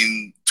maybe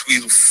in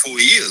 3 to 4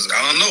 years.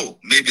 I don't know,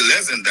 maybe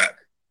less than that.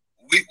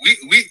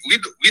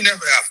 We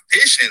never have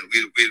patience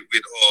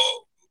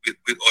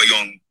with our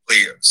young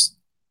players,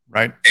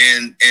 right?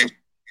 And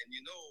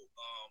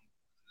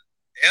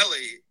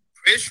LA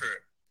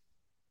pressure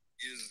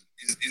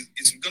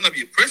is gonna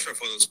be a pressure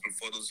for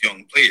those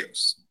young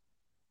players.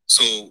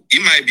 So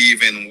it might be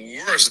even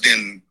worse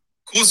than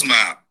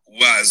Kuzma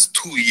was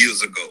 2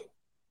 years ago.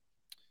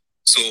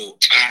 So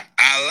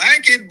I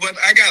like it, but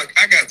I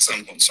got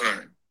some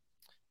concern.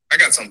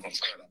 About it.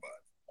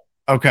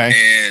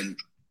 Okay.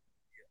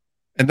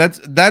 And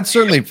that's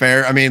certainly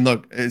fair. I mean,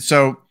 look,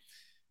 so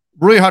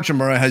Rui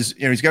Hachimura has,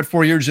 he's got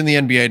 4 years in the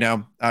NBA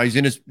now. He's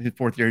in his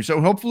fourth year. So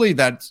hopefully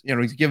that's,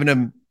 he's given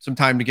him some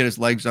time to get his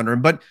legs under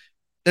him. But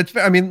that's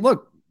fair. I mean,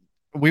 look,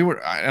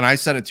 and I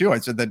said it too. I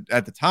said that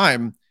at the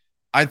time,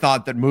 I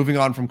thought that moving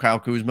on from Kyle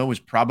Kuzma was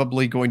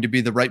probably going to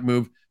be the right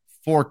move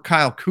for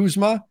Kyle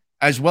Kuzma,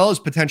 as well as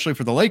potentially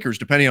for the Lakers,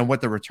 depending on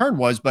what the return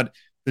was. But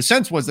the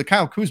sense was that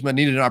Kyle Kuzma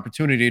needed an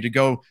opportunity to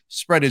go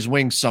spread his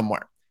wings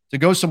somewhere, to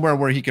go somewhere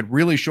where he could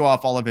really show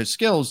off all of his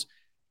skills.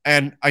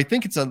 And I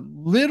think it's a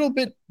little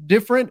bit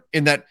different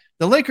in that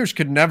the Lakers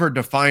could never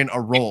define a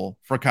role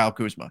for Kyle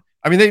Kuzma.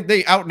 I mean,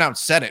 they out and out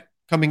said it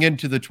coming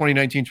into the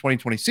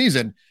 2019-2020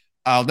 season.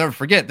 I'll never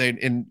forget that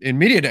in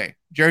media day,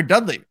 Jared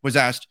Dudley was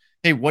asked,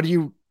 "Hey, what do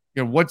you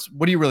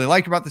really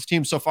like about this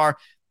team so far?"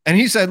 And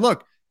he said,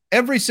 "Look,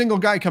 every single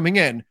guy coming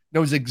in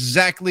knows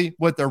exactly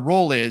what their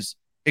role is,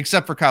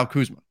 except for Kyle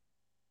Kuzma."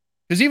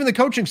 Because even the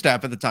coaching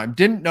staff at the time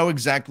didn't know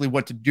exactly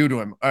what to do to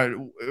him.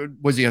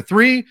 Was he a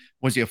 3?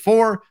 Was he a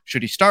 4?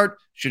 Should he start?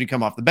 Should he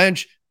come off the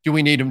bench? Do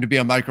we need him to be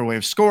a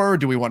microwave scorer?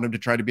 Do we want him to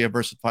try to be a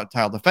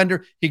versatile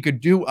defender? He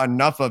could do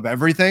enough of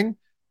everything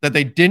that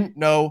they didn't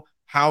know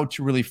how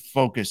to really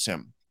focus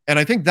him. And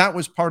I think that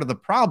was part of the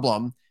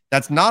problem.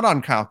 That's not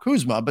on Kyle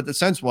Kuzma, but the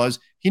sense was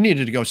he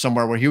needed to go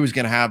somewhere where he was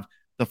going to have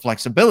the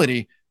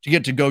flexibility to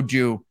get to go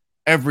do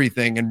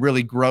everything and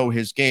really grow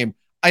his game.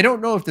 I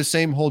don't know if the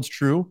same holds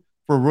true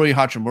for Rui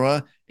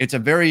Hachimura. It's a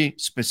very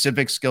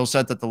specific skill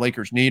set that the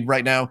Lakers need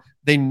right now.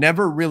 They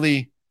never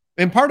really,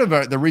 and part of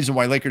the reason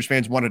why Lakers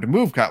fans wanted to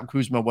move Kyle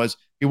Kuzma was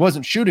he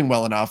wasn't shooting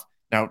well enough.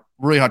 Now,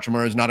 Rui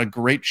Hachimura is not a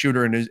great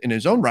shooter in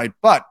his own right,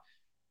 but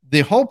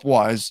the hope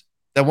was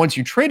that once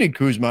you traded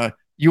Kuzma,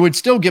 you would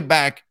still get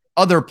back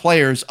other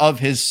players of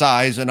his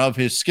size and of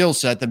his skill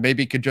set that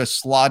maybe could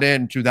just slot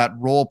into that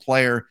role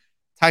player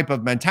type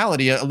of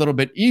mentality a little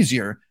bit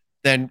easier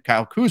than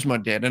Kyle Kuzma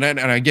did. And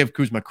I give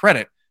Kuzma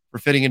credit for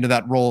fitting into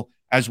that role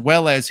as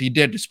well as he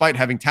did, despite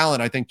having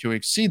talent, I think, to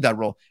exceed that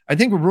role. I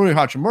think with Rui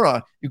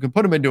Hachimura, you can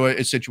put him into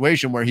a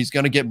situation where he's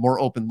going to get more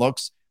open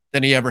looks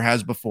than he ever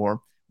has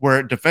before,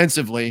 where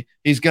defensively,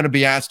 he's going to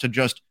be asked to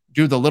just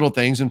do the little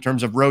things in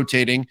terms of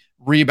rotating,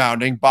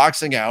 rebounding,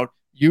 boxing out,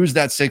 use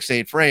that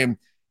 6'8" frame.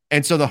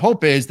 And so the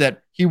hope is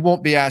that he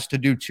won't be asked to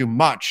do too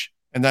much,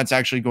 and that's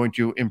actually going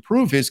to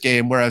improve his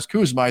game, whereas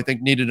Kuzma, I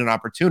think, needed an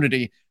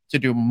opportunity to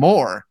do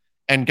more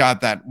and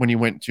got that when he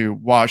went to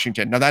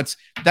Washington. Now,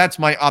 that's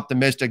my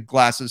optimistic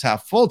glasses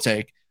half full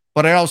take,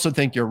 but I also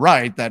think you're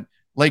right that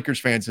Lakers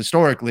fans,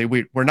 historically,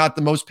 we're not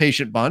the most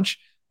patient bunch,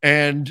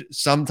 and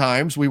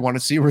sometimes we want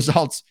to see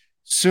results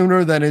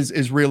sooner than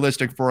is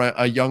realistic for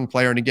a young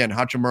player. And again,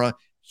 Hachimura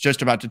is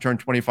just about to turn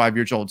 25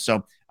 years old.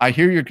 So I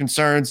hear your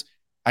concerns.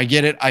 I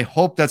get it. I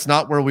hope that's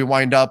not where we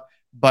wind up,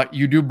 but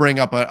you do bring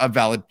up a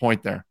valid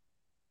point there.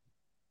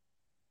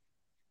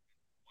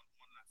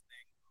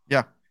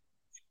 Yeah.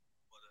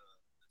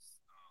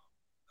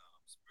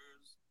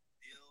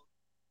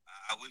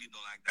 I really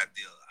don't like that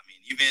deal. I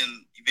mean,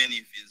 even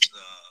if it's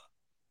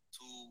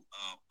to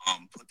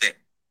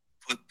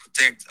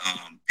protect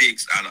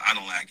picks, I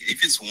don't like it.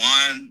 If it's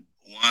one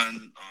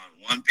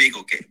pick,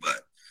 okay,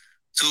 but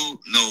 2,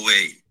 no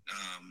way.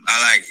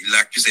 I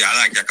like you say,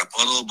 I like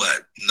Jacopoto,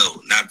 but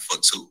no, not for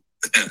 2.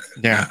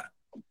 Yeah,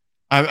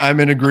 I'm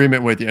in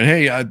agreement with you. And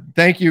hey,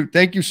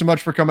 thank you so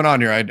much for coming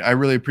on here. I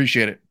really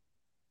appreciate it.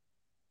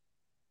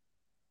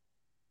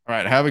 All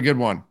right, have a good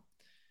one.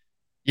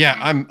 Yeah,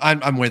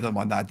 I'm with him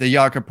on that. The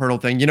Jakob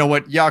Poeltl thing. You know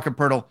what, Jakob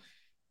Poeltl,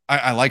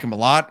 I like him a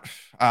lot,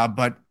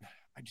 but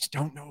I just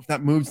don't know if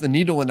that moves the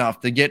needle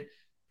enough to get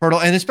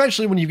Poeltl, and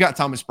especially when you've got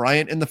Thomas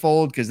Bryant in the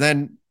fold, because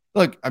then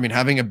look, I mean,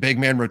 having a big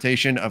man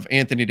rotation of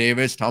Anthony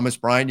Davis, Thomas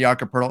Bryant,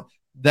 Jakob Poeltl,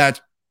 that's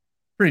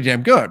pretty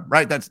damn good,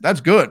 right?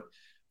 That's good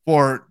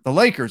for the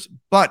Lakers,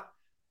 but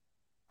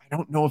I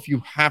don't know if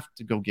you have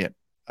to go get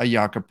a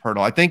Jakob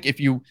Poeltl. I think if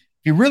you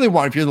really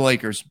want, if you're the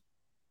Lakers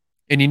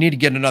and you need to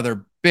get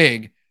another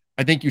big,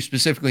 I think you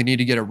specifically need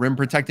to get a rim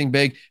protecting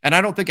big. And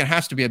I don't think it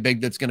has to be a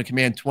big that's going to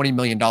command $20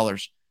 million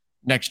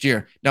next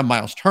year. Now,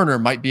 Miles Turner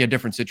might be a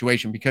different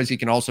situation because he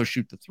can also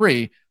shoot the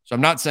 3. So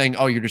I'm not saying,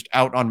 oh, you're just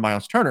out on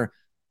Miles Turner.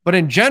 But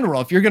in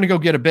general, if you're going to go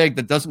get a big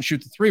that doesn't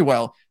shoot the 3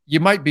 well, you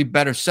might be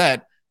better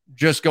set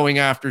just going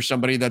after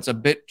somebody that's a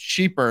bit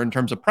cheaper in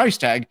terms of price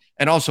tag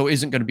and also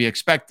isn't going to be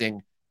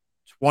expecting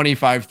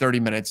 25, 30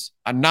 minutes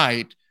a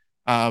night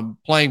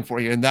playing for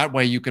you. And that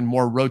way you can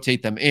more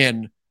rotate them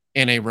in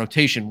a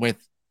rotation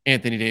with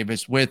Anthony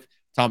Davis, with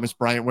Thomas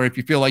Bryant, where if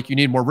you feel like you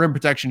need more rim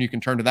protection, you can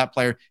turn to that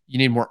player. You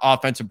need more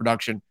offensive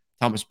production,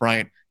 Thomas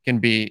Bryant can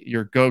be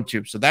your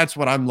go-to. So that's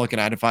what I'm looking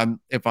at if I'm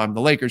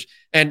the Lakers.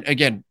 And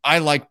again, I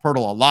like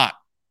Poeltl a lot,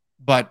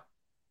 but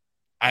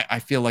I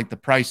feel like the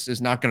price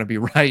is not going to be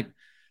right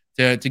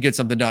to get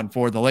something done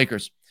for the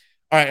Lakers.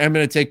 All right, I'm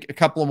going to take a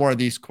couple more of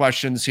these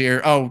questions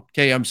here. Oh,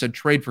 KM said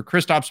trade for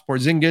Kristaps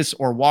Porzingis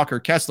or Walker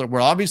Kessler.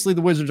 Well, obviously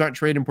the Wizards aren't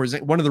trading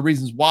Porzingis. One of the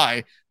reasons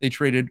why they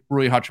traded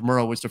Rui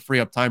Hachimura was to free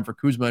up time for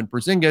Kuzma and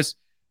Porzingis.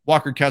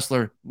 Walker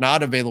Kessler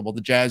not available.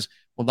 The Jazz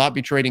will not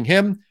be trading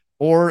him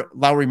or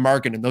Lauri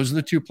Markkanen. Those are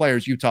the two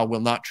players Utah will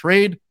not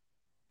trade.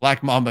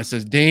 Black Mamba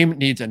says Dame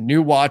needs a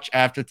new watch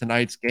after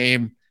tonight's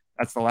game.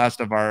 That's the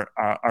last of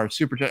our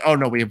super chat. Oh,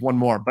 no, we have one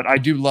more. But I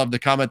do love the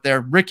comment there.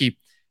 Ricky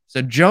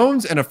said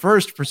Jones and a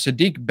first for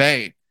Sadiq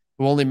Bey,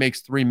 who only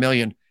makes $3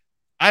 million.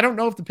 I don't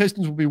know if the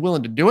Pistons will be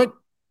willing to do it.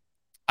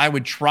 I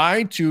would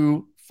try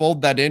to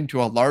fold that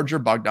into a larger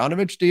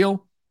Bogdanovich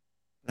deal.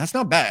 That's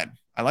not bad.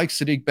 I like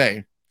Sadiq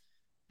Bey.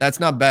 That's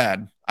not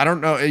bad. I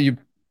don't know.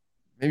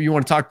 Maybe you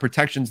want to talk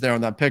protections there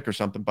on that pick or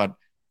something, but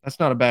that's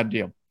not a bad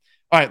deal.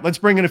 All right, let's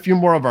bring in a few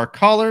more of our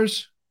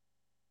callers.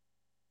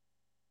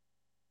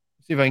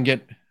 See if I can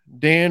get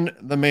Dan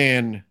the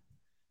Man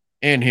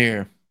in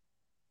here.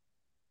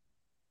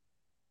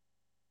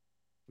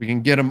 We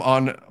can get him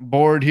on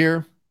board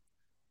here.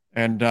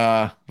 And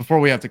before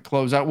we have to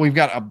close out, we've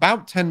got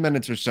about 10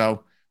 minutes or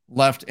so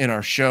left in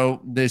our show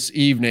this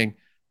evening.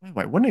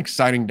 Wait, what an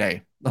exciting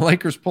day. The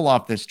Lakers pull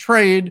off this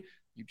trade.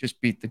 You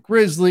just beat the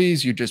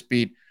Grizzlies. You just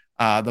beat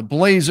the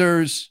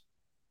Blazers.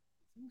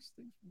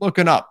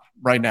 Looking up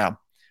right now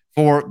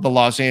for the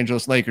Los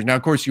Angeles Lakers. Now,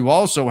 of course, you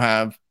also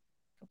have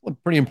a couple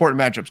of pretty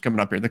important matchups coming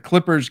up here. The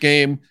Clippers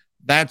game,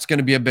 that's going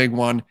to be a big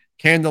one.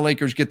 Can the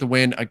Lakers get the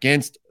win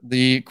against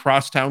the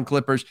crosstown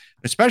Clippers?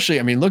 Especially,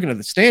 I mean, looking at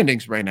the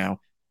standings right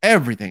now,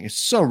 everything is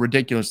so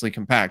ridiculously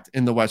compact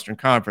in the Western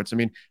Conference. I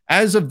mean,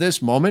 as of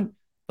this moment,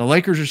 the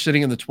Lakers are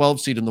sitting in the 12th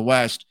seed in the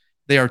West.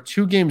 They are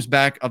 2 games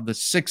back of the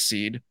 6th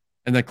seed,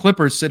 and the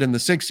Clippers sit in the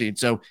 6th seed.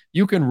 So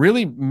you can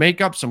really make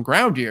up some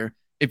ground here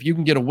if you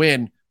can get a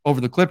win over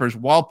the Clippers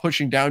while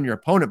pushing down your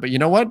opponent. But you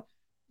know what?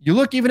 You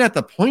look even at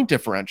the point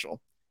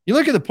differential. You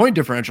look at the point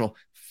differential,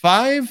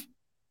 5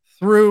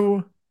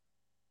 through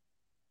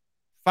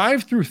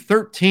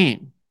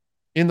 13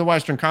 in the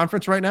Western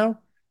Conference right now.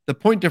 The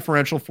point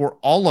differential for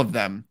all of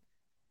them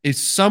is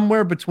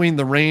somewhere between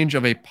the range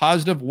of a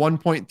positive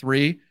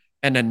 1.3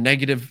 and a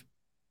negative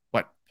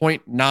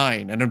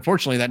 0.9. And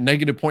unfortunately, that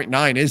negative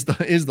 0.9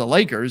 is the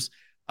Lakers.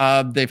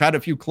 They've had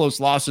a few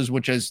close losses,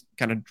 which has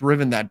kind of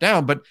driven that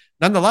down. But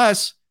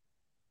nonetheless,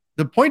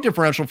 the point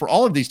differential for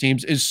all of these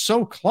teams is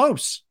so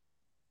close.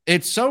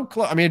 It's so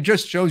close. I mean, it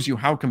just shows you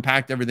how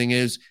compact everything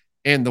is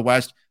in the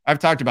West. I've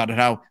talked about it,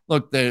 how,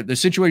 look, the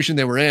situation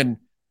they were in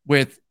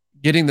with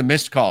getting the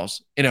missed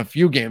calls in a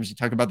few games. You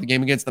talk about the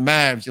game against the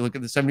Mavs. You look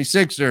at the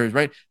 76ers,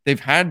 right? They've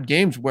had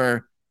games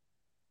where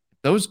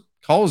those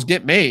calls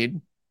get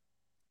made.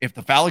 If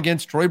the foul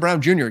against Troy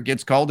Brown Jr.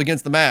 gets called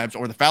against the Mavs,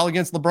 or the foul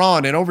against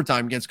LeBron in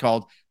overtime gets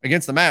called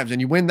against the Mavs, and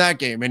you win that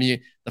game, and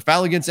the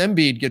foul against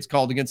Embiid gets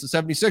called against the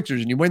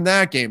 76ers, and you win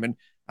that game, and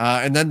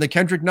then the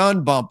Kendrick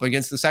Nunn bump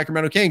against the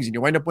Sacramento Kings, and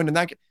you wind up winning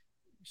that game.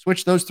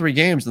 Switch those 3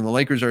 games, and the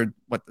Lakers are,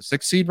 the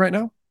 6th seed right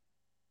now?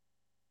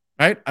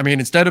 Right? I mean,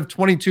 instead of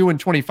 22 and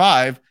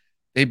 25,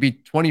 they'd be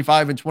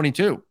 25 and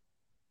 22.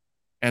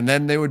 And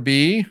then they would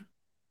be,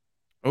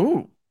 they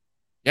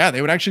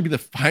would actually be the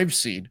 5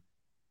 seed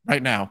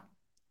right now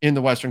in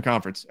the Western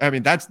Conference. I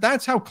mean,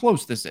 that's how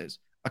close this is.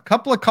 A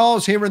couple of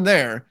calls here and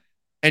there,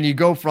 and you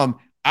go from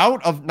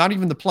out of not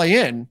even in the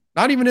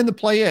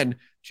play-in,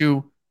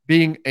 to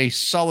being a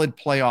solid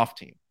playoff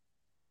team.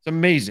 It's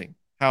amazing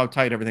how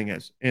tight everything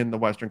is in the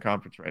Western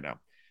Conference right now.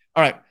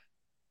 All right,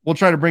 we'll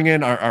try to bring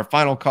in our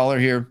final caller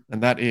here,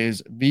 and that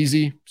is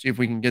VZ. See if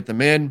we can get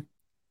them in.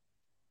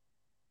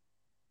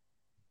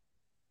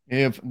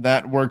 If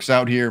that works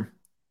out here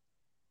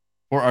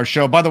for our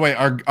show. By the way,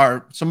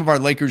 some of our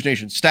Lakers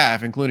Nation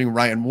staff, including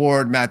Ryan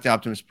Ward, Matt the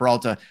Optimist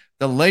Peralta,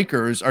 the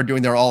Lakers are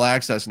doing their all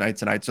access night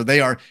tonight. So they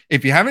are,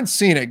 if you haven't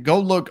seen it, go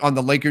look on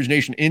the Lakers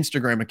Nation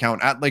Instagram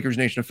account at Lakers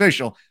Nation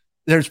Official.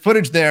 There's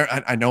footage there.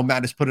 I know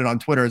Matt has put it on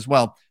Twitter as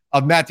well,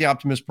 of Matt the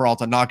Optimist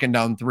Peralta knocking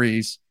down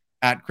threes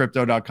at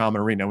crypto.com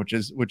arena, which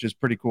is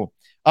pretty cool.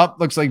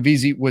 Looks like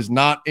VZ was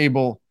not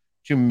able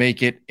to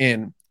make it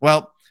in.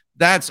 Well,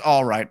 that's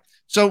all right.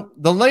 So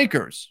the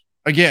Lakers,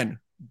 again,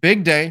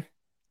 big day.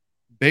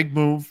 Big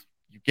move.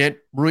 You get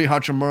Rui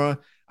Hachimura.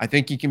 I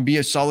think he can be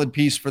a solid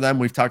piece for them.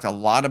 We've talked a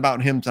lot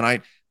about him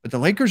tonight, but the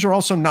Lakers are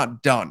also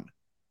not done.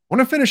 I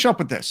want to finish up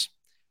with this.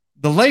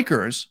 The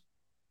Lakers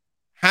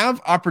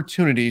have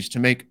opportunities to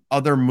make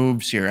other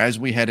moves here as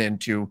we head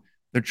into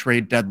the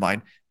trade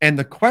deadline. And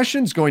the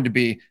question is going to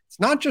be, it's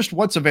not just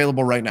what's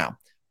available right now,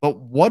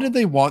 but what do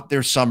they want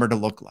their summer to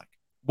look like?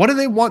 What do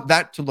they want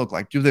that to look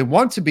like? Do they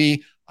want to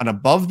be an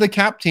above the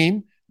cap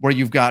team where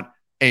you've got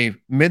a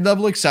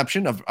mid-level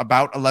exception of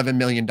about $11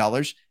 million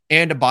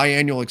and a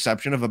biannual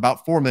exception of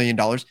about $4 million?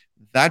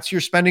 That's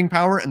your spending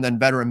power and then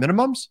veteran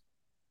minimums?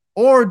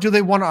 Or do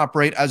they want to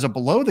operate as a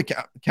below the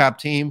cap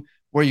team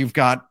where you've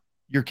got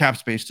your cap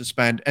space to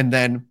spend and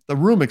then the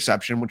room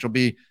exception, which will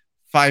be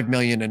 $5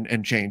 million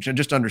and change, and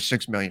just under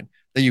 $6 million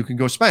that you can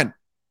go spend?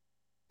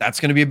 That's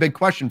going to be a big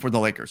question for the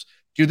Lakers.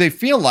 Do they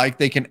feel like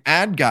they can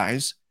add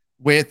guys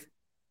with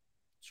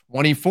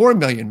 $24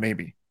 million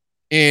maybe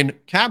in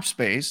cap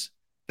space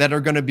that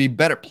are going to be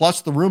better,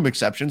 plus the room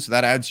exception. So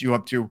that adds you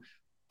up to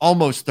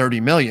almost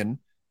 $30 million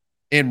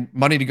in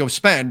money to go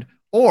spend.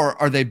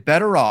 Or are they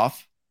better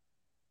off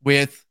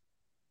with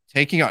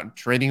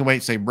trading away,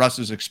 say Russ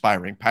is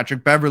expiring,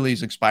 Patrick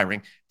Beverley's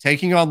expiring,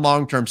 taking on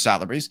long-term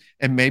salaries,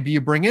 and maybe you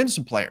bring in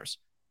some players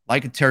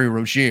like a Terry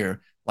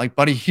Rozier, like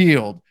Buddy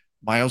Hield,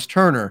 Miles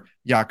Turner,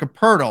 Jakob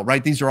Poeltl,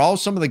 right? These are all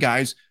some of the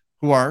guys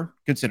who are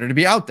considered to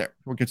be out there,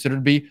 who are considered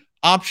to be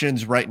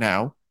options right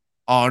now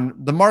on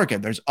the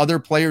market. There's other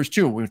players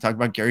too. We've talked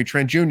about Gary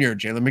Trent Jr.,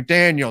 Jalen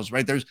McDaniels,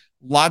 right? There's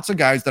lots of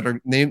guys that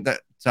are named that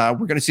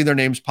we're going to see their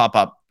names pop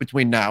up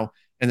between now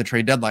and the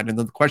trade deadline. And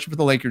the question for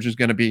the Lakers is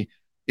going to be,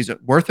 is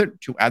it worth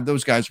it to add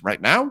those guys right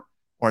now?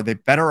 Or are they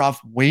better off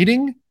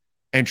waiting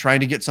and trying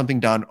to get something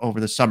done over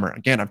the summer?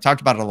 Again, I've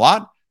talked about it a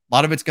lot. A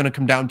lot of it's going to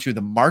come down to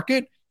the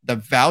market, the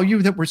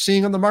value that we're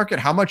seeing on the market.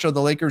 How much are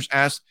the Lakers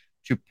asked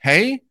to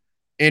pay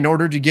in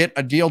order to get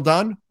a deal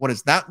done? What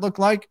does that look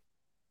like?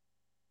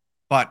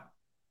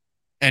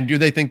 And do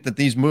they think that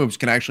these moves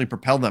can actually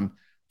propel them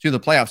to the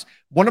playoffs?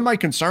 One of my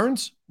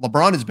concerns,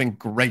 LeBron has been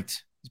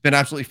great. He's been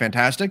absolutely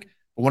fantastic.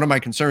 But one of my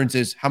concerns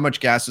is how much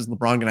gas is LeBron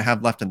going to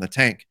have left in the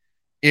tank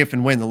if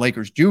and when the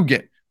Lakers do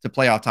get to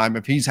playoff time,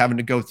 if he's having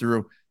to go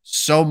through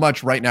so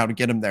much right now to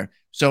get him there.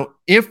 So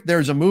if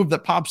there's a move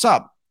that pops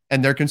up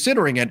and they're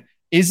considering it,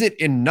 is it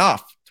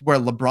enough to where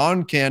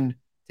LeBron can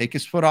take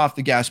his foot off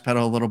the gas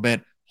pedal a little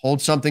bit,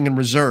 hold something in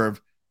reserve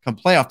come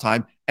playoff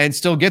time, and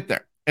still get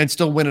there and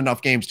still win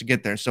enough games to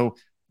get there? So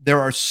there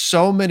are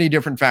so many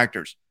different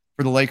factors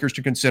for the Lakers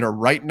to consider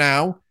right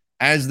now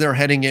as they're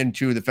heading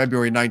into the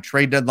February 9th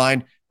trade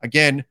deadline.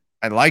 Again,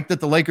 I like that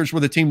the Lakers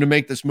were the team to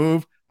make this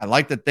move. I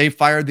like that they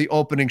fired the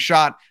opening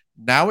shot.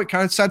 Now it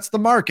kind of sets the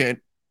market,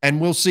 and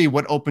we'll see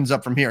what opens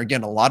up from here.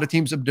 Again, a lot of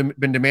teams have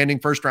been demanding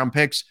first-round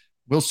picks.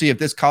 We'll see if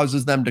this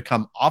causes them to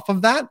come off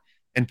of that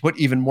and put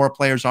even more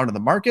players onto the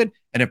market,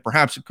 and if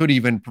perhaps it could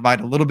even provide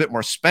a little bit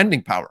more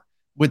spending power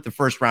with the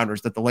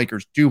first-rounders that the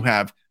Lakers do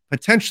have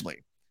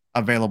potentially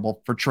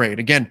available for trade.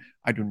 Again,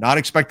 I do not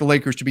expect the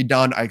Lakers to be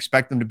done. I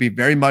expect them to be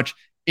very much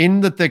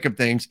in the thick of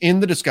things, in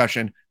the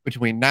discussion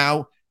between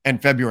now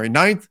and February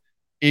 9th.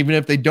 Even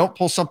if they don't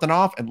pull something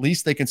off, at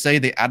least they can say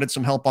they added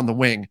some help on the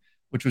wing,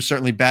 which was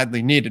certainly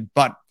badly needed.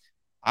 But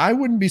I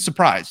wouldn't be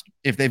surprised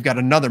if they've got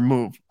another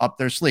move up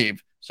their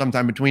sleeve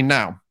sometime between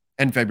now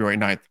and February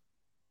 9th.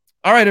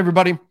 All right,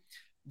 everybody.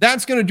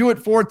 That's going to do it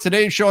for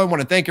today's show. I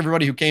want to thank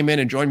everybody who came in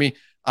and joined me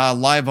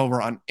live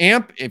over on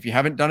AMP. If you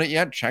haven't done it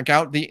yet, check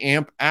out the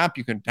AMP app.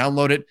 You can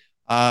download it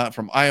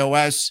from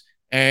iOS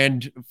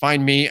and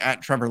find me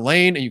at Trevor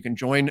Lane, and you can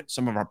join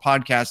some of our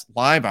podcasts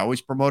live. I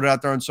always promote it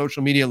out there on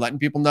social media, letting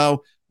people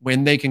know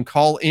when they can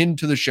call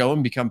into the show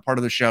and become part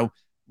of the show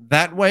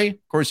that way.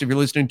 Of course, if you're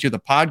listening to the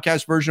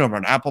podcast version over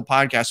on Apple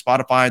Podcasts,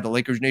 Spotify, the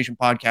Lakers Nation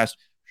podcast,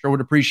 sure would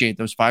appreciate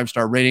those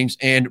 5-star ratings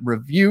and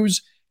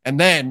reviews. And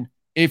then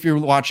if you're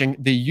watching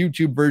the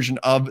YouTube version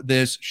of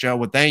this show,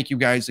 well, thank you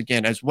guys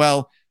again as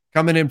well.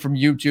 Coming in from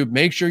YouTube,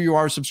 make sure you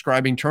are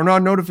subscribing, turn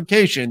on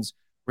notifications.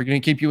 We're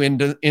going to keep you in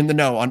the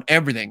know on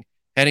everything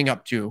heading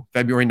up to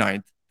February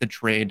 9th, the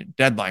trade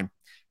deadline.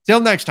 Till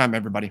next time,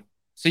 everybody.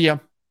 See ya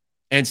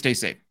and stay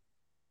safe.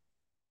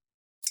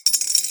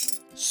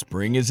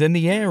 Spring is in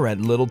the air at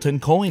Littleton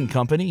Coin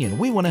Company, and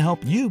we want to help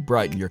you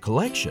brighten your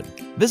collection.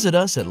 Visit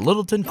us at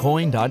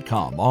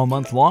littletoncoin.com all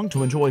month long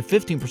to enjoy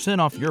 15%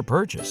 off your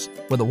purchase.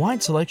 With a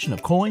wide selection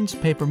of coins,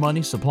 paper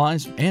money,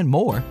 supplies, and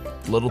more,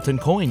 Littleton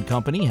Coin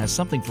Company has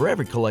something for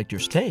every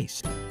collector's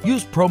taste.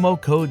 Use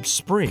promo code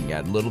SPRING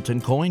at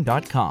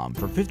littletoncoin.com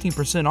for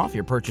 15% off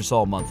your purchase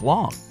all month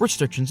long.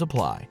 Restrictions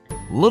apply.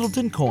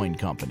 Littleton Coin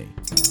Company.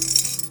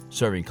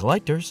 Serving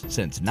collectors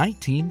since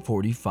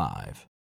 1945.